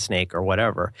to find a snake or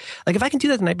whatever. Like if I can do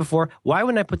that the night before, why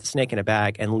wouldn't I put the snake in a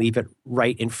bag and leave it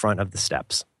right in front of the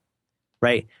steps,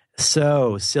 right?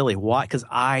 So silly. Why? Because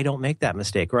I don't make that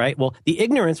mistake, right? Well, the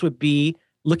ignorance would be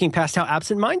looking past how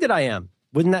absent-minded I am.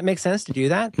 Wouldn't that make sense to do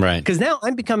that? Right. Because now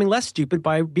I'm becoming less stupid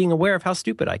by being aware of how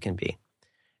stupid I can be.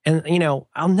 And, you know,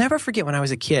 I'll never forget when I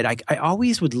was a kid, I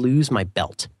always would lose my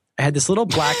belt. I had this little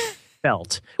black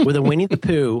belt with a Winnie the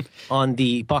Pooh on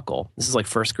the buckle. This is like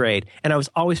first grade. And I was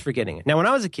always forgetting it. Now, when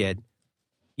I was a kid,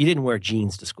 you didn't wear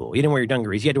jeans to school. You didn't wear your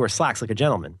dungarees. You had to wear slacks like a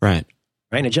gentleman. Right.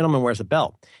 Right? And a gentleman wears a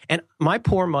belt. And my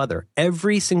poor mother,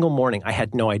 every single morning, I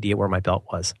had no idea where my belt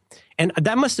was. And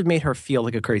that must have made her feel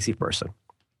like a crazy person.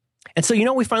 And so, you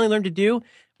know what we finally learned to do?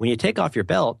 When you take off your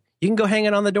belt, you can go hang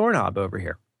it on the doorknob over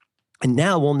here. And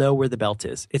now we'll know where the belt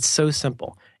is. It's so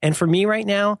simple. And for me right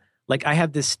now, like I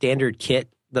have this standard kit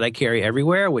that I carry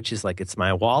everywhere, which is like it's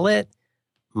my wallet,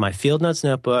 my Field Notes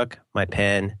notebook, my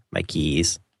pen, my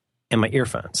keys, and my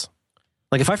earphones.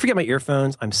 Like if I forget my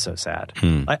earphones, I'm so sad.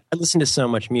 I listen to so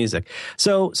much music.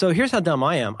 So here's how dumb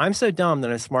I am. I'm so dumb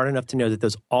that I'm smart enough to know that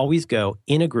those always go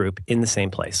in a group in the same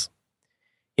place.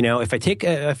 You know, if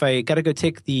I got to go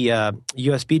take the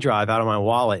USB drive out of my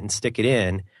wallet and stick it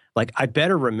in, like I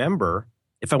better remember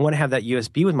if I want to have that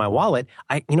USB with my wallet,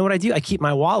 you know what I do? I keep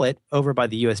my wallet over by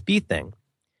the USB thing,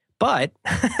 but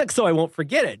so I won't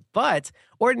forget it. But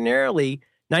ordinarily,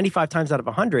 95 times out of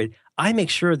 100, I make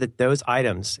sure that those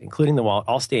items, including the wallet,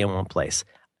 all stay in one place.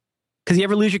 Because you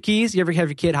ever lose your keys? You ever have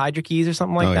your kid hide your keys or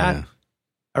something like that? Yeah.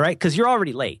 All right, because you're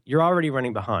already late. You're already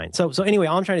running behind. So anyway,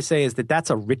 all I'm trying to say is that that's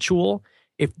a ritual.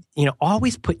 If you know,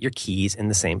 always put your keys in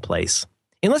the same place.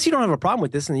 Unless you don't have a problem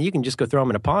with this, and then you can just go throw them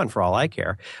in a pond for all I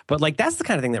care. But like that's the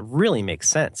kind of thing that really makes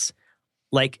sense.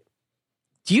 Like,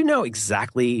 do you know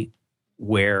exactly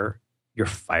where your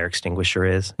fire extinguisher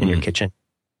is in your kitchen?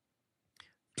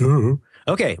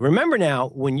 Okay, remember now,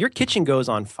 when your kitchen goes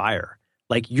on fire,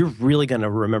 like you're really going to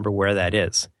remember where that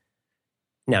is.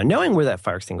 Now, knowing where that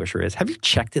fire extinguisher is, have you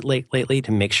checked it lately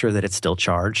to make sure that it's still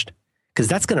charged? Because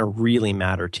that's going to really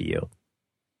matter to you.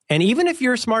 And even if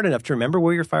you're smart enough to remember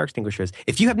where your fire extinguisher is,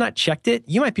 if you have not checked it,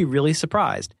 you might be really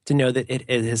surprised to know that it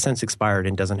has since expired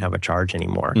and doesn't have a charge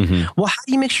anymore. Well, how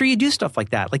do you make sure you do stuff like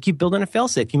that? Like you build in a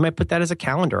failsafe. You might put that as a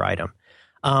calendar item.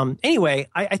 Anyway,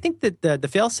 I think that the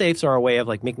fail-safes are a way of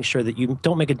like making sure that you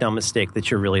don't make a dumb mistake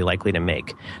that you're really likely to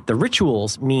make. The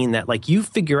rituals mean that like you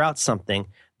figure out something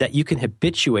that you can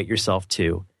habituate yourself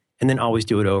to and then always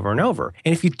do it over and over.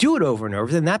 And if you do it over and over,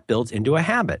 then that builds into a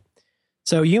habit.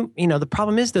 So you know, the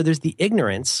problem is though, there's the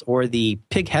ignorance or the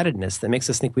pig-headedness that makes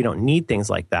us think we don't need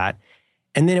things like that.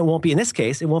 And then it won't be, in this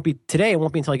case, it won't be today. It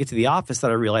won't be until I get to the office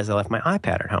that I realize I left my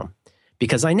iPad at home.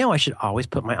 Because I know I should always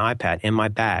put my iPad in my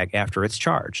bag after it's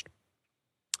charged.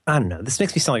 I don't know. This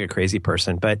makes me sound like a crazy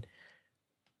person, but,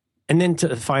 and then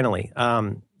finally,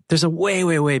 there's a way,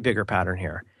 way, way bigger pattern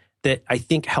here that I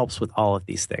think helps with all of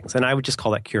these things. And I would just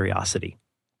call that curiosity,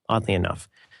 oddly enough.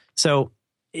 So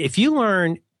if you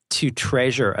learn to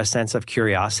treasure a sense of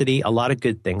curiosity, a lot of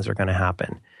good things are going to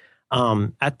happen.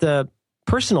 At the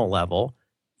personal level,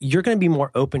 you're going to be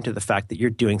more open to the fact that you're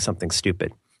doing something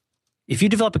stupid. If you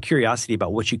develop a curiosity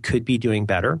about what you could be doing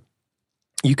better,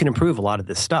 you can improve a lot of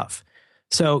this stuff.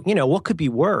 So, what could be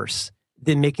worse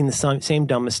than making the same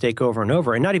dumb mistake over and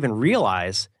over and not even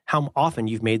realize how often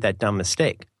you've made that dumb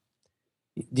mistake?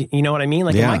 You know what I mean?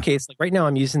 Like in my case, like right now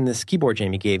I'm using this keyboard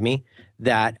Jamie gave me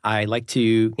that I like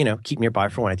to, keep nearby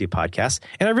for when I do podcasts.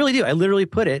 And I really do. I literally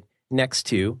put it next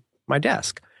to my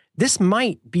desk. This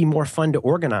might be more fun to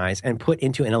organize and put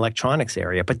into an electronics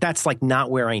area, but that's like not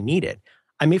where I need it.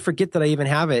 I may forget that I even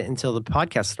have it until the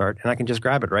podcast start and I can just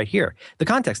grab it right here. The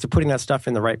context of putting that stuff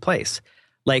in the right place.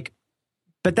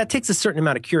 But that takes a certain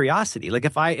amount of curiosity. Like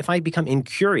if I become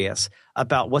incurious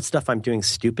about what stuff I'm doing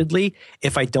stupidly,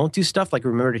 if I don't do stuff like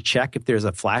remember to check if there's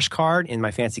a flash card in my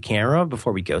fancy camera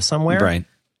before we go somewhere, right?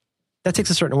 That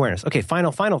takes a certain awareness. Okay,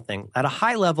 final thing. At a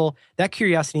high level, that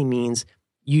curiosity means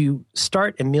you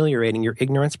start ameliorating your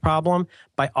ignorance problem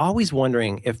by always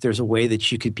wondering if there's a way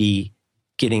that you could be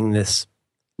getting this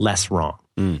less wrong.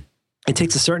 It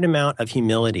takes a certain amount of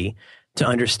humility to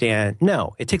understand.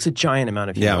 No, it takes a giant amount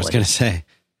of humility. Yeah, I was going to say.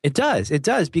 It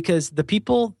does, because the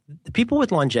people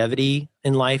with longevity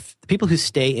in life, the people who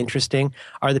stay interesting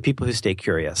are the people who stay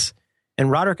curious.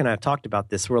 And Roderick and I have talked about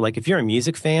this. We're like, if you're a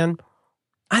music fan,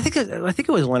 I think it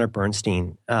was Leonard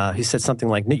Bernstein who said something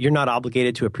like, "You're not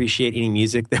obligated to appreciate any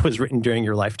music that was written during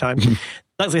your lifetime."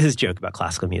 That's his joke about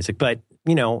classical music. But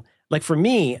like for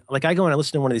me, like I go and I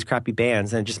listen to one of these crappy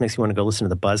bands, and it just makes me want to go listen to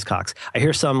the Buzzcocks. I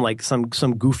hear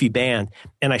some goofy band,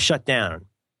 and I shut down.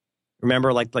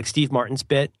 Remember, like Steve Martin's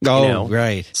bit? Oh,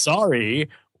 right. Sorry,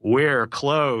 we're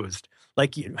closed.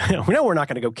 Like, we know we're not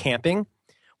going to go camping.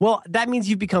 Well, that means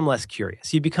you become less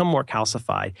curious. You become more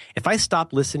calcified. If I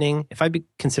stop listening, if I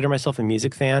consider myself a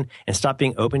music fan and stop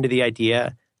being open to the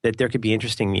idea that there could be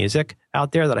interesting music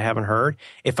out there that I haven't heard,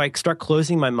 if I start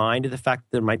closing my mind to the fact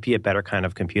that there might be a better kind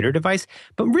of computer device,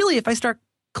 but really if I start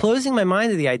closing my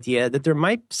mind to the idea that there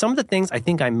might, some of the things I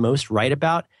think I'm most right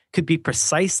about could be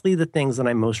precisely the things that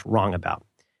I'm most wrong about.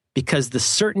 Because the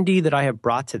certainty that I have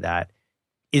brought to that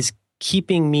is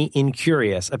keeping me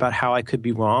incurious about how I could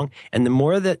be wrong. And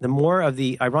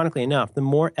ironically enough, the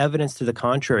more evidence to the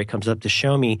contrary comes up to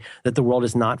show me that the world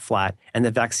is not flat and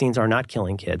that vaccines are not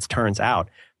killing kids, turns out,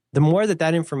 the more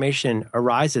that information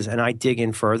arises and I dig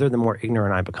in further, the more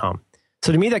ignorant I become.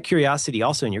 So to me, that curiosity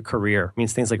also in your career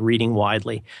means things like reading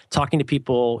widely, talking to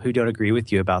people who don't agree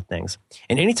with you about things.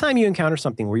 And anytime you encounter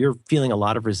something where you're feeling a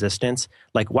lot of resistance,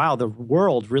 like, wow, the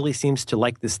world really seems to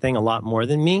like this thing a lot more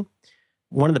than me,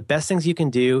 one of the best things you can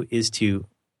do is to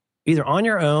either on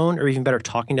your own or even better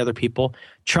talking to other people,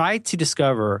 try to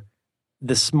discover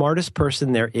the smartest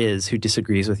person there is who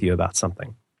disagrees with you about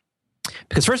something.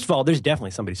 Because first of all, there's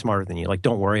definitely somebody smarter than you. Like,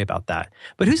 don't worry about that.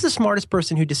 But who's the smartest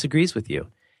person who disagrees with you?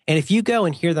 And if you go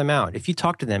and hear them out, if you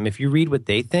talk to them, if you read what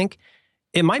they think,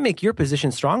 it might make your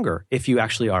position stronger if you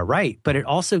actually are right. But it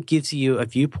also gives you a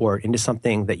viewport into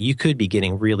something that you could be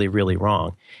getting really, really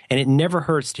wrong. And it never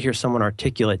hurts to hear someone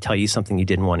articulate tell you something you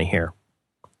didn't want to hear.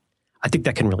 I think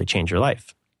that can really change your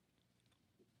life.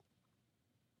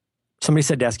 Somebody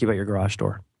said to ask you about your garage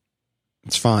door.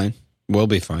 It's fine. We'll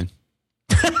be fine.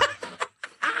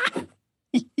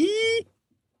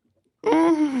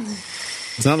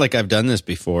 It's not like I've done this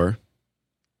before.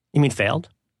 You mean failed?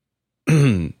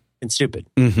 And stupid?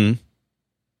 Mm-hmm.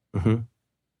 Mm-hmm. You're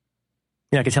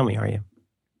not going to tell me, are you?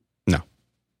 No.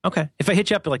 Okay. If I hit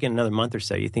you up like in another month or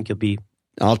so, you think you'll be...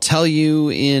 I'll tell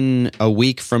you in a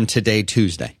week from today,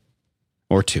 Tuesday.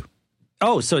 Or 2.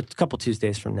 Oh, so it's a couple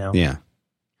Tuesdays from now. Yeah.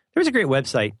 There was a great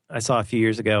website I saw a few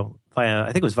years ago. I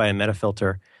think it was via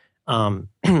Metafilter.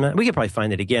 We could probably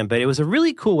find it again, but it was a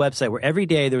really cool website where every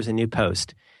day there was a new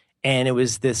post. And it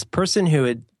was this person who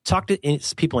had talked to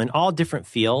people in all different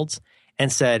fields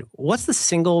and said, what's the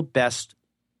single best,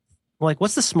 like,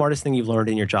 what's the smartest thing you've learned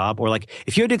in your job? Or like,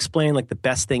 if you had to explain like the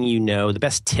best thing you know, the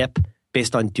best tip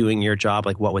based on doing your job,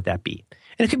 like what would that be?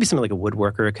 And it could be something like a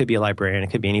woodworker, it could be a librarian, it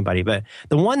could be anybody. But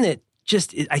the one that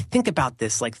I think about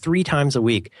this like 3 times a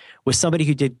week was somebody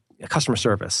who did customer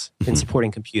service in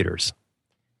supporting computers.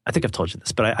 I think I've told you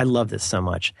this, but I love this so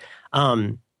much.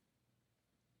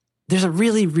 There's a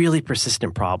really, really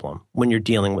persistent problem when you're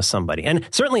dealing with somebody. And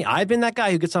certainly I've been that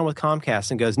guy who gets on with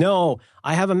Comcast and goes, no,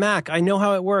 I have a Mac. I know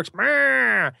how it works.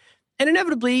 And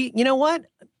inevitably, you know what?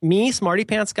 Me, smarty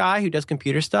pants guy who does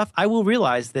computer stuff, I will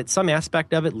realize that some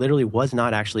aspect of it literally was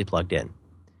not actually plugged in.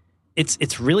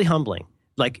 It's really humbling.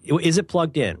 Like, is it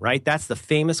plugged in, right? That's the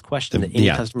famous question that any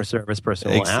customer service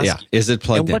person will ask. Yeah, is it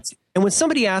plugged in? And when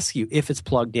somebody asks you if it's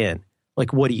plugged in,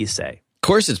 like, what do you say? Of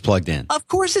course it's plugged in. Of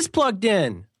course it's plugged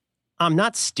in. I'm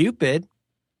not stupid.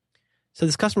 So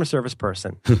this customer service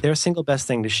person, their single best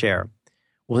thing to share.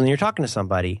 Well, when you're talking to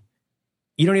somebody,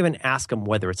 you don't even ask them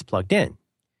whether it's plugged in.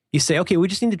 You say, okay, we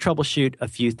just need to troubleshoot a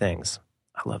few things.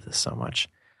 I love this so much.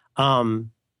 And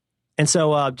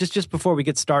so just before we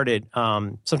get started,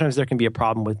 sometimes there can be a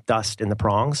problem with dust in the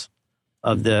prongs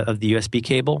of the USB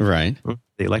cable. Right.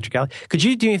 The electric outlet. Could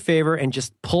you do me a favor and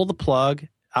just pull the plug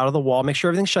out of the wall, make sure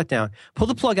everything's shut down, pull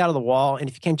the plug out of the wall, and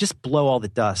if you can, just blow all the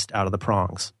dust out of the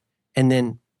prongs and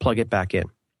then plug it back in.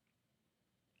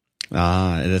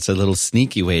 Ah, that's a little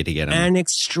sneaky way to get them. An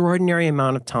extraordinary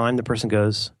amount of time, the person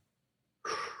goes,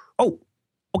 oh,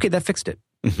 okay, that fixed it.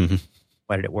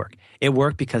 Why did it work? It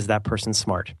worked because that person's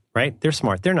smart, right? They're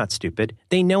smart. They're not stupid.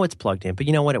 They know it's plugged in, but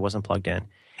you know what? It wasn't plugged in.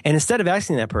 And instead of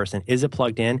asking that person, is it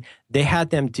plugged in? They had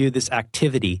them do this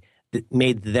activity that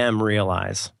made them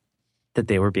realize that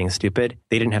they were being stupid.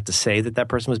 They didn't have to say that that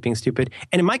person was being stupid.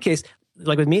 And in my case,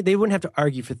 like with me, they wouldn't have to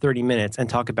argue for 30 minutes and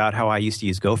talk about how I used to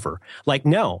use Gopher. Like,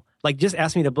 no. Like, just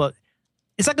ask me to blow.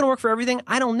 Is that going to work for everything?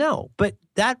 I don't know. But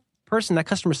that person, that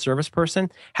customer service person,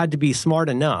 had to be smart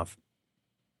enough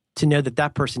to know that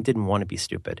that person didn't want to be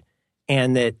stupid.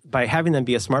 And that by having them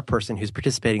be a smart person who's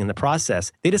participating in the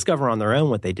process, they discover on their own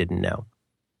what they didn't know.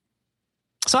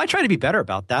 So I try to be better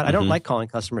about that. I don't like calling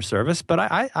customer service, but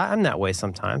I'm that way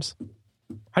sometimes.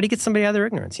 How do you get somebody out of their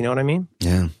ignorance? You know what I mean?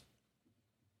 Yeah.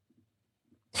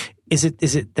 Is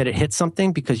it that it hit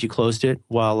something because you closed it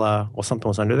while something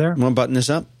was under there? Want to button this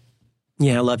up?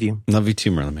 Yeah, I love you. Love you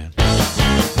too, Merlin Man.